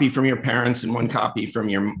one copy from your parents and one copy from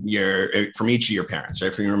from each of your parents,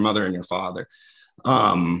 right? From your mother and your father.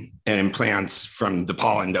 And plants from the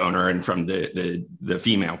pollen donor and from the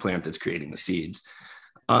female plant that's creating the seeds.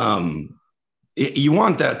 you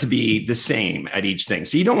want that to be the same at each thing.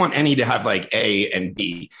 So you don't want any to have like A and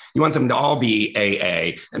B. You want them to all be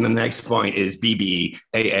AA. And then the next point is BB,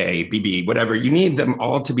 AA, BB, whatever. You need them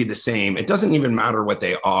all to be the same. It doesn't even matter what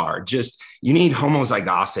they are. Just you need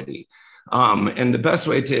homozygosity. And the best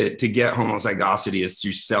way to get homozygosity is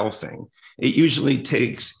through selfing. It usually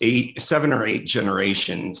takes 7 or 8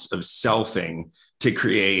 generations of selfing to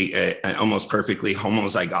create an almost perfectly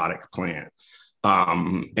homozygotic plant.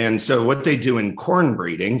 And so what they do in corn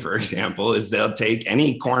breeding, for example, is they'll take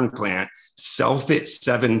any corn plant, self it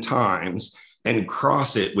 7 times, and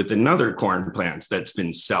cross it with another corn plant that's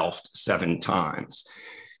been selfed 7 times.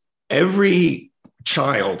 Every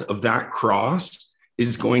child of that cross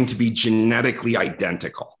is going to be genetically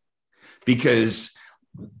identical, because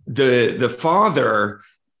the father,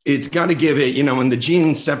 it's got to give it, when the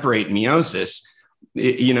genes separate meiosis,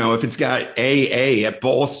 if it's got AA at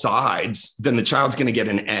both sides, then the child's going to get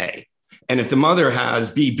an A. And if the mother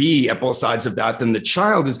has BB at both sides of that, then the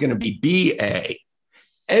child is going to be BA.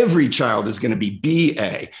 Every child is going to be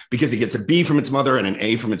BA because it gets a B from its mother and an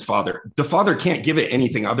A from its father. The father can't give it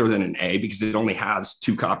anything other than an A because it only has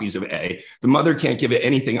 2 copies of A. The mother can't give it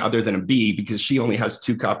anything other than a B because she only has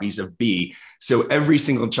 2 copies of B. So every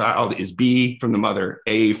single child is B from the mother,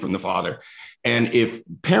 A from the father. And if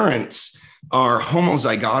parents are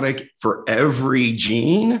homozygotic for every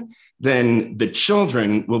gene, then the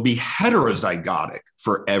children will be heterozygotic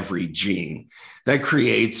for every gene. That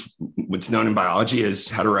creates what's known in biology as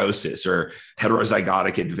heterosis or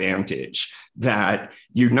heterozygotic advantage, that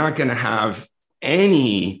you're not going to have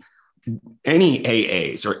any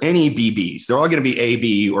AAs or any BBs. They're all going to be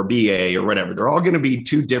AB or BA or whatever. They're all going to be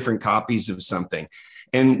 2 different copies of something.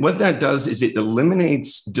 And what that does is it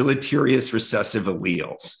eliminates deleterious recessive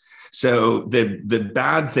alleles. So the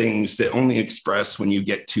bad things that only express when you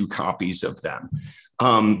get 2 copies of them.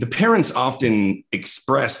 The parents often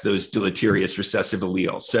express those deleterious recessive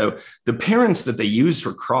alleles. So the parents that they use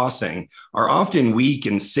for crossing are often weak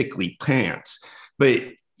and sickly plants. But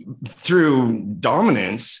through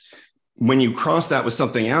dominance, when you cross that with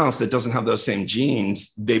something else that doesn't have those same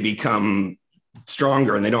genes, they become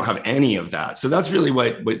stronger and they don't have any of that. So that's really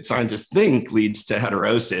what scientists think leads to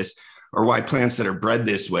heterosis, or why plants that are bred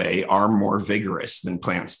this way are more vigorous than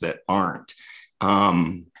plants that aren't.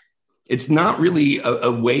 It's not really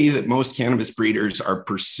a way that most cannabis breeders are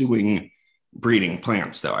pursuing breeding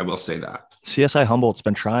plants, though. I will say that. CSI Humboldt's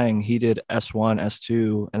been trying. He did S1,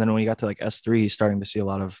 S2, and then when he got to like S3, he's starting to see a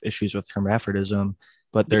lot of issues with hermaphrodism,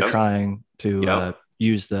 but they're trying to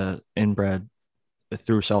use the inbred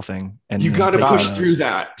through selfing. And you got to push through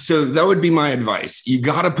that. So that would be my advice. You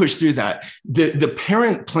got to push through that. The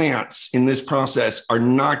parent plants in this process are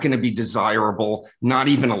not going to be desirable, not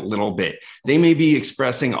even a little bit. They may be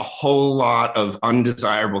expressing a whole lot of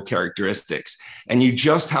undesirable characteristics. And you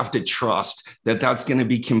just have to trust that that's going to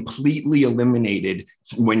be completely eliminated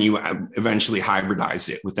when you eventually hybridize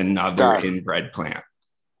it with another inbred plant.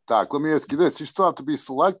 Doc, let me ask you this. You still have to be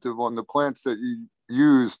selective on the plants that you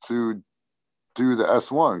use to do the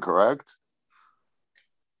S1, correct?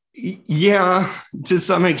 Yeah, to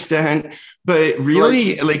some extent, but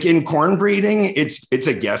really, like in corn breeding, it's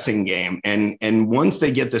a guessing game. And once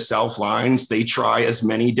they get the self lines, they try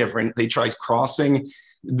crossing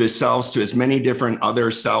the selves to as many different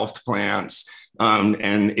other selfed plants.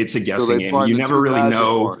 And it's a guessing game. You never really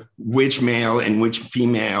know which male and which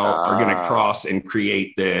female are going to cross and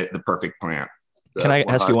create the perfect plant. Can I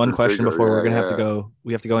ask you one question before we're going to have to go?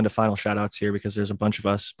 We have to go into final shout outs here because there's a bunch of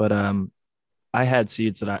us, but I had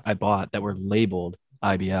seeds that I bought that were labeled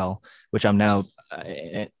IBL, which I'm now,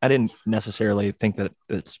 I didn't necessarily think that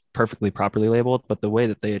it's perfectly properly labeled, but the way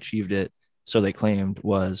that they achieved it, so they claimed,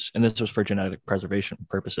 was, and this was for genetic preservation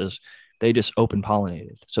purposes, they just open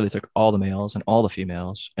pollinated. So they took all the males and all the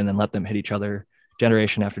females and then let them hit each other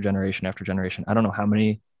generation after generation after generation. I don't know how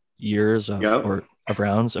many years of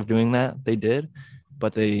rounds of doing that they did,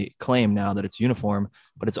 but they claim now that it's uniform,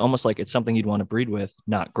 but it's almost like it's something you'd want to breed with,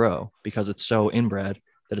 not grow, because it's so inbred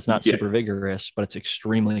that it's not super vigorous, but it's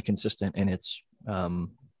extremely consistent in its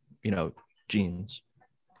genes.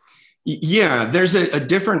 Yeah, there's a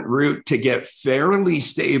different route to get fairly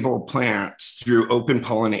stable plants through open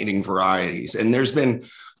pollinating varieties. And there's been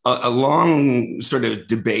a long sort of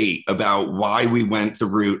debate about why we went the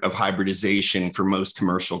route of hybridization for most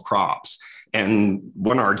commercial crops. And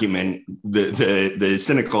one argument, the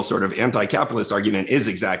cynical sort of anti-capitalist argument, is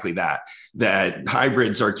exactly that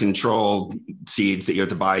hybrids are controlled seeds that you have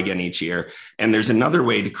to buy again each year. And there's another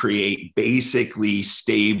way to create basically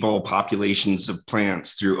stable populations of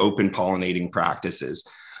plants through open pollinating practices,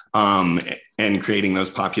 and creating those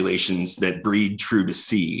populations that breed true to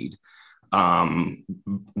seed.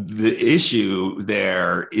 The issue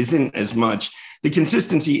there isn't as much, the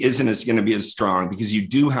consistency isn't as going to be as strong because you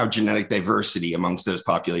do have genetic diversity amongst those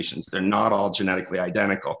populations. They're not all genetically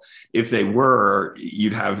identical. If they were,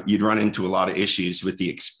 you'd run into a lot of issues with the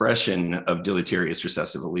expression of deleterious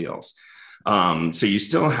recessive alleles. So you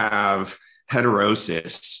still have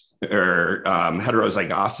heterosis or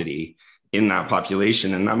heterozygosity in that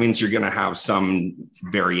population. And that means you're going to have some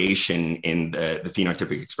variation in the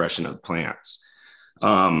phenotypic expression of plants.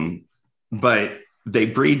 But they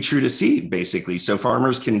breed true to seed, basically. So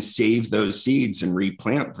farmers can save those seeds and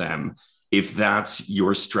replant them if that's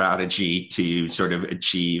your strategy to sort of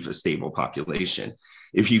achieve a stable population.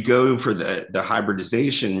 If you go for the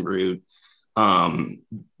hybridization route,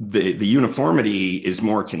 the uniformity is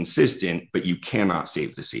more consistent, but you cannot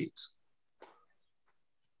save the seeds.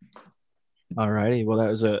 All righty. Well, that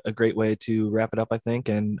was a great way to wrap it up, I think.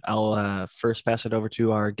 And I'll first pass it over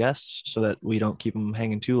to our guests so that we don't keep them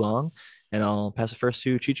hanging too long. And I'll pass it first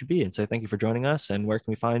to Chicha B and say thank you for joining us. And where can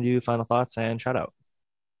we find you? Final thoughts and shout out.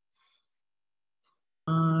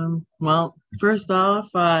 Well, first off,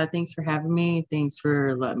 thanks for having me. Thanks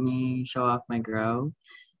for letting me show off my grow.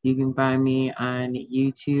 You can find me on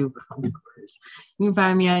YouTube, of course. You can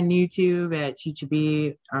find me on YouTube at Chicha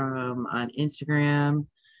B, on Instagram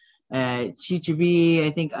at Chicha B,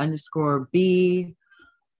 I think _B.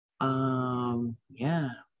 Yeah,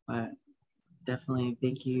 but definitely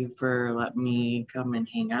thank you for letting me come and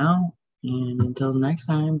hang out. And until next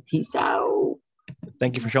time, peace out.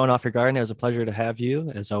 Thank you for showing off your garden. It was a pleasure to have you,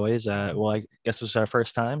 as always. Well, I guess this was our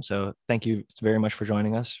first time, so thank you very much for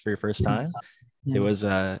joining us for your first time. Yes. It was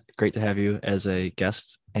great to have you as a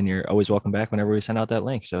guest, and you're always welcome back whenever we send out that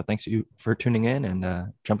link. So thanks you for tuning in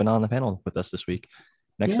and jumping on the panel with us this week.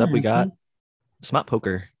 Next up, we got Smart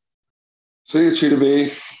Poker. See you, Cheetah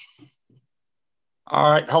B.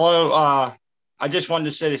 All right. Hello. I just wanted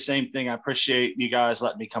to say the same thing. I appreciate you guys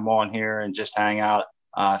letting me come on here and just hang out.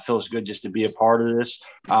 It feels good just to be a part of this.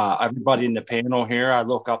 Everybody in the panel here, I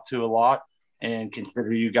look up to a lot and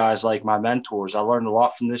consider you guys like my mentors. I learned a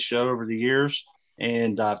lot from this show over the years,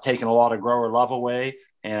 and I've taken a lot of grower love away,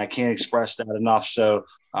 and I can't express that enough. So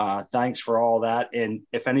thanks for all that. And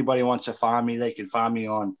if anybody wants to find me, they can find me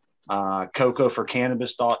on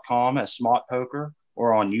cocoforcannabis.com as Smart Poker,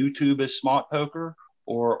 or on YouTube as Smart Poker,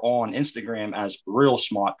 or on Instagram as Real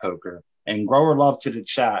Smart Poker. And grower love to the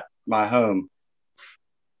chat, my home.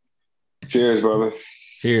 Cheers, brother.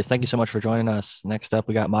 Cheers. Thank you so much for joining us. Next up,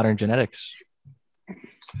 we got Modern Genetics.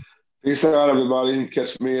 Peace out, everybody.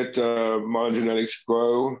 Catch me at Modern Genetics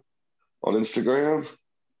Grow on Instagram.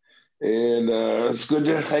 And it's good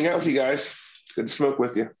to hang out with you guys. Good to smoke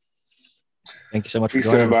with you. Thank you so much for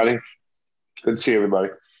joining us. Everybody. Good to see everybody.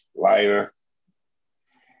 Later.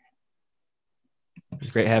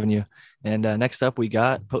 It's great having you. And next up, we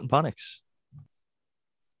got Potent Ponics.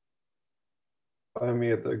 Find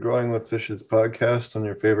me at the Growing with Fishes podcast on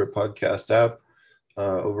your favorite podcast app,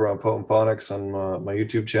 over on Potent Ponics on my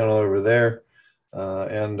YouTube channel over there.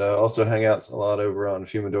 And also hang out a lot over on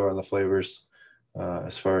Fumador and the Flavors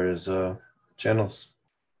as far as channels.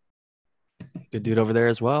 Good dude over there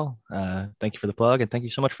as well. Thank you for the plug, and thank you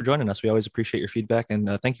so much for joining us. We always appreciate your feedback,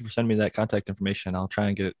 and thank you for sending me that contact information. I'll try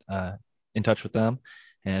and get in touch with them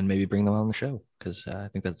and maybe bring them on the show, because I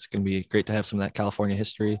think that's going to be great to have some of that California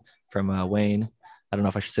history from Wayne. I don't know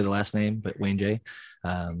if I should say the last name, but Wayne J.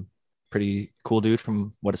 Pretty cool dude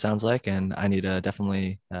from what it sounds like, and I need to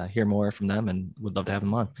definitely hear more from them and would love to have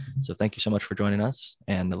them on. So thank you so much for joining us,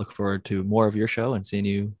 and I look forward to more of your show and seeing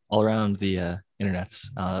you all around the internets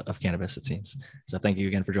of cannabis, it seems. So thank you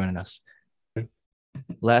again for joining us.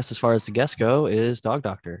 Last, as far as the guests go, is Dog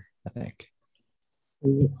Doctor, I think.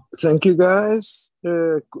 Thank you, guys.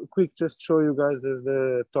 Quick, just show you guys as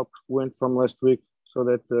the top win from last week so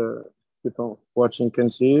that people watching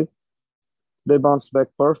can see it. They bounced back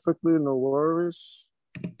perfectly, no worries.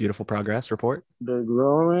 Beautiful progress report. They're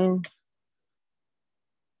growing.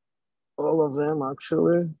 All of them,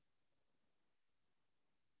 actually.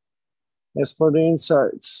 As for the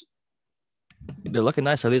insides, they're looking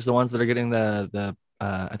nice. Are these the ones that are getting the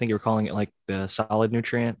I think you were calling it like the solid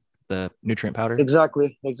nutrient, the nutrient powder?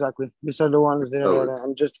 Exactly. These are the ones that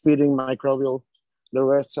I'm just feeding microbial. The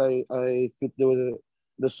rest I feed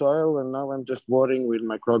the soil, and now I'm just watering with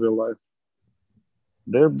microbial life.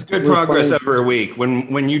 It's good progress over a week.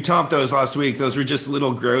 When you topped those last week, those were just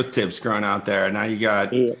little growth tips growing out there. Now you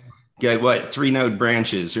got what, 3 node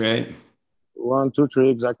branches, right? 1, 2, 3,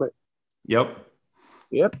 exactly. Yep.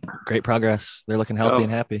 Great progress. They're looking healthy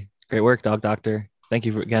and happy. Great work, Dog Doctor. Thank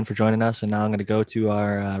you again for joining us. And now I'm going to go to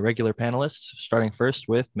our regular panelists, starting first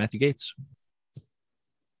with Matthew Gates.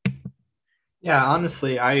 Yeah,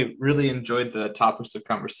 honestly, I really enjoyed the topics of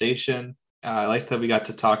conversation. I like that we got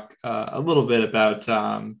to talk a little bit about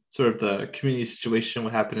sort of the community situation,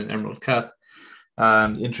 what happened in Emerald Cup,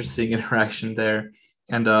 interesting interaction there.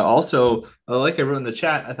 And also, like everyone in the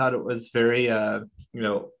chat, I thought it was very,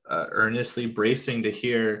 earnestly bracing to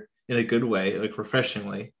hear in a good way, like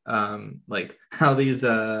refreshingly, like how these,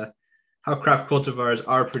 how craft cultivars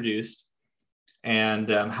are produced and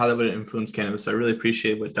how that would influence cannabis. So I really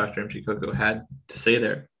appreciate what Dr. MJ Coco had to say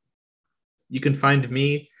there. You can find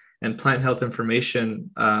me and plant health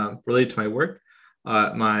information related to my work.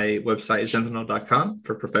 My website is zenthanol.com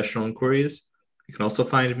for professional inquiries. You can also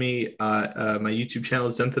find me my YouTube channel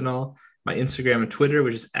is Zenthanol, my Instagram and Twitter,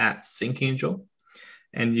 which is at SyncAngel.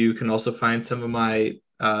 And you can also find some of my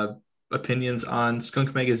opinions on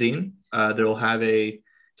Skunk Magazine. They will have a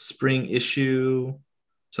spring issue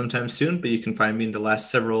sometime soon, but you can find me in the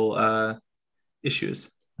last several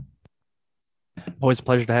issues. Always a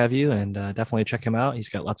pleasure to have you, and definitely check him out. He's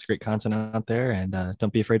got lots of great content out there, and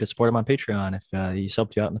don't be afraid to support him on Patreon. If he's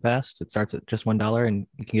helped you out in the past, it starts at just $1, and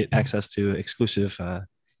you can get access to exclusive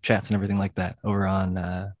chats and everything like that over on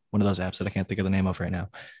one of those apps that I can't think of the name of right now.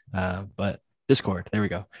 But Discord, there we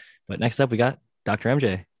go. But next up, we got Dr.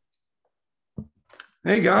 MJ.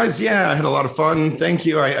 Hey guys, yeah, I had a lot of fun. Thank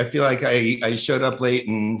you. I feel like I showed up late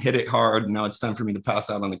and hit it hard. Now it's time for me to pass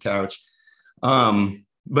out on the couch.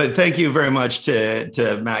 But thank you very much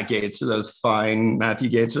to Matt Gates for Matthew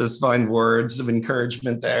Gates for those fine words of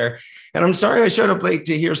encouragement there. And I'm sorry I showed up late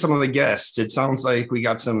to hear some of the guests. It sounds like we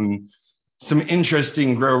got some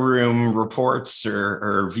interesting grow room reports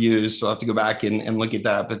or views. So I'll have to go back and look at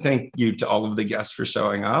that. But thank you to all of the guests for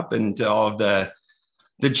showing up and to all of the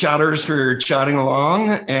chatters for chatting along.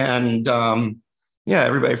 And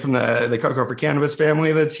everybody from the Coco for Cannabis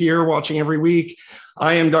family that's here watching every week.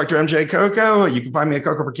 I am Dr. MJ Coco. You can find me at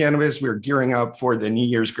Coco for Cannabis. We're gearing up for the New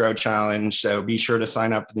Year's Grow Challenge. So be sure to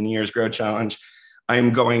sign up for the New Year's Grow Challenge.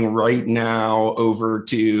 I'm going right now over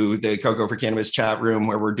to the Coco for Cannabis chat room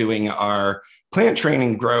where we're doing our Plant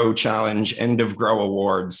Training Grow Challenge End of Grow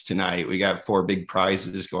Awards tonight. We got 4 big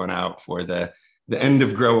prizes going out for the End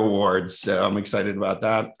of Grow Awards. So I'm excited about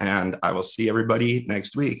that. And I will see everybody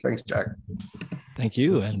next week. Thanks, Jack. Thank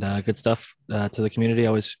you. And good stuff to the community.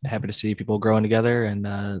 Always happy to see people growing together and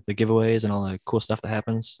the giveaways and all the cool stuff that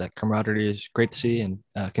happens. That camaraderie is great to see and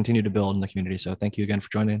continue to build in the community. So thank you again for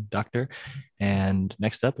joining, Doctor. And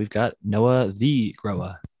next up, we've got Noah the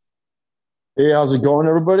Grower. Hey, how's it going,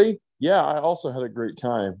 everybody? Yeah, I also had a great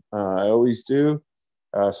time. I always do.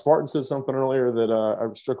 Spartan said something earlier that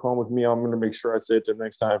I struck home with me. I'm going to make sure I say it to him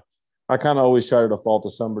next time. I kind of always try to default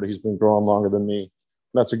to somebody who's been growing longer than me.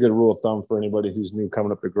 That's a good rule of thumb for anybody who's new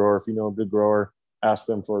coming up to grower. If you know a good grower, ask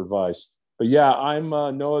them for advice. But yeah, I'm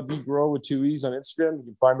Noah the Grower with 2 E's on Instagram. You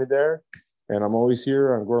can find me there. And I'm always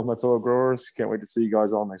here. I'm growing with my fellow growers. Can't wait to see you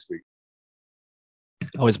guys all next week.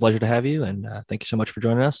 Always a pleasure to have you. And thank you so much for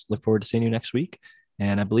joining us. Look forward to seeing you next week.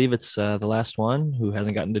 And I believe it's the last one who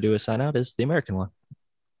hasn't gotten to do a sign out is the American one.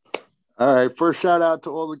 All right. First shout out to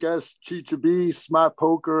all the guests, Chicha B, Smart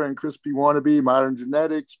Poker, and Crispy Wannabe, Modern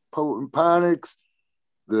Genetics, Potent Ponics,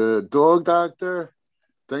 the Dog Doctor.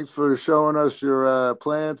 Thanks for showing us your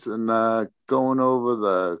plants and going over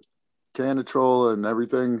the Canatrol and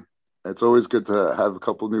everything. It's always good to have a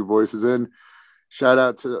couple new voices in. Shout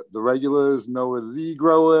out to the regulars, Noah the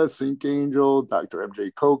Grower, SyncAngel, Dr.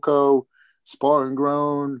 MJ Coco, Spartan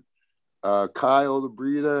Grown, Kyle the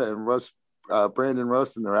Breeder, and Brandon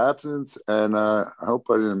Rust in their absence. And I hope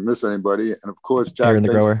I didn't miss anybody. And of course, Jack, thanks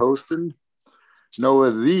for hosting.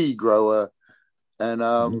 Noah the Grower. And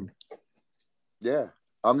I'm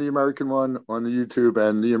the American one on the YouTube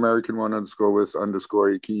and the American one _with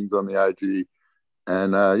 _Keens on the IG.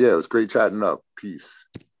 And it was great chatting up. Peace.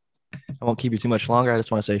 I won't keep you too much longer. I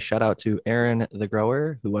just want to say shout out to Aaron the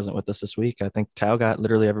Grower, who wasn't with us this week. I think Tao got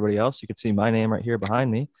literally everybody else. You can see my name right here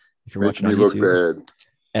behind me if you're watching on YouTube. Look bad.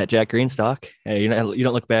 At Jack Greenstock. Hey, you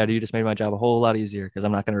don't look bad. You just made my job a whole lot easier because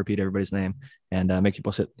I'm not going to repeat everybody's name and make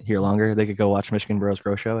people sit here longer. They could go watch Michigan Bros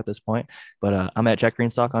Grow Show at this point. But I'm at Jack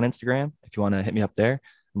Greenstock on Instagram if you want to hit me up there.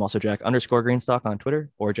 I'm also Jack _Greenstock on Twitter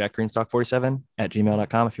or JackGreenstock47 at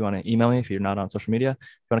gmail.com if you want to email me if you're not on social media. If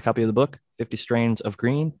you want a copy of the book, 50 Strains of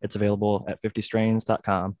Green, it's available at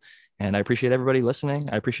 50strains.com. And I appreciate everybody listening.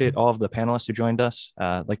 I appreciate all of the panelists who joined us.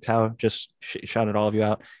 Like Tao just shouted all of you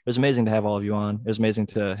out. It was amazing to have all of you on. It was amazing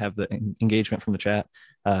to have the engagement from the chat.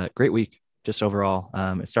 Great week, just overall.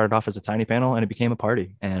 It started off as a tiny panel and it became a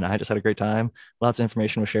party. And I just had a great time. Lots of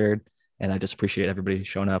information was shared. And I just appreciate everybody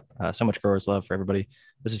showing up. So much growers love for everybody.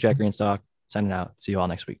 This is Jack Greenstock signing out. See you all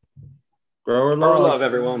next week. Grower love,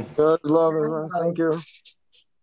 everyone. Grower love, everyone. Thank you.